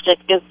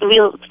subject is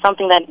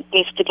something that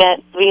needs to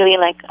get really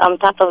on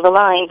top of the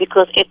line,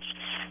 because it's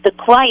the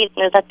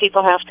quietness that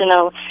people have to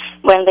know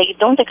when they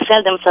don't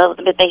accept themselves,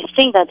 but they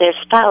think that their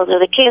spouse or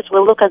the kids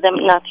will look at them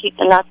not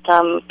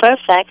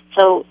perfect,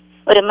 so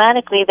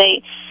automatically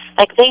they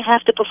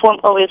have to perform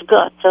always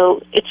good.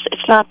 So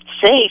it's not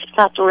safe, it's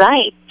not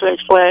right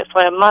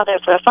for a mother,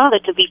 for a father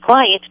to be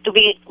quiet, to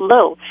be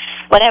low,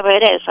 whatever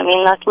it is. I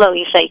mean, not low,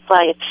 you say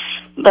quiet,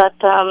 but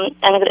and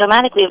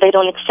automatically if they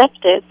don't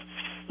accept it,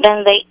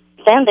 then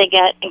they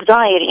get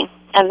anxiety,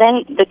 and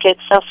then the kids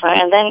suffer,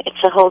 and then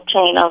it's a whole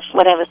chain of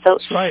whatever. So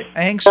that's right.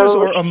 Anxious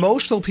or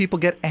emotional people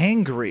get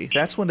angry.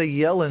 That's when they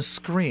yell and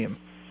scream.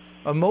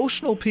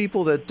 Emotional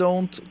people that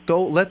don't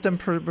let them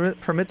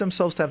permit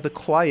themselves to have the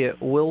quiet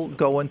will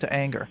go into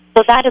anger.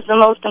 So that is the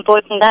most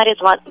important. That is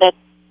what that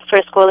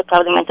first caller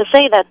probably meant to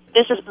say, that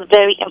this is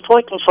very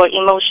important for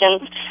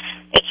emotions.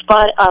 It's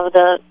part of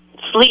the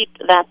sleep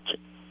that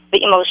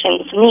the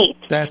emotions need.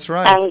 That's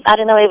right. And I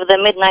don't know if the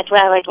Midnight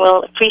Rabbi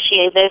will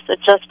appreciate this.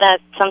 It's just that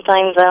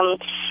sometimes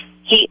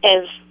he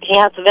has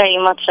very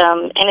much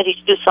energy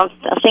to do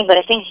something, but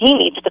I think he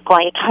needs the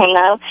quiet time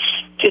now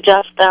to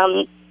just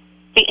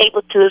be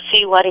able to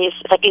see what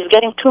he's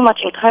getting too much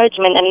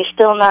encouragement, and he's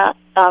still not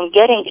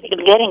getting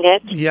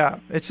it. Yeah,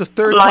 it's the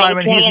third time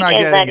and he's not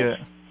getting it.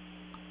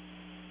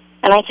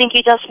 And I think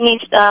he just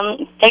needs,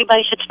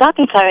 everybody should stop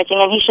encouraging,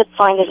 and he should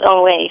find his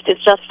own ways.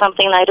 It's just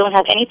something, I don't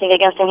have anything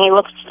against him. He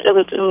looks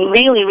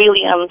really,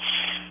 really,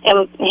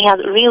 he has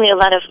really a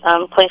lot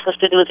of places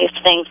to do these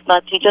things,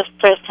 but he just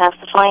first has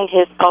to find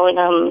his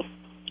own,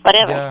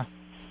 whatever. Yeah.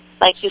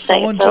 like you say.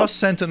 Someone just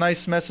sent a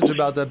nice message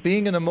about that.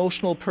 Being an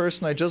emotional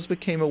person, I just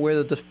became aware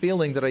that the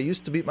feeling that I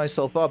used to beat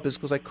myself up is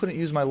because I couldn't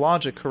use my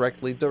logic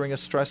correctly during a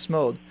stress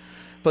mode.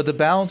 But the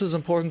balance is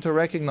important to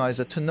recognize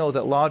that, to know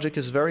that logic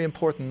is very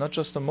important, not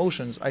just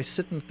emotions. I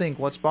sit and think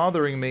what's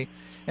bothering me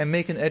and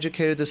make an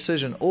educated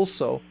decision.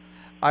 Also,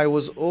 I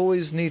was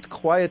always need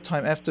quiet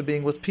time after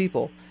being with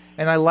people.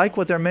 And I like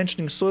what they're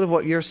mentioning, sort of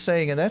what you're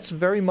saying, and that's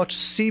very much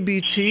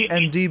CBT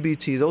and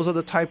DBT. Those are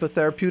the type of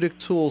therapeutic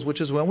tools, which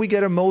is when we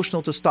get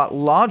emotional, to start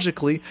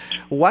logically,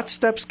 what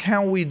steps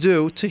can we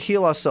do to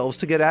heal ourselves,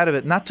 to get out of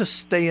it, not to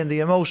stay in the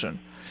emotion.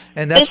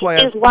 And that's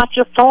this is what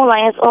your phone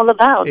line is all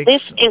about.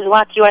 This is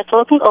what you are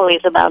talking always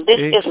about.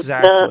 This is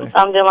the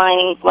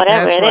underlying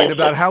whatever that's it right, is.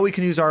 about how we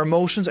can use our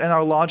emotions and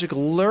our logic,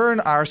 learn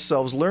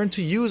ourselves, learn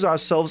to use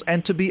ourselves,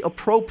 and to be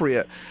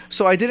appropriate.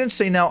 So I didn't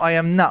say now I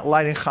am not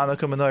lighting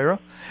Hanukkah menorah.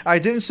 I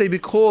didn't say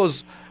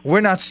because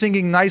we're not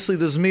singing nicely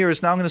the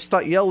Zmiris, now I'm going to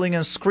start yelling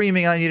and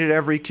screaming. I needed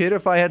every kid.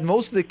 If I had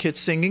most of the kids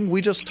singing,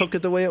 we just took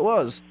it the way it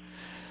was.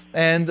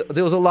 And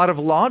there was a lot of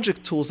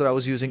logic tools that I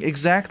was using,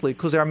 exactly,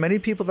 because there are many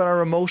people that are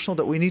emotional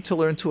that we need to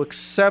learn to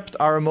accept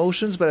our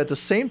emotions. But at the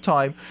same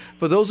time,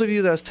 for those of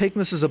you that have taken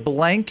this as a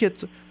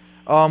blanket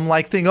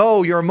like thing,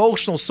 oh, you're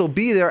emotional, so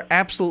be there,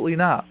 absolutely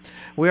not.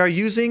 We are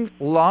using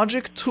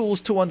logic tools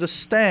to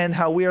understand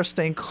how we are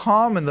staying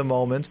calm in the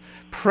moment,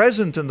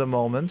 present in the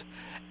moment,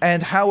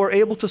 and how we're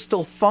able to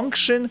still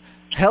function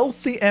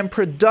healthy and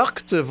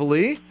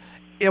productively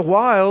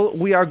while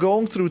we are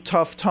going through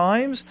tough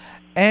times,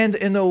 and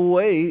in a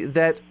way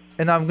that,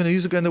 and I'm going to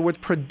use again the word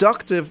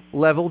productive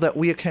level, that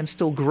we can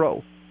still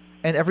grow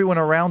and everyone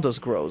around us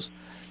grows.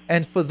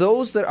 And for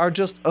those that are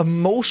just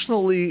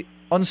emotionally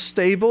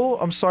unstable,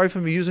 I'm sorry for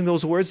me using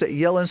those words, that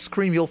yell and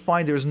scream, you'll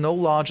find there's no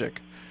logic.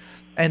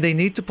 And they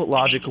need to put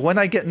logic. When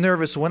I get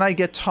nervous, when I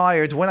get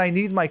tired, when I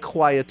need my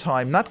quiet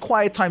time, not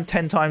quiet time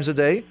 10 times a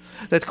day,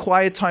 that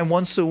quiet time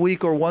once a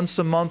week or once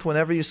a month,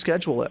 whenever you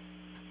schedule it.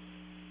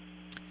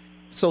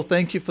 So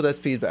thank you for that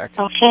feedback.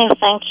 Okay,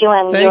 thank you.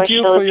 And thank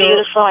your show is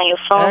beautiful, and your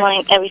phone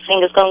line,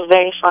 everything is going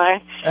very far.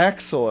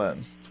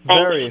 Excellent.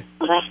 Thanks. Very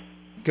Bye.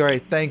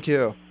 great. Thank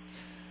you.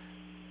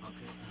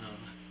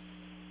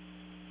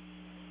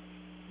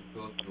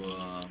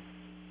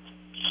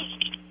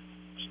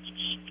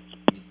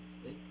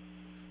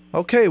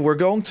 Okay, we're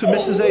going to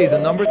Mrs. A. The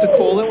number to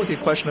call in with your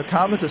question or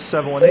comment is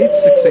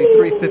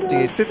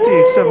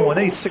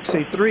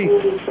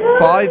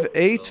 718-683-5858,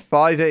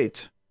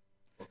 718-683-5858.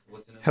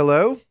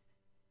 Hello?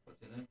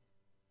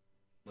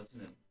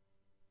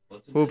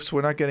 Oops,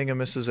 we're not getting a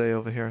Mrs. A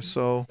over here,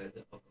 so...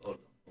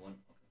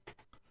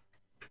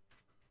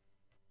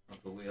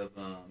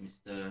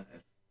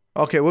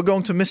 Okay, we're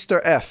going to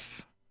Mr.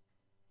 F.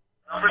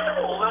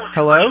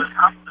 Hello?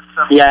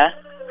 Yeah?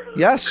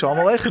 Yes, Shalom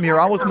Aleichem, you're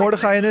on with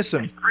Mordechai and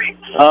Nissim.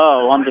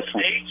 Oh,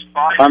 wonderful.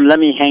 Let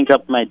me hang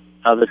up my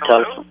other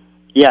telephone.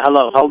 Yeah,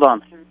 hello, hold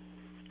on.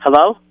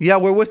 Hello? Yeah,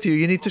 we're with you.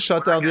 You need to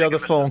shut down the other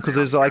phone because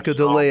there's like a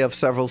delay of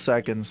several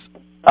seconds.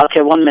 Okay,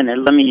 1 minute.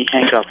 Let me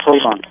hang up.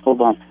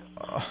 Hold on.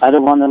 I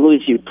don't want to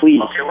lose you,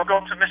 please. Okay, we'll go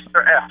to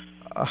Mr.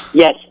 F.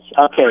 Yes,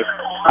 okay.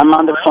 I'm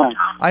on the phone.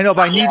 I know,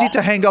 but I need you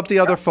to hang up the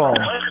other phone.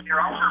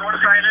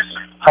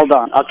 Hold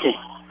on, okay.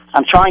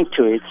 I'm trying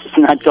to. It's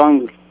not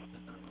going...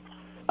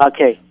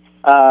 Okay.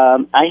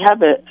 I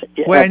have a...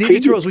 Wait, I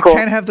need you to... We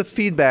can't have the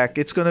feedback.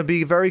 It's going to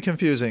be very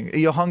confusing.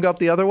 You hung up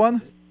the other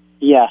one?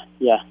 Yeah.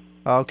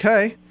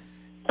 Okay.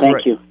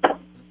 Thank you.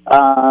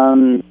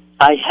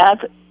 I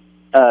have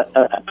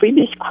a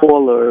previous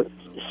caller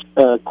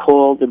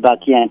called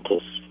about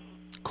Yentas.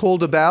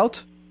 Called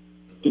about?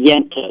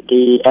 Yenta,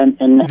 the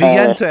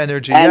Yenta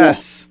energy,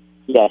 yes.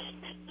 Yes.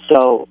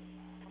 So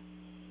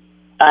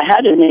I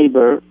have a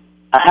neighbor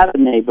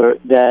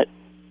that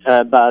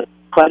about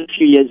quite a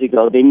few years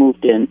ago, they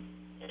moved in,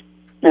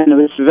 and it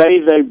was very,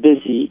 very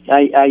busy.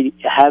 I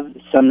have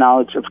some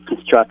knowledge of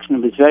construction.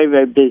 It was very,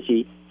 very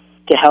busy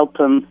to help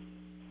them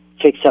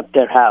fix up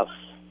their house.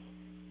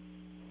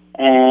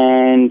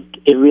 And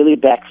it really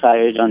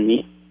backfired on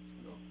me.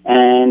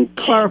 And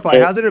clarify,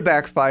 how did it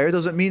backfire?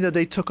 Does it mean that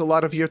they took a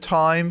lot of your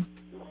time?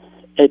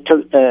 It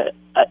took, a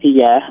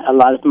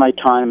lot of my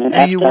time.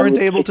 And you weren't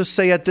able to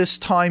say at this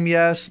time,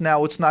 yes,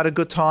 now it's not a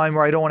good time,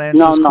 or I don't want to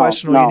answer this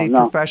question, or you need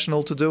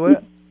professional to do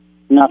it?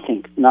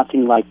 Nothing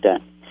like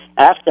that.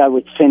 After I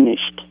was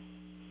finished,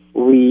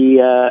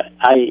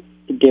 they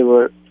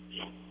did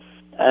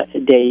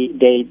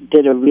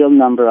a real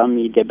number on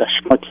me. They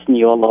beschmutzed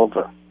me all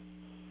over.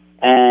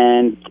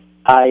 And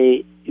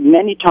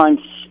many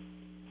times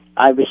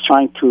I was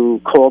trying to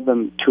call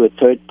them to a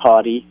third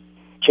party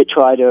to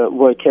try to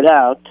work it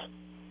out,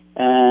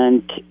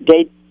 and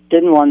they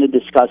didn't want to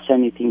discuss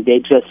anything. They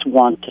just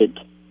wanted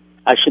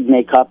I should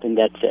make up, and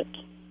that's it.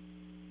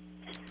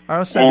 I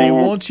understand. They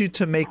want you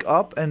to make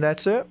up, and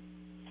that's it?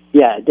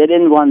 Yeah, they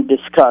didn't want to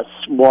discuss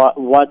what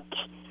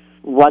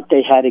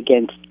they had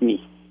against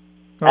me.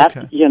 Okay.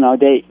 After,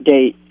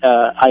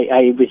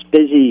 I was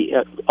busy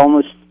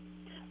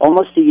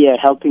almost a year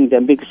helping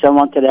them because I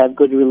wanted to have a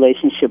good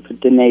relationship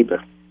with the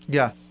neighbor.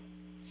 Yeah.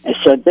 And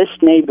so this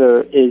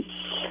neighbor is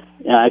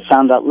I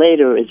found out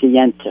later, is a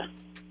yenta.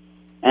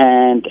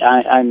 And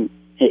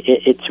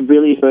it's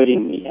really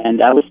hurting me.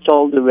 And I was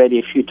told already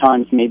a few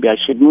times maybe I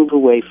should move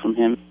away from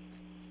him,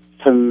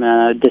 from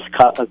this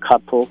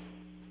couple.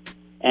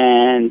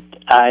 And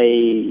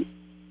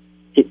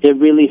it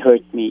really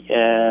hurt me.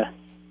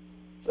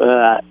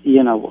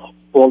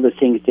 All the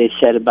things they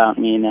said about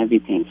me and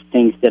everything,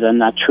 things that are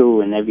not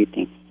true and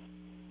everything.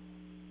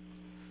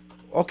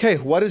 Okay,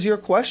 what is your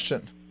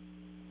question?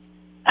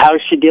 How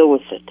should she deal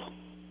with it?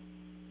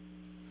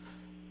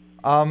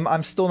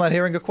 I'm still not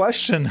hearing a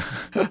question,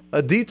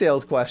 a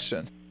detailed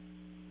question.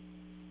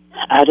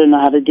 I don't know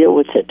how to deal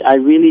with it. I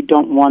really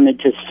don't want to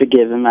just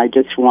forgive him. I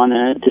just want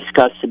to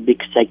discuss it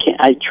because I can't.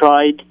 I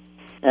tried.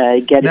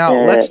 Now,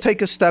 let's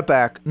take a step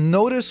back.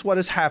 Notice what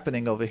is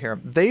happening over here.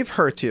 They've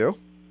hurt you,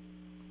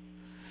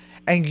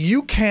 and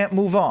you can't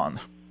move on.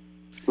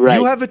 Right.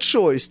 You have a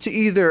choice to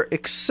either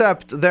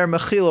accept their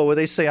mechila, where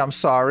they say, I'm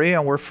sorry,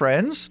 and we're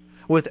friends,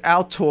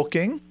 without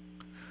talking.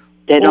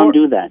 They don't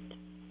do that.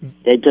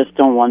 They just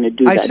don't want to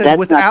do that. I said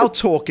without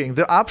talking.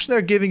 The option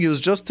they're giving you is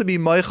just to be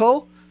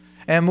meichel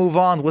and move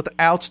on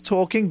without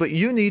talking, but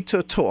you need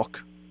to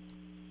talk.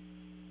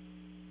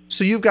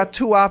 So you've got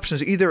two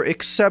options. Either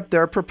accept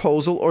their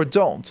proposal or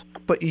don't.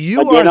 But they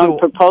don't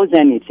propose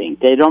anything.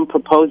 They don't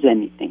propose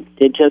anything.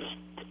 They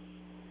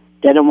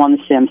don't want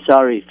to say, I'm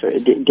sorry for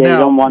it. They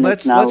don't want to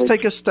acknowledge. Let's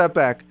take a step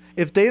back.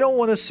 If they don't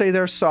want to say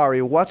they're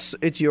sorry, what's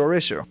your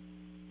issue?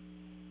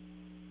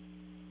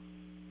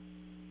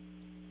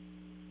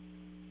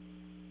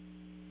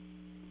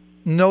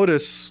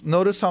 Notice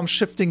how I'm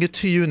shifting it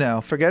to you now.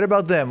 Forget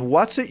about them.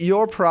 What's it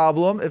your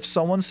problem if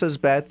someone says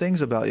bad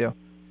things about you?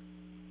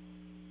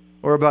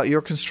 Or about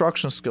your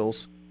construction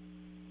skills?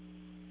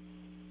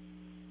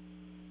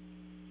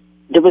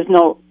 There was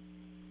no...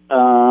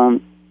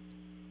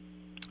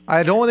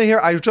 I don't want to hear...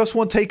 I just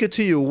want to take it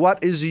to you.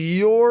 What is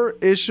your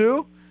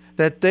issue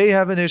that they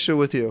have an issue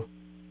with you?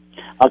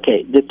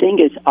 Okay, the thing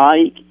is,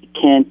 I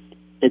can't...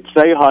 It's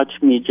very hard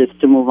for me just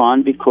to move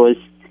on because...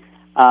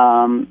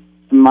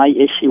 my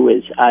issue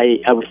is I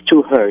was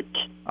too hurt.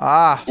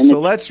 So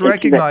let's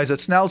recognize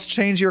it. Now let's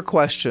change your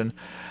question.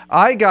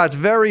 I got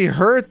very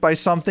hurt by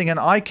something and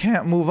I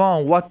can't move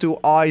on. What do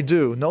I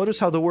do? Notice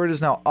how the word is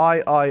now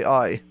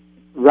I.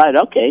 Right,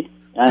 okay.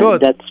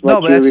 Good.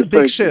 But that's a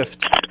big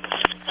shift.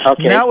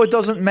 Okay. Now it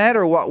doesn't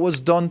matter what was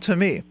done to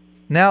me.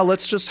 Now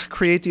let's just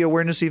create the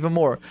awareness even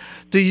more.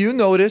 Do you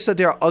notice that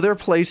there are other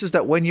places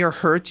that when you're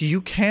hurt, you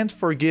can't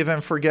forgive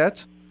and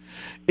forget?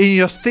 In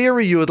your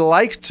theory, you would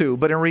like to,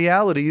 but in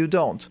reality, you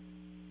don't.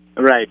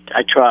 Right.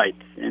 I tried.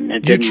 And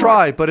it didn't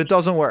work. But it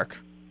doesn't work.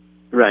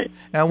 Right.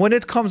 And when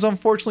it comes,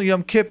 unfortunately,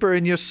 Yom Kippur,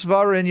 in your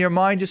svara, in your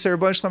mind, you say,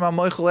 Rabbi Shalom, I'm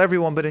Moichel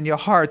everyone, but in your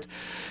heart,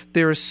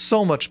 there is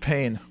so much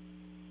pain.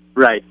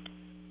 Right.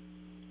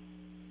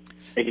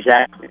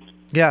 Exactly.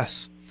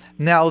 Yes.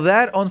 Now,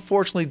 that,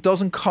 unfortunately,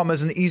 doesn't come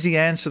as an easy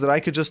answer that I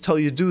could just tell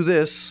you, do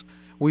this,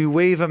 we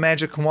wave a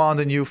magic wand,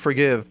 and you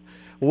forgive.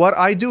 What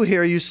I do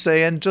hear you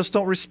say, and just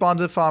don't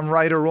respond if I'm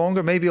right or wrong,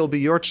 or maybe it'll be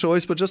your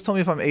choice, but just tell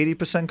me if I'm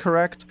 80%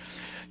 correct.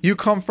 You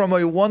come from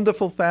a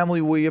wonderful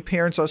family where your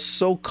parents are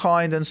so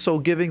kind and so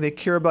giving. They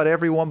care about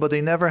everyone, but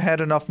they never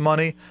had enough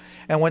money.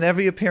 And whenever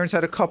your parents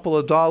had a couple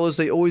of dollars,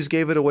 they always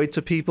gave it away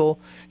to people.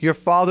 Your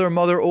father and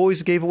mother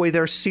always gave away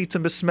their seat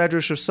in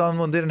Besmedrish if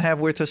someone didn't have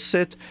where to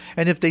sit.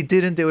 And if they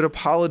didn't, they would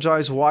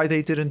apologize why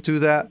they didn't do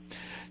that.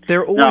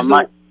 They're always...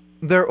 My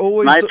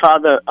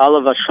father,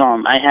 Oliver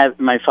Shalom, I have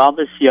my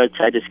father's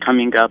yahrzeit is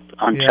coming up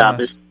on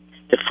Shabbos,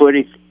 the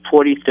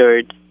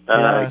 43rd.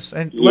 Yes,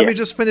 and let me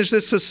just finish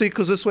this to see,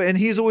 because this way, and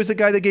he's always the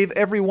guy that gave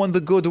everyone the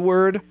good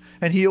word,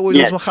 and he always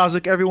was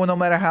mechazik everyone, no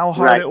matter how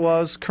hard it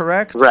was.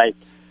 Correct? Right.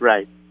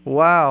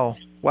 Wow.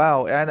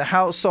 And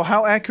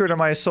how accurate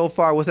am I so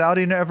far without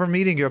even ever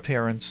meeting your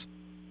parents?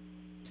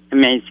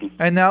 Amazing.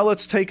 And now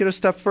let's take it a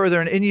step further.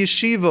 And in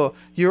yeshiva,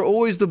 you're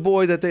always the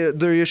boy that the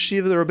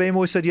yeshiva, the Rebbeim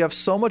always said, you have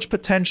so much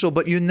potential,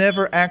 but you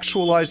never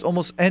actualized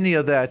almost any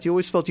of that. You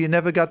always felt you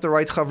never got the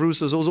right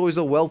chavrusas. Those always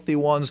the wealthy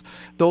ones,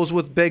 those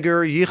with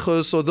bigger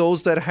yichus, or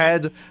those that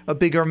had a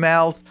bigger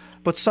mouth.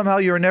 But somehow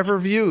you're never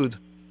viewed.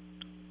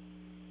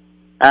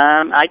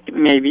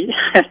 Maybe.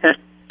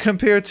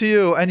 Compared to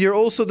you. And you're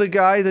also the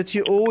guy that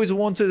you always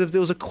wanted, if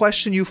there was a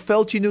question, you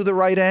felt you knew the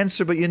right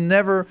answer, but you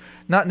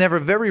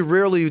very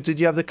rarely did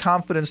you have the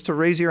confidence to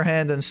raise your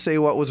hand and say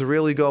what was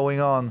really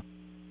going on,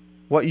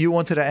 what you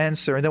wanted to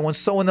answer. And then when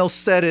someone else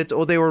said it,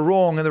 or they were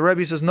wrong, and the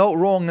Rebbe says, no,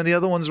 wrong, and the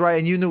other one's right,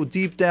 and you knew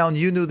deep down,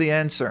 you knew the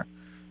answer.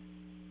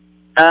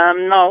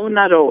 No,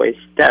 not always.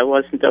 That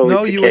wasn't always the case.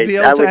 No, you would be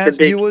able to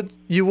answer. I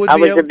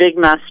was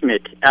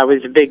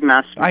a big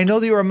masmid. I know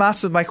that you were a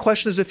masmid. My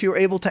question is if you were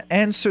able to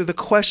answer the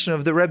question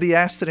if the Rebbe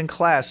asked it in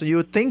class. So you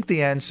would think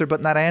the answer,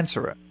 but not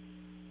answer it.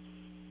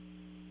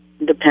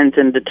 Depends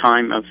on the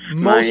time of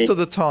Most of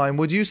the time.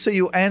 Would you say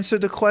you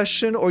answered the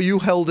question, or you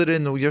held it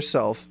in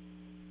yourself?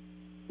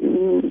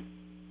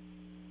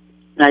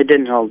 I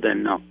didn't hold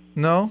in, no.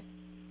 No?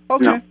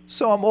 Okay, no.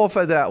 So I'm off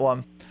at that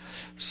one.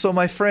 So,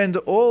 my friend,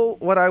 all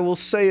what I will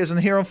say is,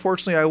 and here,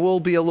 unfortunately, I will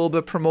be a little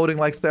bit promoting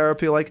like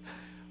therapy, like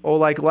or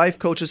like life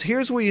coaches,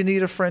 here's where you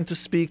need a friend to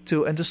speak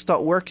to and to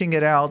start working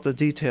it out, the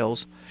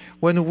details.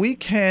 When we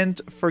can't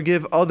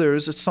forgive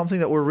others, it's something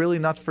that we're really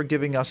not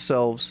forgiving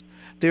ourselves.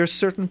 There are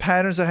certain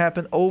patterns that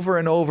happen over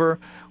and over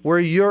where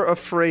you're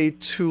afraid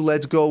to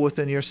let go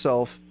within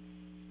yourself.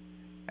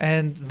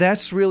 And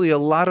that's really a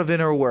lot of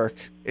inner work.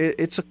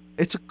 It's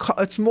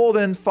more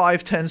than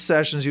 5-10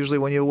 sessions usually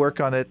when you work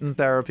on it in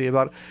therapy,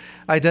 about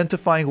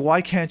identifying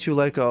why can't you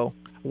let go?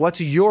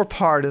 What's your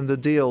part in the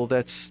deal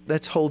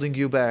that's holding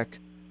you back?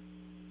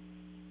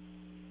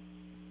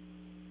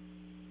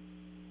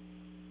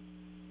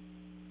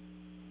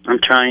 I'm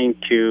trying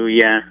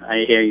to,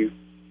 I hear you.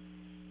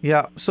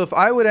 Yeah, so if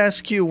I would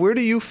ask you, where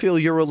do you feel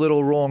you're a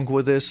little wrong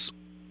with this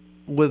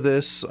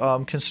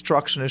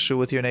construction issue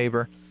with your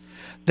neighbor?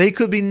 They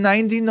could be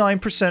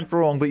 99%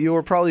 wrong, but you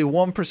were probably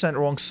 1%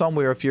 wrong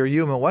somewhere if you're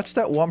human. What's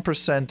that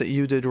 1% that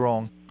you did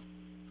wrong?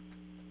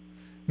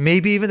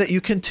 Maybe even that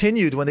you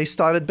continued when they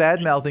started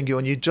bad-mouthing you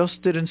and you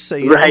just didn't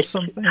say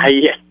something?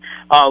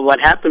 What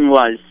happened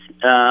was...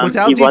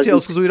 Without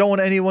details, because we don't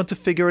want anyone to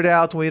figure it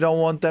out, and we don't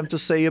want them to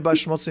say you're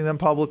schmutzing them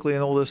publicly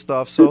and all this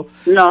stuff. So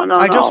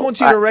I just want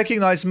you to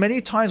recognize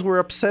many times we're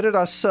upset at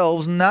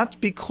ourselves,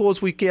 not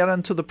because we get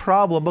into the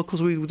problem, but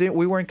because we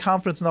weren't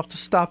confident enough to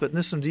stop it.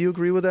 Nissim, do you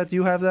agree with that? Do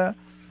you have that?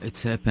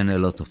 It's happened a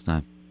lot of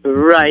time.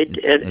 Right,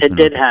 it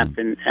did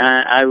happen.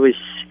 I was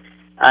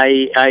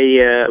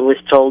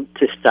told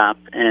to stop,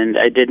 and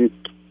I didn't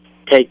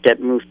take that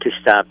move to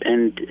stop.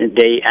 And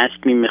they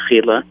asked me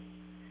mechila.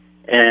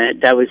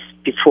 That was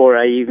before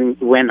I even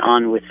went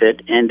on with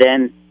it. And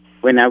then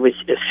when I was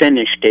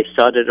finished, they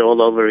started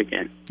all over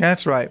again.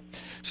 That's right.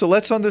 So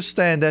let's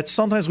understand that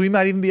sometimes we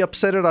might even be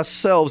upset at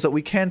ourselves that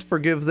we can't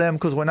forgive them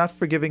because we're not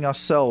forgiving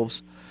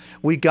ourselves.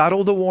 We got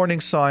all the warning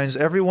signs.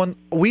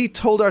 We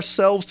told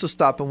ourselves to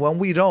stop, and when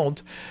we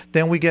don't,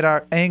 then we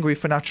get angry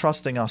for not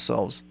trusting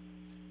ourselves.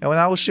 And when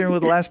I was sharing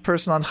with the last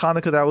person on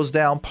Hanukkah that I was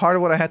down, part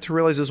of what I had to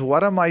realize is,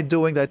 what am I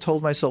doing that I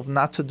told myself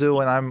not to do,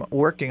 and I'm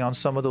working on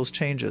some of those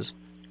changes.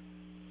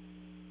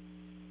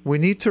 We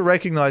need to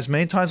recognize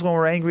many times when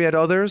we're angry at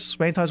others,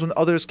 many times when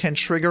others can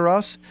trigger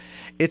us,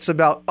 it's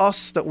about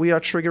us that we are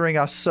triggering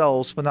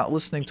ourselves for not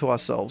listening to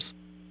ourselves.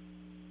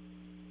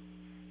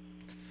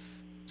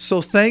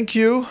 So thank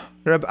you,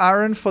 Reb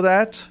Aaron, for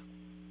that.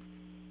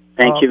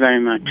 Thank you very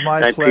much.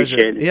 My pleasure.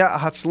 Appreciate it. Yeah,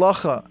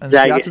 Hatzlacha and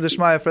Siyata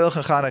D'Shmaya for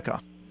Ilchen Chanukah.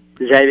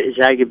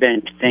 Sei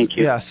gebencht. Thank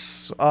you.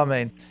 Yes,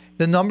 amen.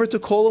 The number to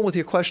call in with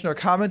your question or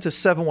comment is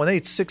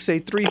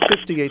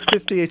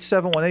 718-683-5858,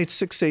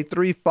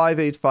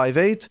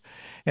 718-683-5858.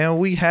 And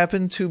we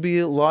happen to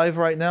be live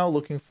right now.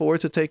 Looking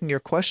forward to taking your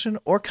question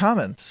or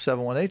comment,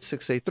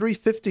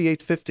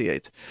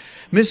 718-683-5858.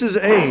 Mrs.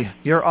 A,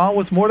 you're on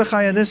with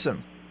Mordechai and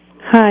Nissim.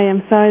 Hi,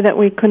 I'm sorry that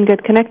we couldn't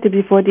get connected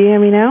before. Do you hear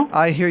me now?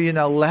 I hear you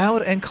now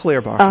loud and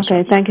clear, Baruch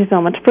Okay, thank you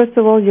so much. First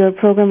of all, your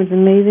program is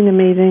amazing.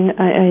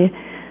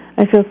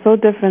 I feel so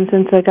different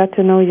since I got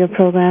to know your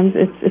programs.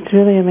 It's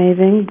really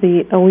amazing.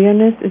 The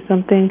awareness is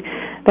something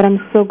that I'm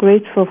so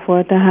grateful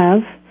for to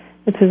have.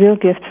 It's a real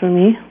gift for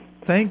me.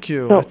 Thank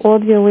you. So all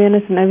the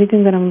awareness and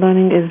everything that I'm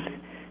learning is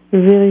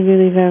really,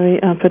 really very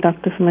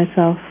productive for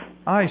myself.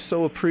 I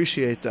so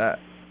appreciate that.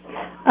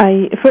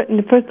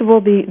 First of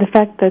all, the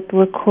fact that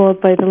we're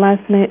called by the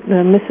last name,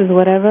 Mrs.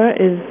 Whatever,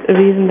 is a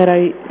reason that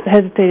I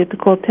hesitated to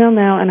call till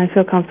now, and I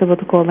feel comfortable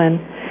to call in.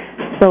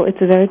 So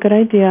it's a very good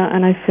idea,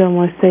 and I feel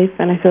more safe,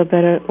 and I feel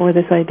better with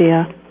this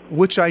idea.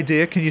 Which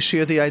idea? Can you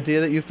share the idea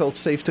that you felt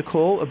safe to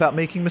call about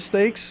making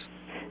mistakes?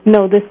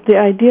 No, the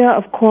idea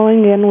of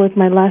calling in with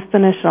my last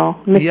initial,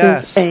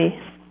 Mrs. A.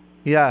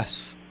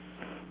 Yes.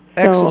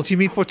 Excellent. You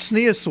mean for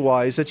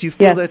tznius-wise, that you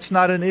feel that's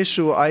not an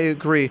issue? I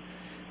agree.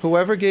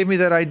 Whoever gave me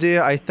that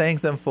idea, I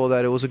thank them for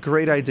that. It was a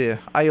great idea.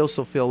 I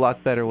also feel a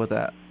lot better with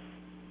that.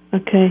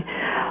 Okay.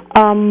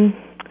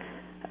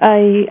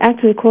 I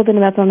actually called in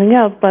about something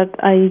else, but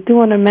I do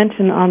want to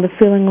mention on the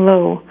feeling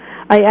low.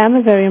 I am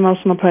a very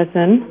emotional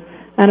person,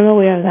 and I'm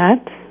aware of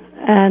that.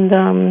 And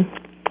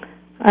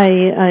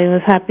I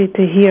was happy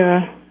to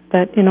hear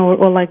that, we're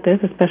all like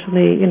this,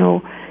 especially,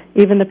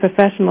 even the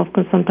professionals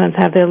can sometimes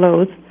have their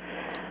lows,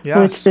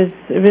 which is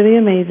really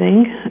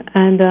amazing.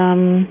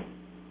 And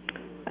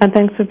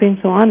thanks for being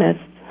so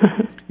honest.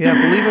 Yeah,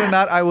 believe it or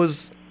not, I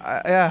was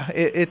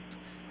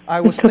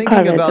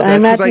thinking about that. I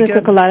imagine it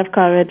took a lot of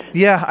courage.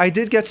 Yeah, I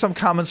did get some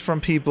comments from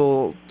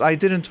people. I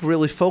didn't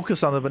really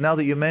focus on it, but now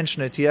that you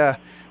mention it,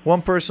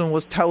 one person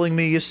was telling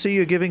me, you see,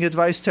 you're giving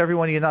advice to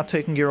everyone, you're not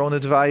taking your own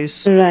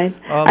advice. Right.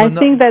 I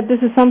think that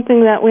this is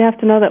something that we have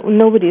to know that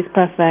nobody is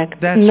perfect.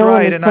 That's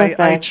right, and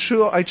I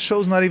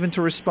chose not even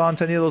to respond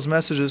to any of those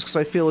messages because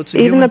I feel it's a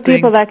even human the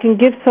people thing. that can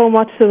give so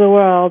much to the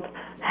world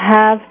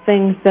have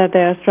things that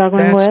they're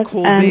struggling with.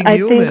 Cool, and being I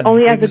human. think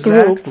only as a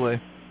group,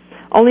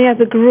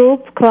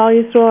 Klal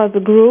Yisrael as a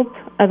group,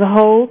 as a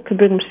whole, can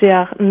bring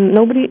Mashiach.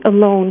 Nobody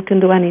alone can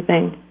do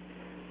anything.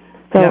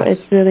 So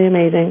it's really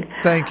amazing.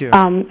 Thank you.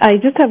 I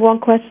just have one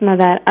question on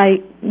that.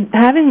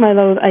 Having my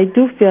lows, I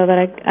do feel that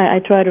I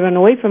try to run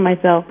away from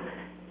myself.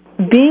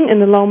 Being in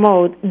the low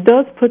mode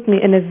does put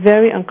me in a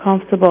very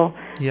uncomfortable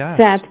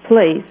sad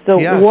place. So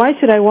why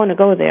should I want to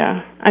go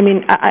there? I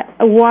mean,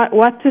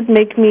 what should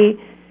make me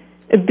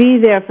be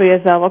there for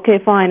yourself? Okay,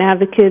 fine, I have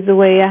the kids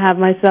away, I have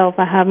myself,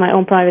 I have my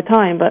own private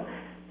time, but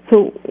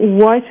so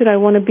why should I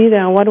want to be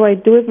there, and what do I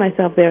do with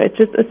myself there? It's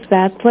just a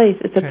sad place.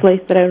 It's a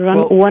place that I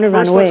want to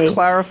run away. Let's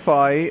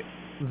clarify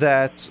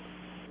that.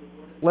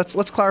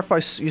 Let's clarify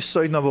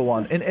side number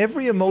one. In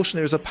every emotion,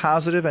 there's a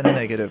positive and a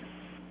negative.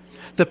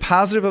 The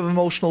positive of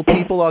emotional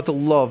people are the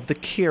love, the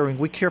caring.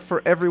 We care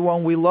for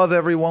everyone. We love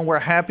everyone. We're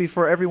happy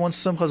for everyone's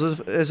simcha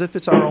as if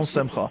it's our own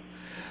simcha.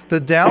 The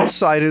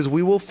downside is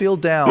we will feel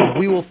down.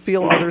 We will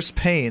feel others'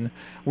 pain.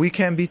 We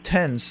can be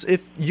tense.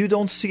 If you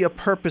don't see a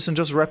purpose in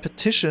just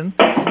repetition,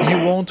 you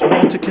won't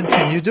want to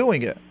continue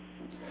doing it.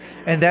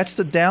 And that's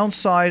the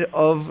downside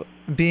of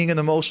being an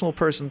emotional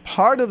person.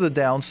 Part of the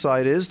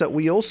downside is that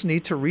we also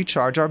need to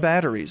recharge our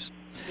batteries.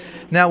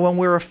 Now, when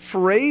we're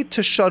afraid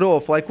to shut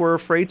off, like we're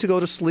afraid to go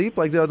to sleep,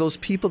 like there are those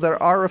people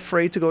that are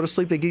afraid to go to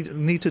sleep, they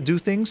need to do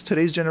things.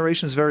 Today's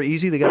generation is very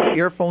easy. They got the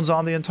earphones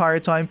on the entire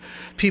time.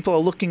 People are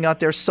looking at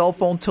their cell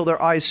phone till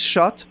their eyes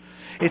shut.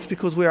 It's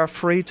because we are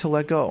afraid to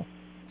let go.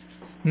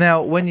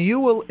 Now,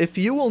 if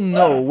you will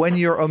know when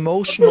your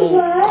emotional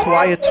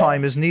quiet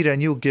time is needed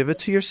and you'll give it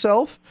to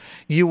yourself,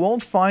 you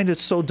won't find it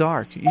so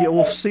dark. You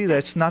will see that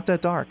it's not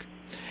that dark.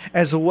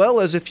 As well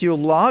as if your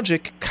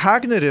logic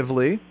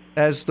cognitively,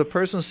 as the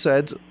person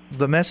said,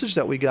 the message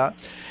that we got,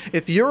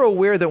 if you're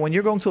aware that when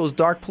you're going to those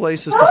dark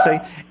places to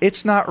say,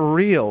 it's not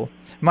real,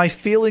 my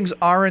feelings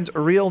aren't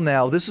real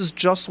now, this is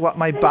just what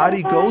my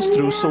body goes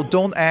through, so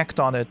don't act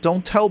on it.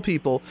 Don't tell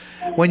people.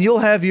 When you'll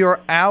have your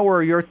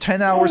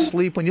 10-hour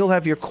sleep, when you'll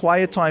have your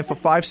quiet time for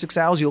 5-6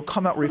 hours, you'll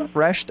come out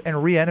refreshed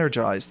and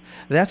re-energized.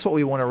 That's what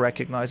we want to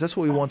recognize. That's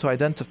what we want to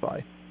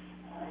identify.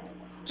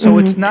 So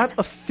it's not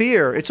a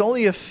fear. It's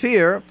only a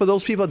fear for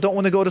those people that don't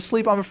want to go to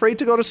sleep. I'm afraid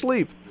to go to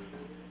sleep.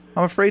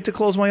 I'm afraid to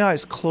close my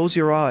eyes. Close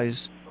your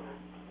eyes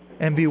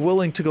and be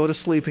willing to go to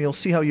sleep, and you'll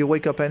see how you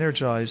wake up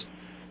energized.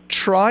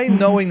 Try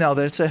knowing now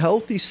that it's a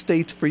healthy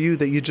state for you,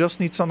 that you just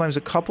need sometimes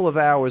a couple of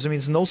hours. It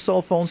means no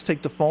cell phones.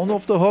 Take the phone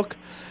off the hook.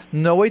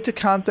 No way to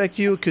contact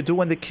you. It could do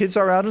when the kids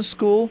are out in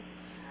school,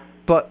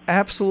 but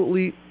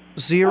absolutely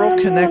zero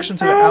connection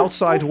to the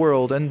outside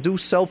world. And do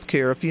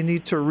self-care. If you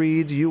need to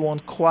read, you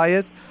want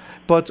quiet,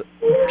 but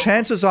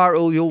chances are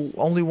you'll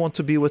only want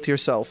to be with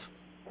yourself.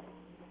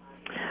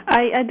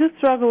 I do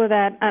struggle with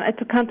that, and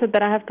it's a concept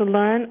that I have to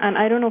learn, and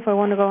I don't know if I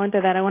want to go into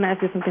that. I want to ask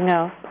you something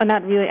else. Or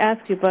not really ask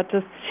you, but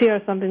just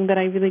share something that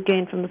I really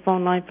gained from the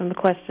phone line, from the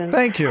questions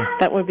Thank you.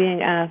 that were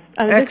being asked.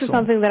 I mean, this is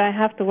something that I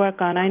have to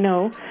work on, I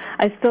know.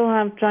 I still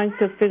am trying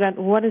to figure out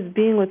what does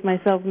being with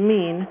myself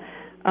mean.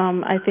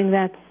 I think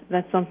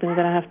that's something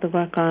that I have to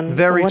work on.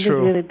 Very what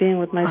true. What is really being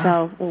with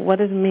myself? What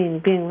does it mean,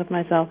 being with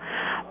myself?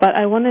 But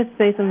I want to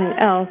say something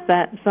else,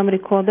 that somebody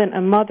called in,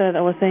 a mother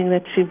that was saying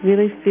that she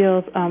really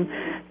feels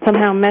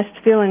somehow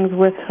meshed feelings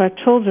with her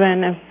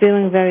children and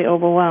feeling very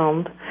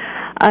overwhelmed.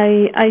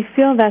 I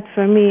feel that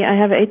for me, I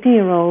have an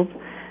 18-year-old,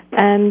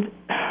 and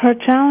her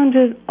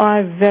challenges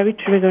are very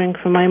triggering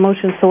for my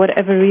emotions for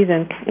whatever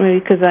reason. Maybe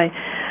because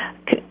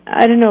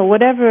I don't know,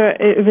 whatever,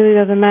 it really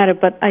doesn't matter,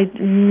 but I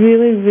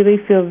really, really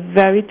feel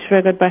very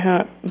triggered by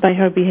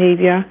her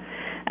behavior,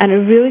 and it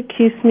really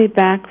keeps me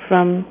back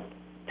from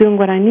doing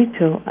what I need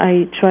to.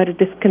 I try to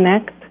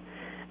disconnect,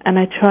 and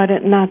I try to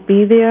not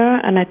be there,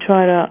 and I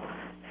try to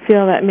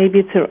feel that maybe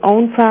it's her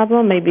own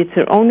problem, maybe it's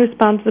her own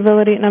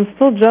responsibility, and I'm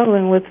still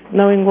juggling with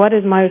knowing what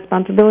is my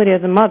responsibility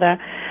as a mother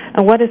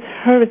and what is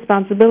her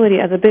responsibility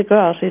as a big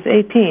girl. She's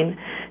 18.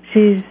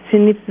 She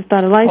needs to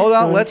start a life. Hold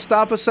on, soon. let's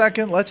stop a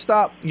second. Let's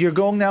stop. You're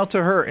going now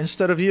to her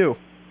instead of you.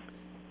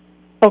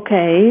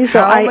 Okay, so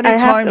I'm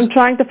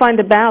trying to find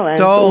a balance.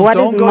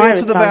 Don't go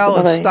into the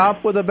balance.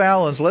 Stop with the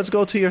balance. Let's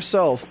go to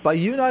yourself. By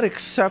you not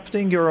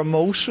accepting your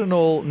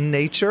emotional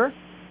nature,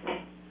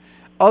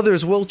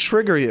 others will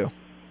trigger you.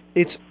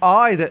 It's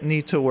I that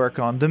need to work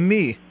on, the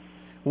me.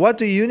 What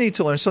do you need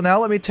to learn? So now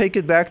let me take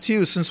it back to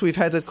you, since we've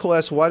had that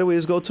class. Why do we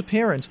always go to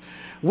parents?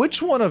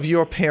 Which one of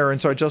your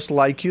parents are just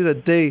like you,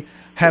 that they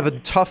have a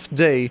tough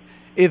day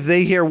if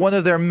they hear one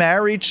of their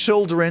married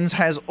children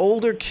has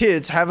older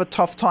kids have a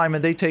tough time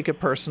and they take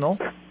it personal?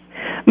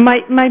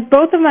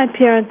 Both of my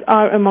parents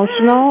are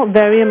emotional,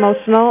 very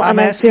emotional. I'm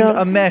asking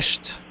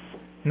enmeshed.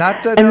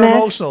 Not that they're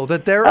emotional,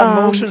 that their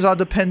emotions are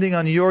depending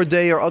on your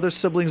day or other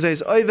siblings'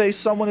 days. Oy,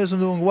 someone isn't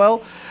doing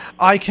well,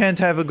 I can't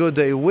have a good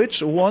day.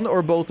 Which one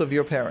or both of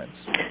your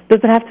parents? Does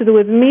it have to do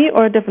with me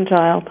or a different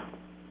child?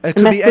 It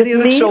could be any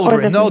of the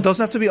children. No, it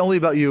doesn't have to be only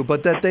about you,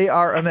 but that they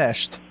are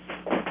enmeshed.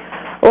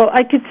 Well,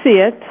 I could see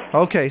it.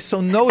 Okay,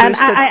 so notice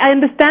that... I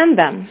understand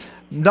them.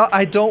 No,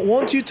 I don't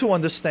want you to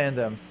understand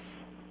them.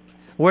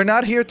 We're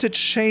not here to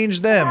change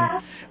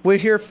them. We're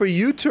here for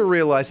you to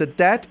realize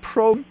that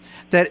problem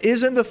that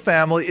is in the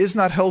family is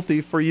not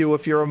healthy for you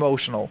if you're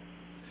emotional.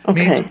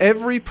 Okay. Means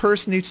every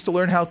person needs to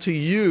learn how to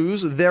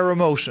use their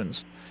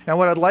emotions. And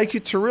what I'd like you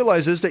to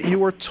realize is that you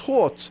were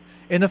taught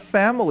in a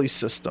family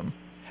system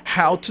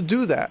how to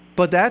do that.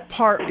 But that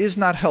part is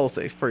not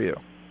healthy for you.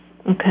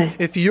 Okay.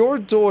 If your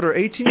daughter,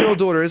 18-year-old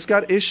daughter, has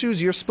got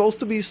issues, you're supposed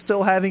to be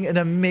still having an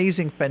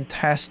amazing,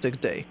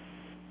 fantastic day.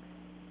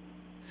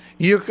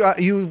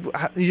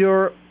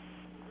 You're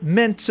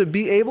meant to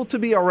be able to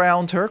be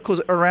around her,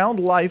 because around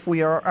life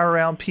we are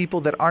around people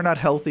that are not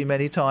healthy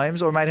many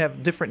times or might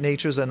have different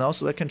natures than us,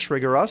 so that can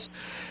trigger us.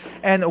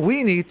 And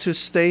we need to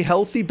stay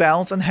healthy,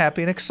 balanced, and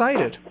happy and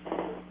excited.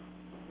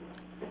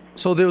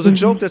 So there was a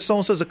joke that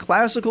someone says a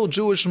classical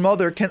Jewish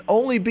mother can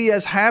only be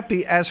as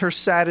happy as her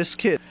saddest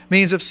kid.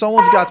 Means if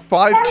someone's got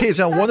 5 kids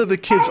and one of the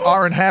kids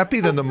aren't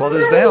happy, then the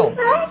mother's down.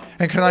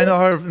 And can I know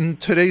her in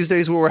today's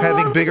days where we're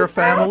having bigger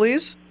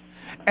families?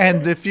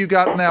 And if you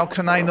got now,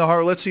 can I know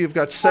her, let's say you've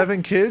got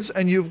 7 kids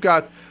and you've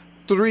got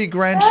 3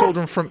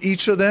 grandchildren from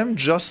each of them,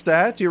 just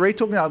that. You're right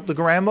talking about the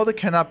grandmother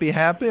cannot be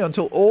happy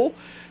until all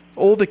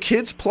the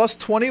kids plus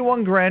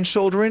 21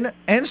 grandchildren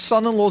and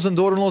son-in-laws and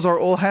daughter-in-laws are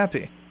all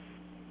happy.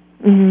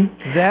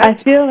 I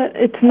feel that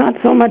it's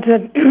not so much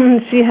that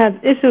she has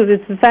issues,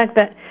 it's the fact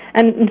that,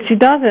 and she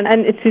doesn't,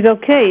 and she's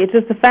okay. It's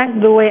just the fact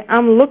of the way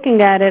I'm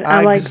looking at it,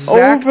 I'm like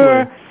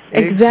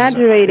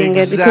over-exaggerating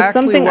it, because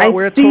something I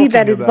see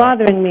that is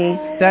bothering me.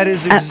 That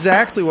is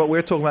exactly what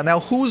we're talking about. Now,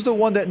 who's the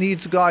one that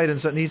needs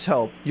guidance, that needs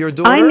help? Your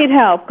daughter? I need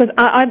help, because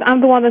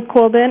I'm the one that's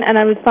called in, and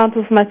I'm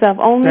responsible for myself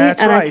only,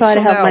 That's and right. I try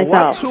to help myself.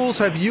 What tools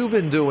have you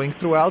been doing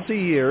throughout the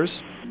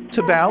years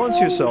to balance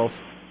yourself?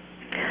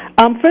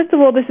 First of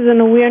all, this is an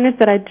awareness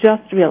that I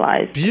just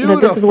realized. Beautiful.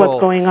 That this is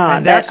what's going on.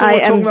 And that's what we're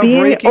talking about,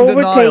 breaking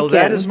overtaken. denial.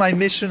 That is my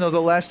mission of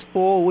the last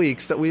 4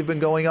 weeks that we've been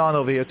going on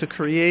over here, to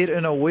create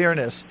an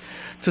awareness.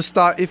 To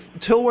start,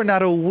 until we're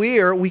not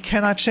aware, we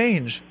cannot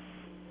change.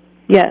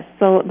 Yes,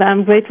 so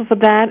I'm grateful for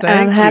that.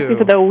 Thank I'm happy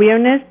for the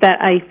awareness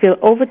that I feel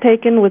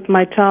overtaken with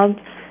my child's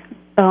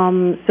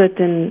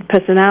certain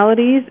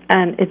personalities,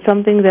 and it's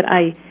something that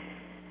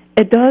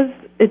it does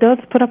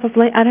put up a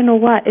flame. I don't know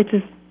why. It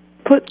just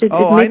it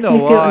I makes know me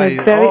feel why. in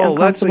a very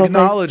Let's uncomfortable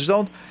acknowledge.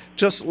 Don't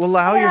just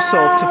allow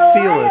yourself to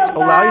feel it.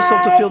 Allow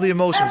yourself to feel the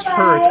emotions,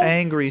 hurt,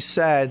 angry,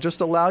 sad. Just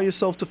allow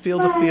yourself to feel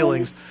the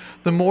feelings.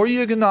 The more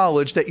you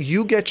acknowledge that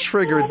you get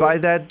triggered by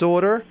that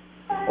daughter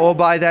or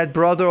by that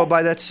brother or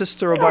by that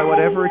sister or by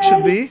whatever it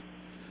should be,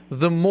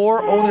 the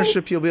more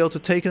ownership you'll be able to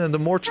take in and the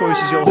more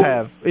choices you'll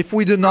have. If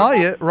we deny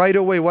it right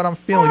away, what I'm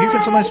feeling, you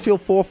can sometimes feel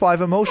 4 or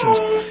 5 emotions.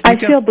 I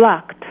feel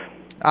blocked.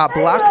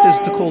 Blocked is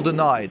called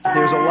denied.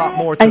 There's a lot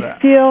more to that. I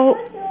feel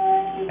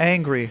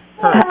angry,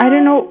 hurt. I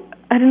don't know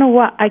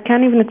what. I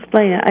can't even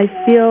explain it. I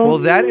feel... Well,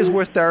 that is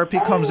where therapy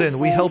comes in.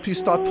 We help you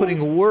start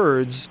putting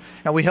words,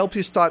 and we help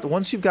you start,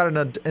 once you've got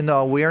an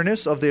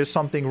awareness of there's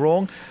something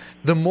wrong,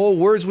 the more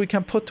words we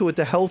can put to it,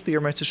 the healthier,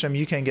 Mitzvah Hashem,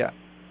 you can get.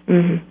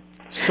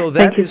 So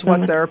that is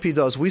what therapy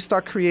does. We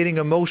start creating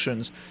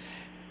emotions.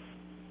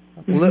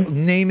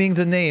 Naming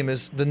the name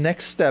is the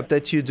next step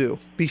that you do.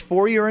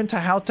 Before you're into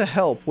how to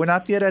help, we're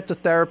not yet at the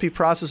therapy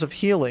process of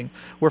healing.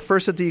 We're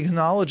first at the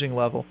acknowledging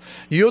level.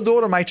 Your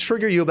daughter might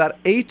trigger you about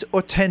 8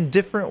 or 10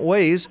 different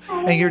ways,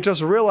 and you're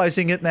just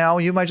realizing it now.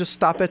 You might just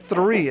stop at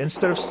 3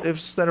 instead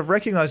of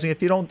recognizing.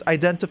 If you don't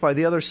identify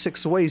the other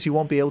 6 ways, you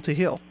won't be able to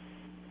heal.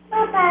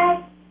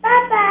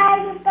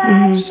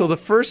 So the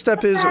first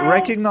step is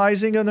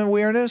recognizing an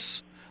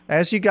awareness.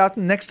 As you got,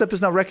 next step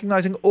is now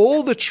recognizing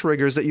all the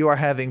triggers that you are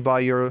having by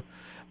your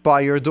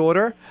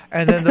daughter,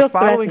 and then the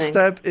following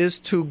step is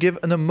to give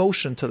an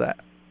emotion to that.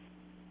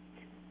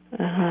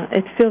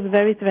 It feels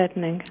very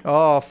threatening.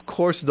 Oh, of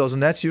course it does,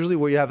 and that's usually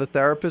where you have a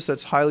therapist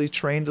that's highly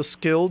trained,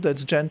 skilled,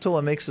 that's gentle,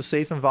 and makes a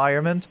safe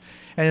environment,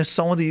 and it's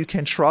someone that you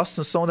can trust,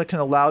 and someone that can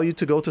allow you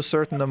to go to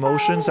certain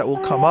emotions that will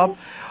come up.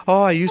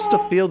 Oh, I used to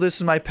feel this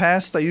in my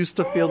past. I used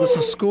to feel this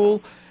in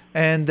school.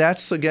 And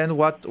that's, again,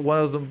 one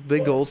of the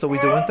big goals that we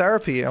do in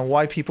therapy, and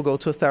why people go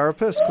to a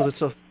therapist, because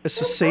it's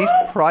a safe,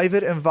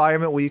 private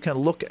environment where you can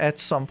look at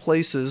some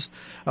places,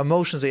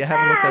 emotions that you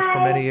haven't looked at for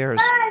many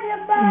years.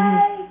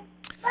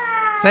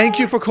 Thank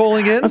you for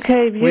calling in.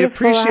 Okay, we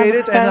appreciate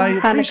it, and I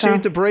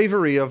appreciate the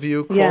bravery of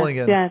you calling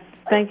in. Yes,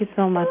 thank you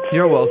so much.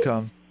 You're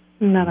welcome.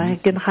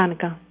 Good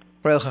Hanukkah.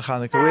 We have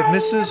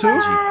Mrs. who?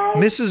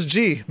 Mrs.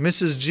 G.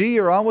 Mrs. G,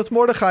 you're on with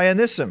Mordechai and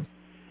Nissim.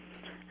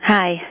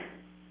 Hi.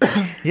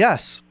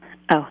 Yes.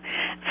 Oh,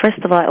 first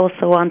of all, I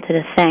also wanted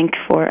to thank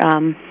for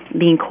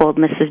being called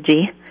Mrs.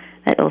 G.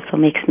 That also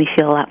makes me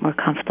feel a lot more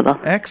comfortable.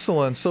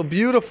 Excellent. So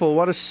beautiful.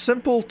 What a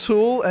simple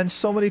tool, and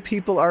so many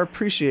people are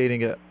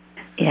appreciating it.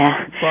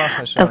 Yeah.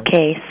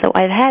 Okay, so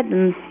I've had,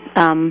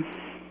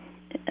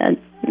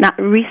 not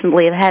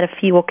recently, I've had a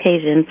few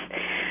occasions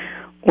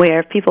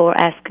where people were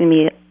asking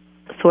me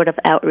sort of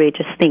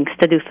outrageous things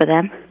to do for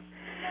them.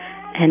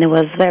 And I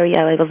was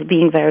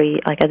being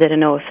very, I didn't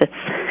know if it's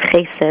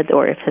chesed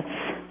or if it's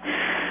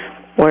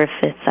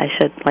I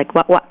should,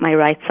 what my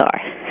rights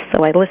are.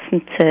 So I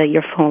listened to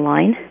your phone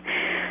line,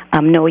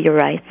 Know Your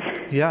Rights.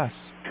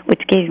 Yes.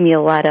 Which gave me a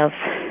lot of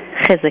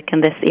chizik in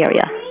this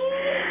area.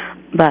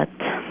 But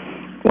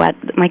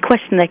my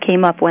question that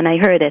came up when I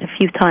heard it a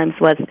few times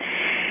was,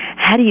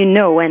 how do you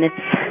know when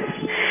it's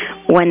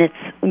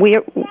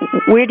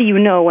where do you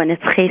know when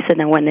it's chesed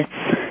and when it's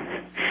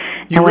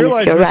You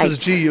realize, you're Mrs. right.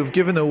 G, you've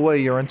given away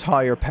your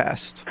entire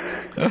past.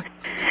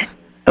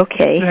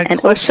 Okay, That and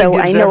question also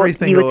I gives know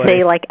everything you would away.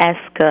 say like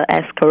ask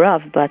a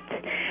Rav, but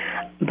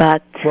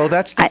Well,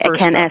 that's the I first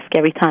can't step. ask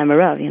every time a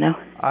Rav, you know.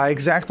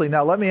 Exactly.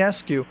 Now, let me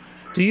ask you,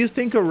 do you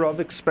think a Rav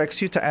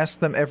expects you to ask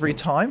them every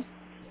time?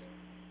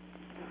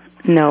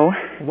 No,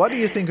 What do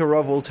you think a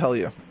Rav will tell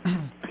you?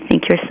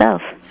 think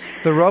yourself.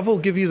 The Rav will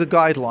give you the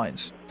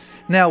guidelines.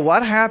 Now,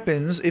 what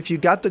happens if you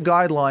got the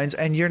guidelines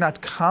and you're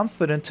not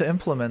confident to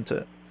implement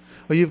it?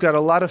 Or you've got a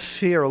lot of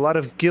fear, a lot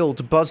of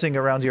guilt buzzing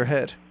around your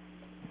head?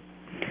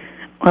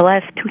 Well, I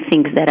have two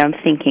things that I'm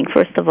thinking.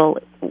 First of all,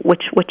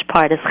 which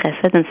part is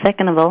chesed, and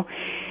second of all,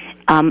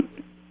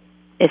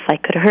 if I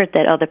could hurt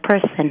that other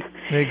person.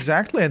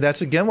 Exactly, and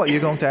that's again what you're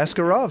going to ask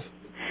a Rav.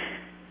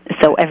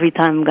 So every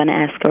time I'm going to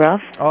ask a Rav?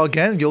 Oh,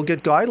 again, you'll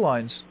get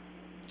guidelines.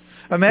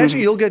 Imagine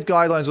you'll get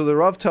guidelines where the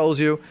Rav tells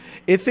you,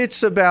 if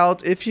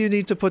you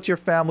need to put your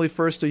family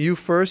first or you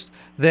first,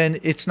 then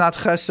it's not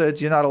chesed,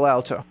 you're not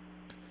allowed to.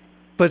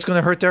 But it's going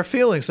to hurt their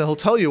feelings, and he'll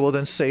tell you, well,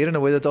 then say it in a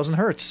way that doesn't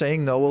hurt.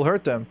 Saying no will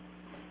hurt them.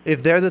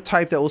 If they're the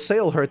type that will say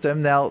it'll hurt them,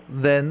 now,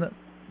 then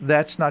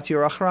that's not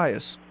your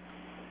achrayas.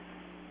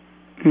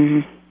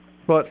 Mm-hmm.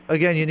 But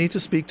again, you need to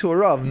speak to a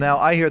Rav. Now,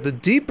 I hear the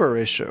deeper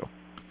issue.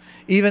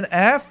 Even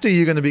after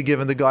you're going to be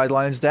given the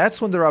guidelines,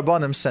 that's when the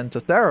Rabbanim send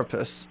to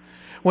therapists.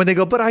 When they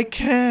go, but I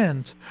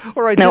can't.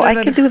 Or I No, I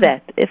didn't. can do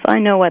that. If I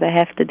know what I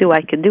have to do,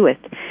 I can do it.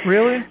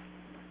 Really?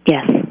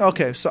 Yes.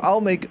 Okay, so I'll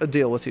make a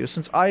deal with you.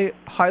 Since I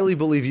highly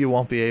believe you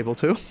won't be able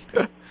to.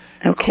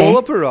 Okay. Call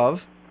up a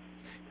Rav,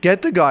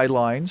 get the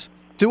guidelines,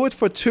 do it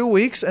for 2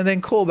 weeks, and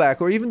then call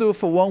back. Or even do it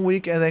for 1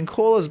 week, and then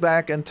call us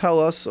back and tell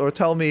us, or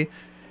tell me,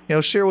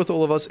 share with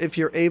all of us if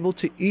you're able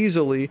to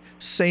easily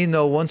say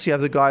no once you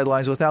have the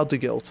guidelines without the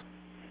guilt.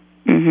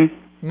 Mm-hmm.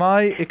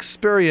 My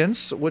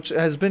experience, which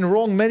has been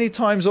wrong many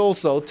times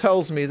also,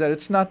 tells me that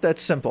it's not that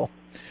simple.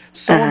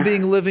 Someone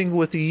being living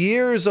with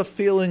years of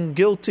feeling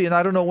guilty, and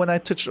I don't know when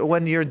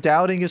you're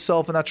doubting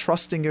yourself and not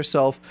trusting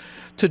yourself,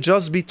 to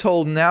just be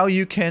told now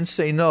you can't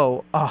say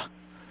no.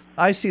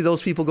 I see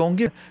those people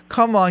going,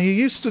 come on, you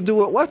used to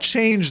do it. What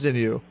changed in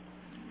you?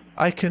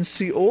 I can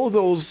see all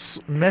those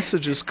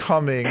messages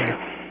coming,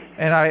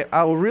 and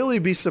I'll really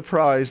be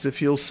surprised if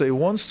you'll say,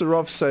 once the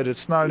Rav said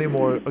it's not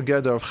anymore a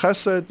gather of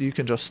chesed, you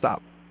can just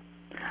stop.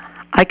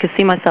 I could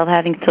see myself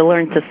having to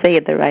learn to say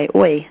it the right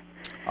way.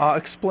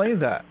 Explain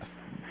that.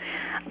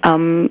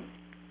 Saying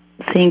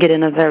it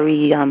in a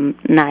very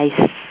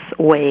nice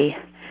way.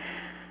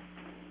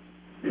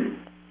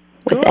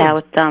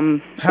 Without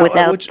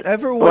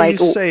whichever way you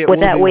say it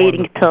without will be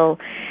waiting wonderful.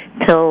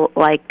 till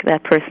like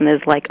that person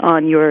is like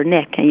on your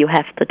neck and you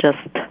have to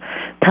just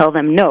tell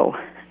them no.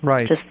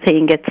 Right. Just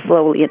saying it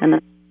slowly in a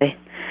nice way.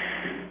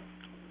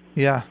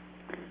 Yeah.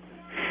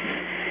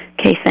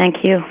 Okay,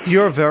 thank you.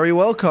 You're very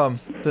welcome.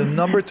 The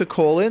number to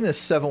call in is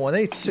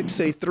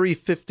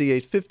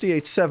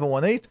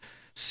 718-683-5858,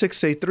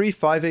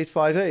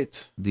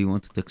 718-683-5858. Do you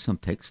want to take some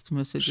text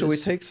messages? Should we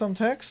take some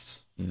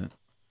texts? Yeah.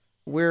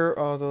 Where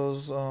are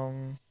those? Let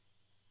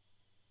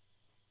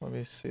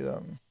me see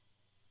them.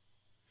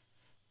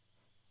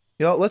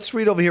 Let's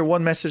read over here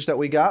one message that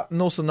we got.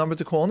 And also the number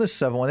to call in is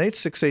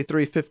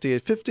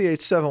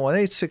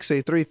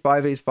 718-683-5858,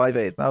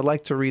 718-683-5858. Now I'd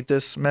like to read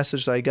this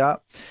message that I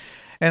got.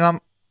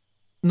 And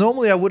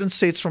normally I wouldn't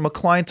say it's from a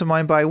client of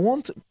mine, but I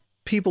want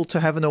people to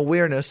have an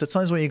awareness that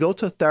sometimes when you go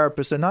to a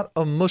therapist, they're not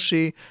a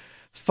mushy,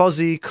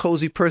 fuzzy,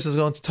 cozy person who's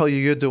going to tell you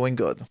you're doing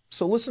good.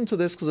 So listen to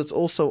this because it's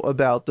also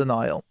about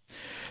denial.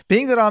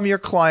 Being that I'm your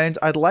client,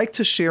 I'd like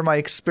to share my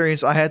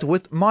experience I had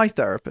with my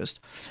therapist.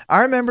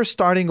 I remember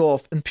starting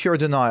off in pure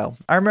denial.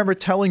 I remember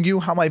telling you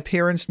how my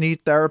parents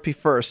need therapy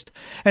first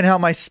and how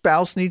my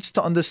spouse needs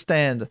to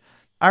understand.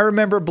 I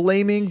remember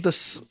blaming the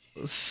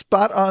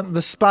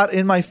spot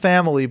in my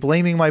family,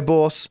 blaming my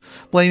boss,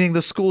 blaming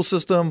the school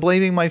system,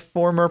 blaming my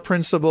former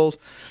principals.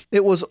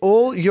 It was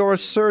all your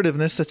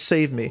assertiveness that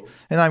saved me,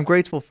 and I'm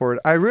grateful for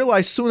it. I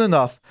realized soon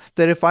enough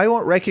that if I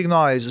won't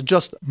recognize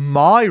just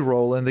my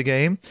role in the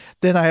game,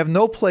 then I have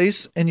no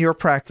place in your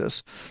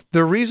practice.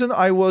 The reason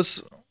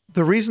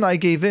I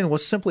gave in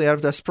was simply out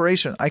of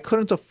desperation. I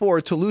couldn't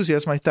afford to lose you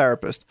as my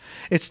therapist.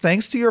 It's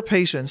thanks to your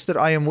patience that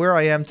I am where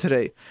I am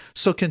today.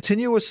 So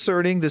continue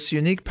asserting this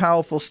unique,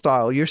 powerful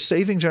style. You're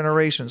saving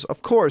generations.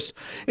 Of course,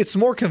 it's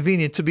more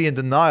convenient to be in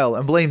denial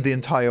and blame the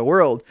entire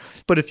world.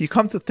 But if you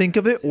come to think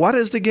of it, what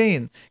is the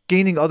gain?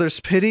 Gaining others'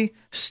 pity?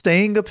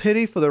 Staying a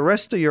pity for the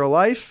rest of your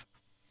life?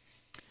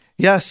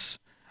 Yes,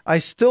 I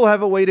still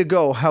have a way to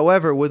go.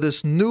 However, with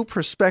this new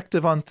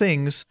perspective on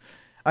things,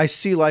 I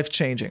see life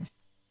changing.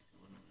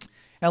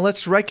 And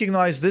let's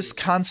recognize this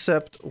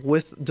concept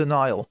with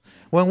denial.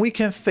 When we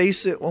can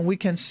face it, when we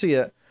can see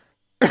it,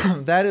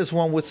 that is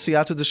when with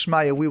Siyata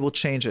D'Shmaya we will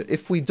change it.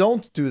 If we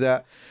don't do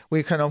that,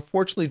 we can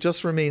unfortunately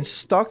just remain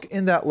stuck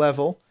in that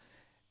level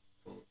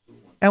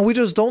and we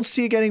just don't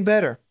see it getting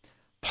better.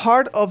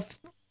 Part of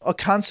a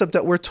concept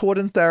that we're taught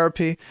in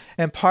therapy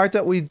and part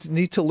that we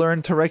need to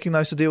learn to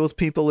recognize to deal with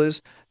people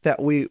is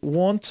that we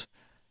want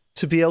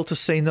to be able to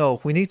say no.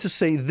 We need to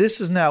say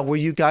this is now where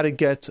you got to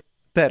get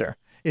better.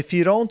 If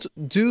you don't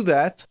do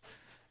that,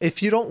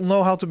 if you don't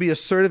know how to be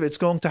assertive, it's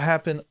going to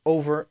happen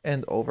over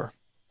and over.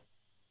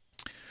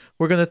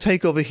 We're going to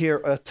take over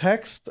here a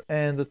text,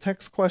 and the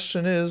text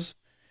question is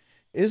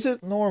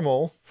it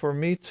normal for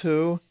me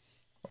to,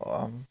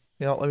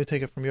 let me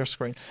take it from your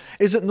screen.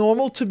 Is it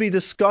normal to be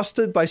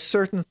disgusted by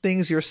certain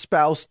things your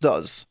spouse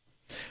does?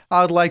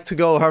 I'd like to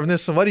go,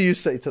 Harvnisson, what do you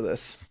say to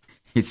this?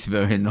 It's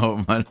very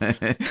normal.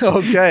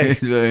 Okay.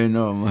 It's very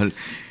normal.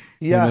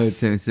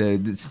 Yes. It's,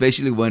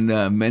 especially when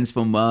men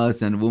from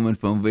Mars and women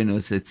from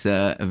Venus, it's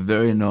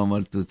very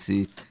normal to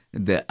see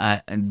the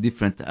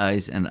different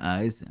eyes. And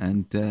I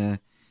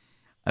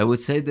would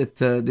say that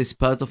this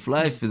part of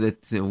life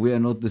that we are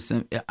not the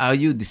same. Are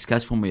you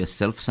disgust from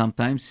yourself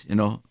sometimes?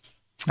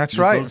 That's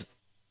right.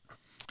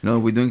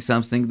 We're doing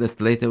something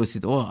that later we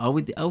said,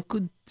 how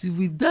could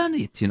we done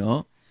it?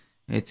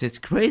 It's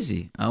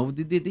crazy. How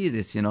did they do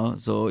this?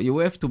 So you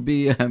have to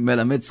be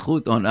melamed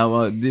zchut on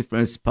our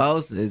different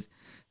spouses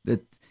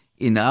that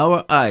in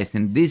our eyes,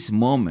 in this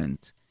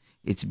moment,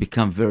 it's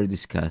become very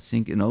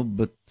disgusting,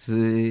 but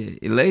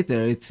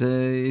later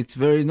it's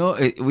very,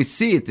 we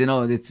see it,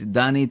 it's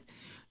done it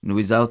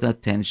without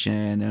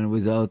attention and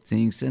without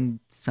things. And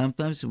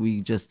sometimes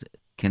we just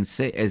can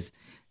say, as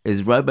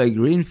Rabbi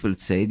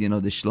Greenfield said,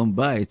 the Shalom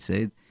Bayit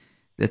said,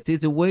 that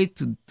it's a way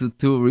to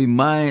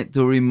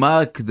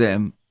remark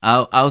them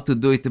how to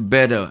do it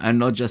better and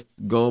not just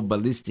go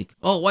ballistic.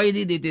 Oh, why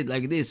did it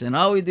like this and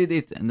how he did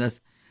it? And that's,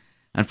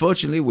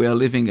 unfortunately, we are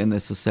living in a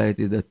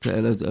society that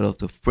has a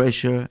lot of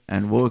pressure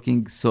and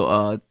working so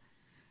hard,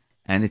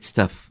 and it's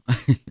tough.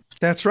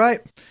 That's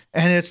right.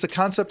 And it's the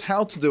concept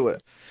how to do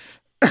it.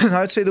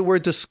 I would say the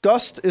word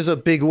disgust is a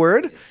big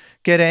word.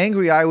 Get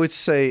angry, I would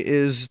say,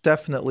 is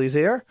definitely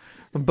there.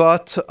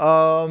 But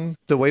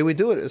the way we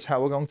do it is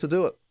how we're going to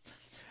do it.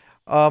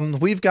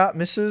 We've got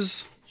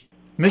Mrs.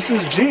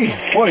 G.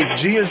 Boy,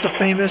 G is the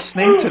famous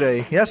name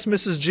today. Yes,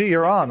 Mrs. G,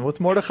 you're on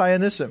with Mordechai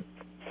and Nissim.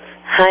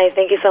 Hi,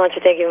 thank you so much for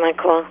taking my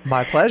call.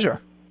 My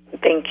pleasure.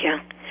 Thank you.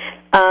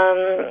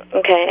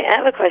 Okay, I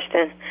have a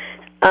question.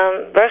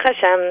 Baruch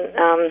Hashem,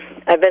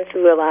 I've been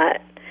through a lot.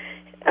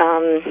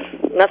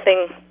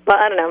 Nothing, well,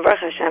 I don't know, Baruch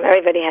Hashem,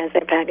 everybody has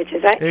their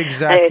packages, right?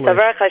 Exactly. Anyway, so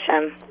Baruch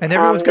Hashem. And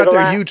everyone's got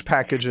their huge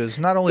packages,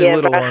 not only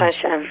little Baruch ones.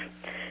 Hashem.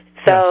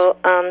 So,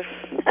 yes.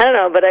 I don't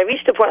know, but I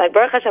reached a point, like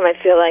Baruch Hashem, I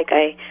feel like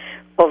I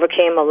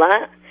overcame a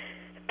lot.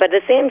 But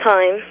at the same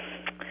time,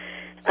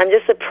 I'm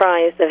just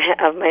surprised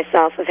of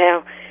myself, of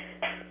how,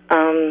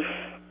 I'm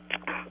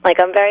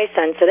very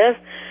sensitive,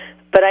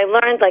 but I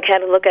learned, how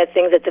to look at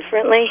things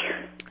differently.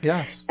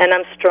 Yes. And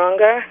I'm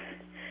stronger,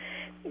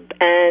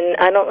 and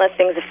I don't let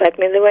things affect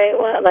me the way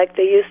like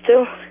they used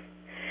to.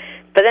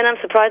 But then I'm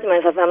surprised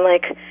myself. I'm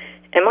like,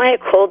 am I a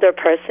colder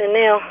person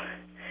now?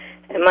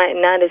 Am I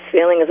not as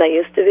feeling as I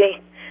used to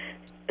be?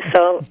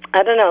 So,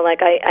 I don't know,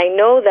 I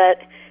know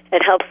that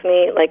it helps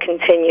me,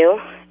 continue,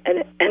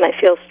 and I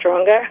feel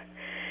stronger.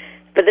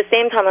 But at the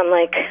same time, I'm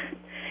like,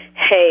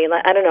 hey,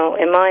 I don't know,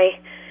 am I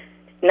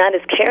not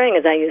as caring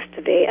as I used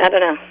to be? I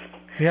don't know.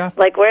 Yeah.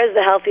 Where's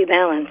the healthy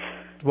balance?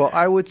 Well,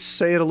 I would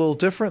say it a little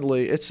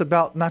differently. It's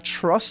about not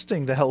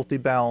trusting the healthy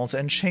balance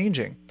and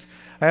changing.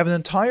 I have an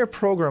entire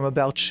program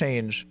about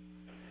change.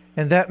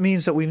 And that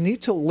means that we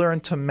need to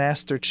learn to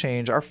master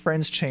change. Our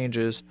friends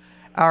changes.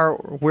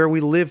 Where we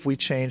live, we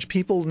change.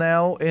 People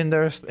now in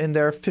their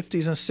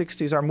 50s and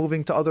 60s are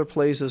moving to other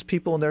places.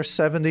 People in their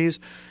 70s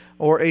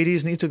or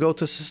 80s need to go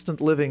to assisted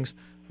livings.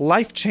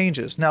 Life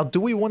changes. Now, do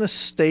we want to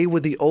stay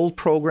with the old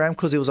program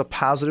because it was a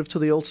positive to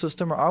the old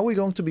system, or are we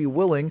going to be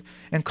willing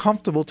and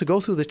comfortable to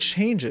go through the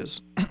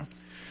changes?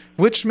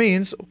 Which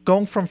means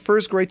going from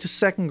first grade to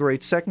second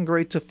grade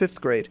to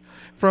fifth grade,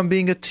 from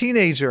being a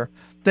teenager,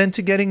 then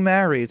to getting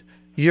married.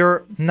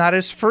 You're not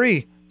as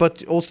free,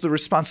 but also the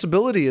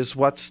responsibility is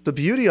what's the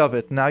beauty of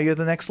it. Now you're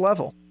the next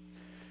level.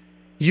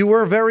 You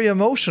were very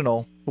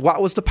emotional.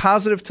 What was the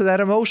positive to that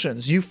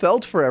emotions? You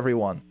felt for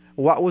everyone.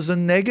 What was the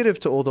negative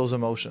to all those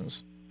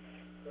emotions?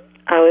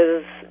 I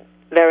was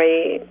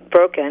very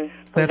broken.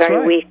 That's very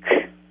right. Weak.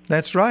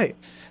 That's right.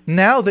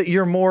 Now that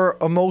you're more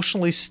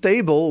emotionally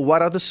stable,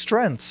 what are the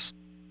strengths?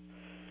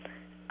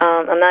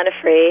 I'm not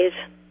afraid.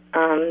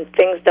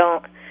 Things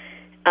don't...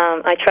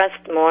 I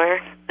trust more.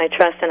 I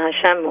trust in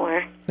Hashem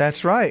more.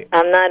 That's right.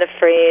 I'm not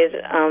afraid.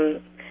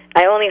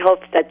 I only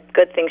hope that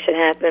good things should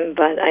happen,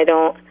 but I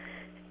don't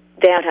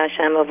doubt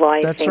Hashem of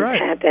why things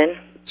happen.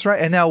 That's right.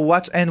 And now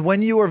and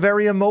when you were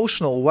very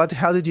emotional,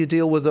 how did you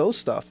deal with those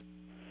stuff?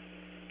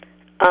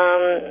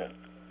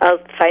 I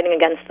was fighting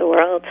against the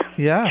world.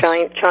 Yes.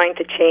 Trying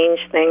to change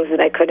things that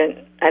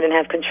I didn't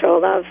have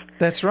control of.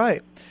 That's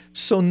right.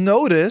 So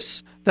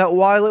notice that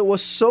while it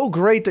was so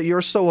great that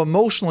you're so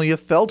emotional, you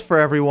felt for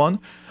everyone,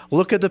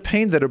 look at the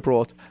pain that it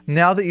brought.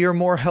 Now that you're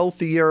more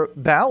healthy, you're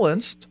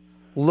balanced,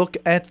 look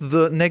at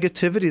the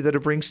negativity that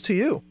it brings to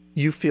you.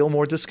 You feel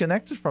more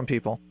disconnected from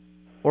people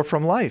or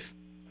from life.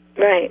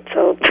 Right.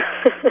 So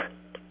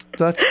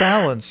that's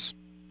balance.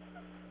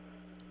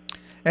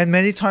 And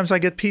many times I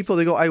get people,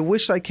 they go, I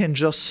wish I can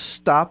just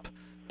stop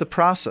the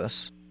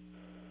process.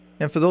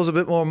 And for those a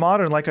bit more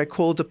modern, like I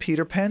call it the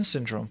Peter Pan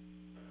syndrome.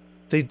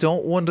 They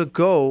don't want to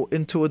go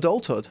into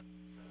adulthood.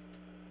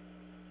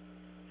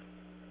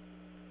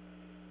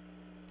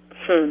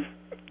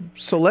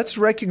 So let's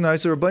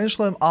recognize that Rabbi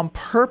Shalom on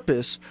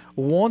purpose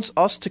wants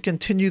us to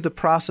continue the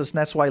process. And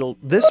that's why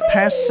this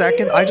past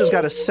second, I just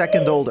got a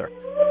second older.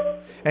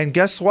 And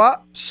guess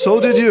what? So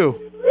did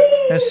you.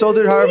 And so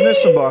did Harav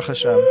Nissim, Baruch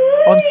Hashem.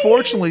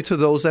 Unfortunately, to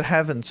those that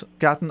haven't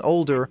gotten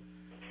older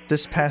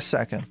this past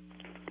second.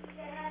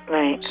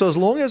 Right. So as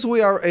long as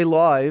we are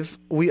alive,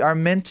 we are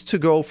meant to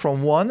go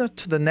from one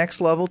to the next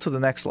level to the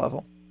next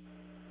level.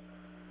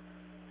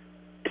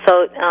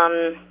 So,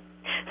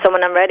 so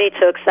when I'm ready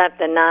to accept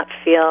and not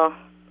feel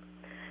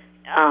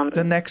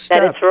the next that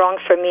step. it's wrong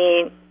for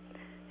me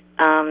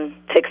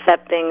to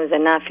accept things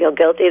and not feel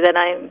guilty that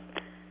I'm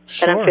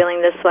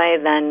feeling this way,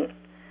 then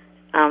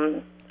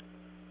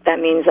that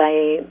means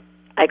I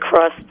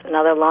crossed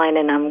another line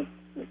and I'm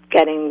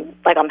getting,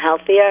 like, I'm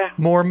healthier.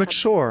 More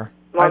mature.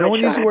 I don't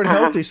use the word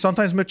healthy.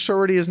 Sometimes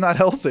maturity is not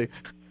healthy.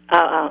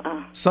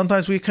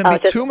 Sometimes we can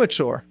be too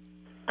mature.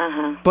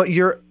 But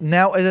you're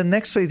now in the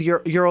next phase.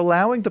 You're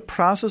allowing the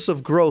process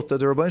of growth that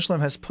the Rabbi Shalom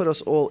has put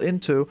us all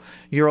into.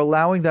 You're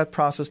allowing that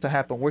process to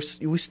happen.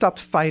 We stopped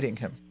fighting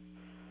him.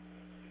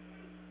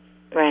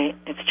 Right.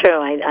 It's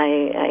true.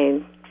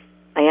 I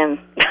am.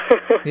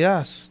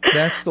 Yes,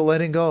 that's the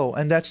letting go,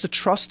 and that's the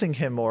trusting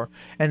him more.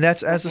 And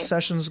that's as the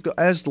sessions go,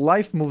 as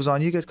life moves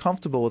on, you get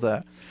comfortable with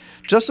that.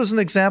 Just as an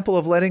example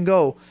of letting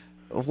go,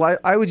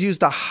 I would use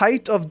the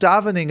height of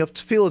davening of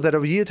tefillah that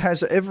a Yid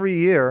has every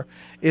year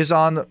is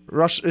on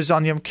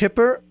Yom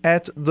Kippur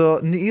at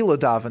the Ne'ilah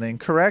davening,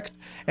 correct?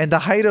 And the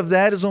height of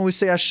that is when we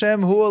say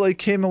Hashem Hu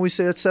Elokim, and we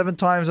say it 7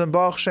 times, and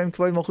Baruch Shem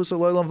Kavod Malchus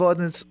L'Olam V'ad,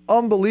 and it's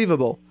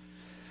unbelievable.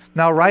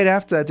 Now, right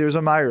after that, there's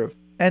a Ma'ariv,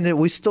 and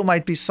we still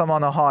might be some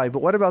on a high.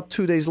 But what about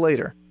 2 days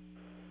later?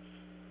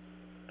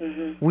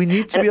 We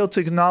need to be able to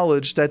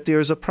acknowledge that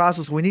there's a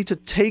process. We need to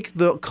take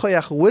the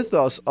koyach with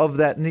us of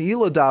that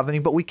Ne'ilah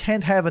davening, but we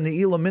can't have a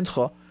Ne'ilah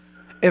mincha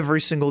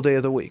every single day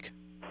of the week.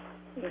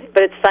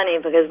 But it's funny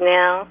because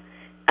now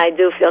I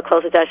do feel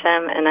closer to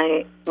Hashem, and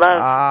I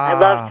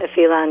love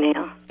tefillah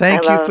now.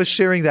 Thank you for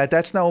sharing that.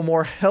 That's now a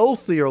more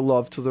healthier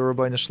love to the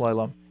Rabbeinu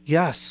Shalom.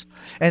 Yes.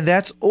 And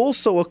that's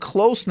also a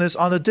closeness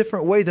on a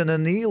different way than a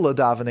Ne'ilah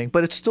davening,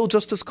 but it's still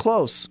just as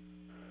close.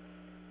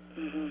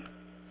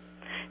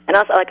 And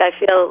also, like, I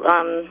feel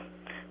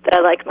that I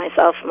like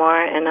myself more,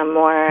 and I'm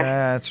more...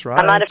 That's right.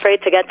 I'm not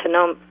afraid to get to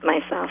know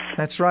myself.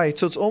 That's right.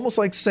 So it's almost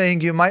like saying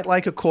you might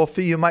like a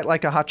coffee, you might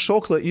like a hot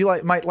chocolate,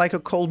 might like a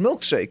cold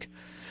milkshake.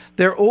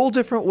 They're all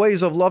different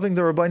ways of loving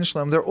the Rabbeinu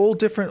Shalom. They're all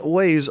different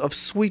ways of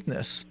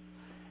sweetness.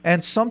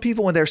 And some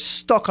people, when they're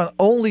stuck on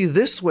only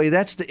this way,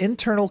 that's the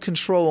internal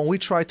control, and we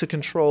try to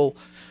control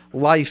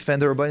life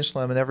and the Rabbeinu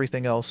Shalom and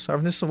everything else.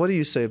 Rav Nissim, what do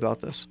you say about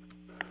this?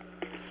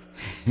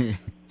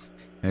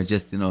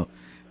 Just,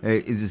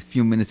 it's a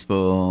few minutes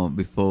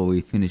before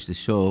we finish the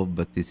show,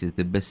 but this is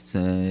the best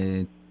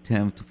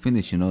time to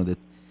finish. That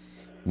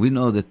we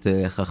know that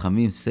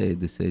Chachamim say,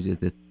 the sages,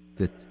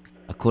 that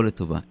Akol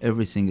Tova,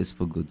 everything is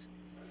for good,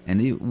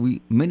 and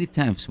we many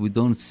times we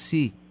don't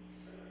see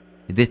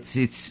that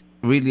it's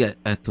really a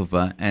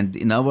Tova, and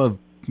in our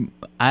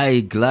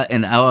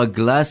our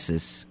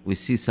glasses we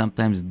see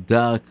sometimes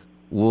dark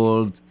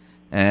world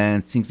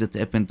and things that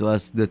happen to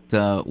us,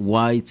 that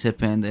why it's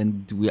happened,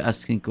 and we're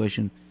asking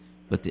questions.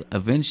 But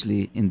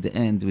eventually, in the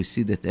end, we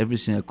see that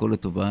everything is Kol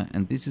Tova,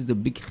 and this is the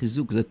big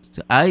chizuk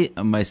that I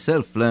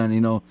myself learn.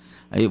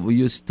 I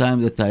use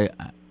time that I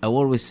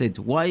always said,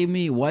 why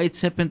me? Why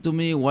it's happened to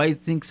me? Why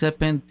things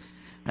happened?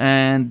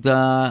 And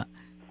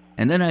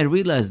then I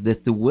realized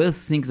that the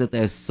worst things that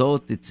I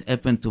thought it's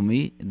happened to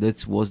me,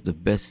 that was the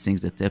best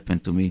things that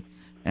happened to me.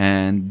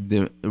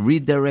 And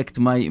redirect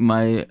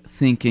my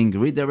thinking,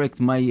 redirect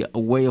my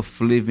way of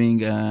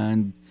living,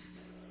 and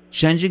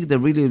changing the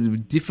really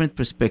different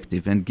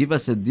perspective and give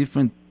us a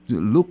different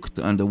look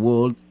on the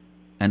world.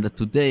 And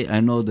today I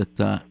know that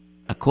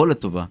Akol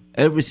Tova,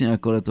 everything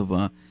Akol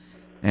Tova,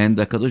 and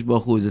the Kadosh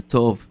Baruch Hu is a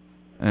Tov,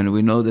 and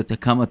we know that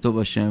Hakama Tov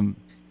Hashem.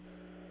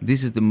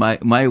 This is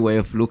my way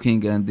of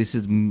looking, and this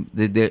is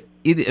the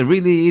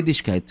really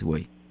Yiddishkeit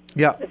way.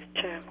 Yeah, it's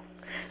true.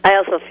 I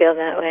also feel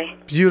that way.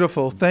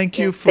 Beautiful. Thank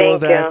you for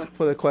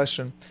the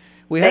question.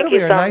 We had over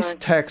here a nice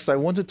text I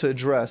wanted to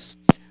address.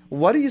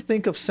 What do you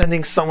think of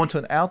sending someone to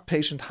an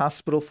outpatient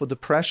hospital for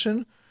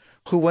depression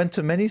who went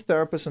to many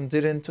therapists and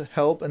didn't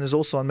help and is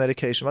also on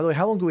medication? By the way,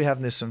 how long do we have,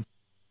 Nissim?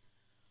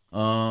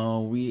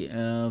 We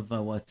have,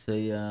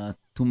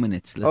 2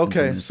 minutes.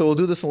 Okay, so we'll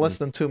do this in less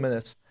than 2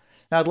 minutes.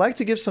 Now, I'd like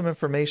to give some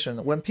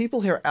information. When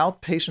people hear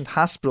outpatient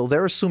hospital,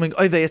 they're assuming,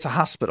 it's a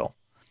hospital.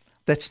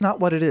 That's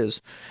not what it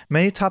is.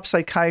 Many top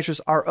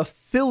psychiatrists are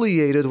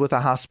affiliated with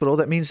a hospital.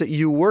 That means that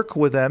you work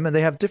with them and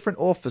they have different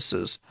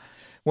offices.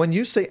 When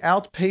you say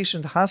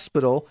outpatient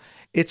hospital,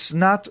 it's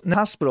not a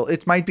hospital.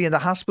 It might be in the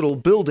hospital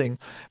building,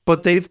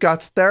 but they've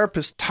got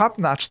therapists,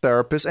 top-notch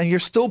therapists, and you're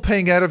still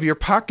paying out of your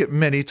pocket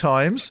many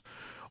times,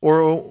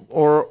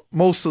 or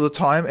most of the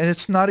time, and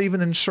it's not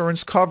even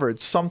insurance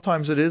covered.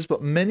 Sometimes it is,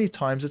 but many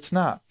times it's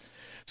not.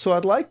 So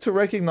I'd like to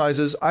recognize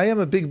is I am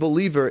a big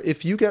believer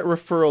if you get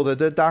referral that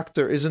the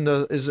doctor is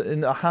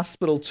in a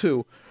hospital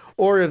too,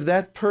 or if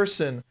that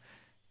person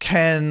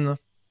can,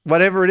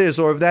 whatever it is,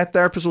 or if that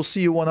therapist will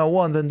see you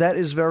one-on-one, then that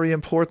is very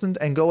important,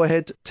 and go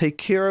ahead, take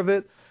care of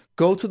it,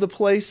 go to the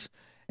place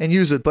and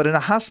use it. But in a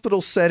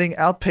hospital setting,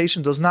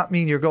 outpatient does not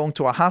mean you're going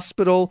to a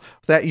hospital,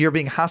 that you're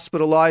being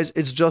hospitalized.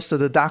 It's just that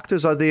the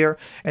doctors are there,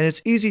 and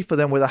it's easy for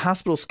them where the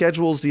hospital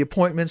schedules the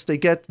appointments. They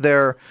get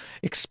their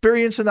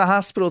experience in the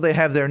hospital. They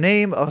have their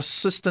name,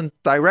 assistant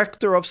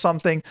director of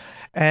something,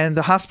 and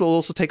the hospital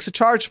also takes a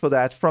charge for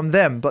that from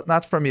them, but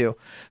not from you.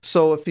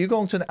 So if you're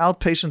going to an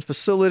outpatient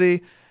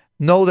facility,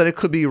 know that it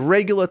could be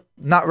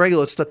not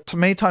regular, it's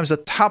many times the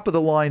top of the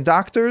line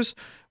doctors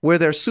where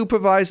they're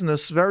supervised in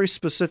this very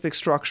specific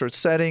structured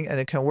setting, and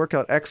it can work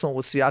out excellent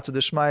with Siyata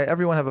Dishmaya.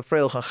 Everyone have a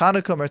Freilich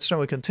Chanukah.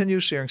 We continue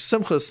sharing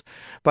simchas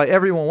by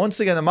everyone. Once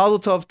again, a mazel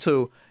tov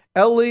to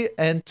Eli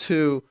and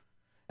to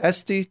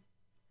Esti.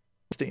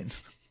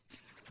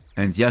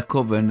 And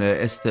Yaakov and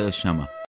Esther Shama.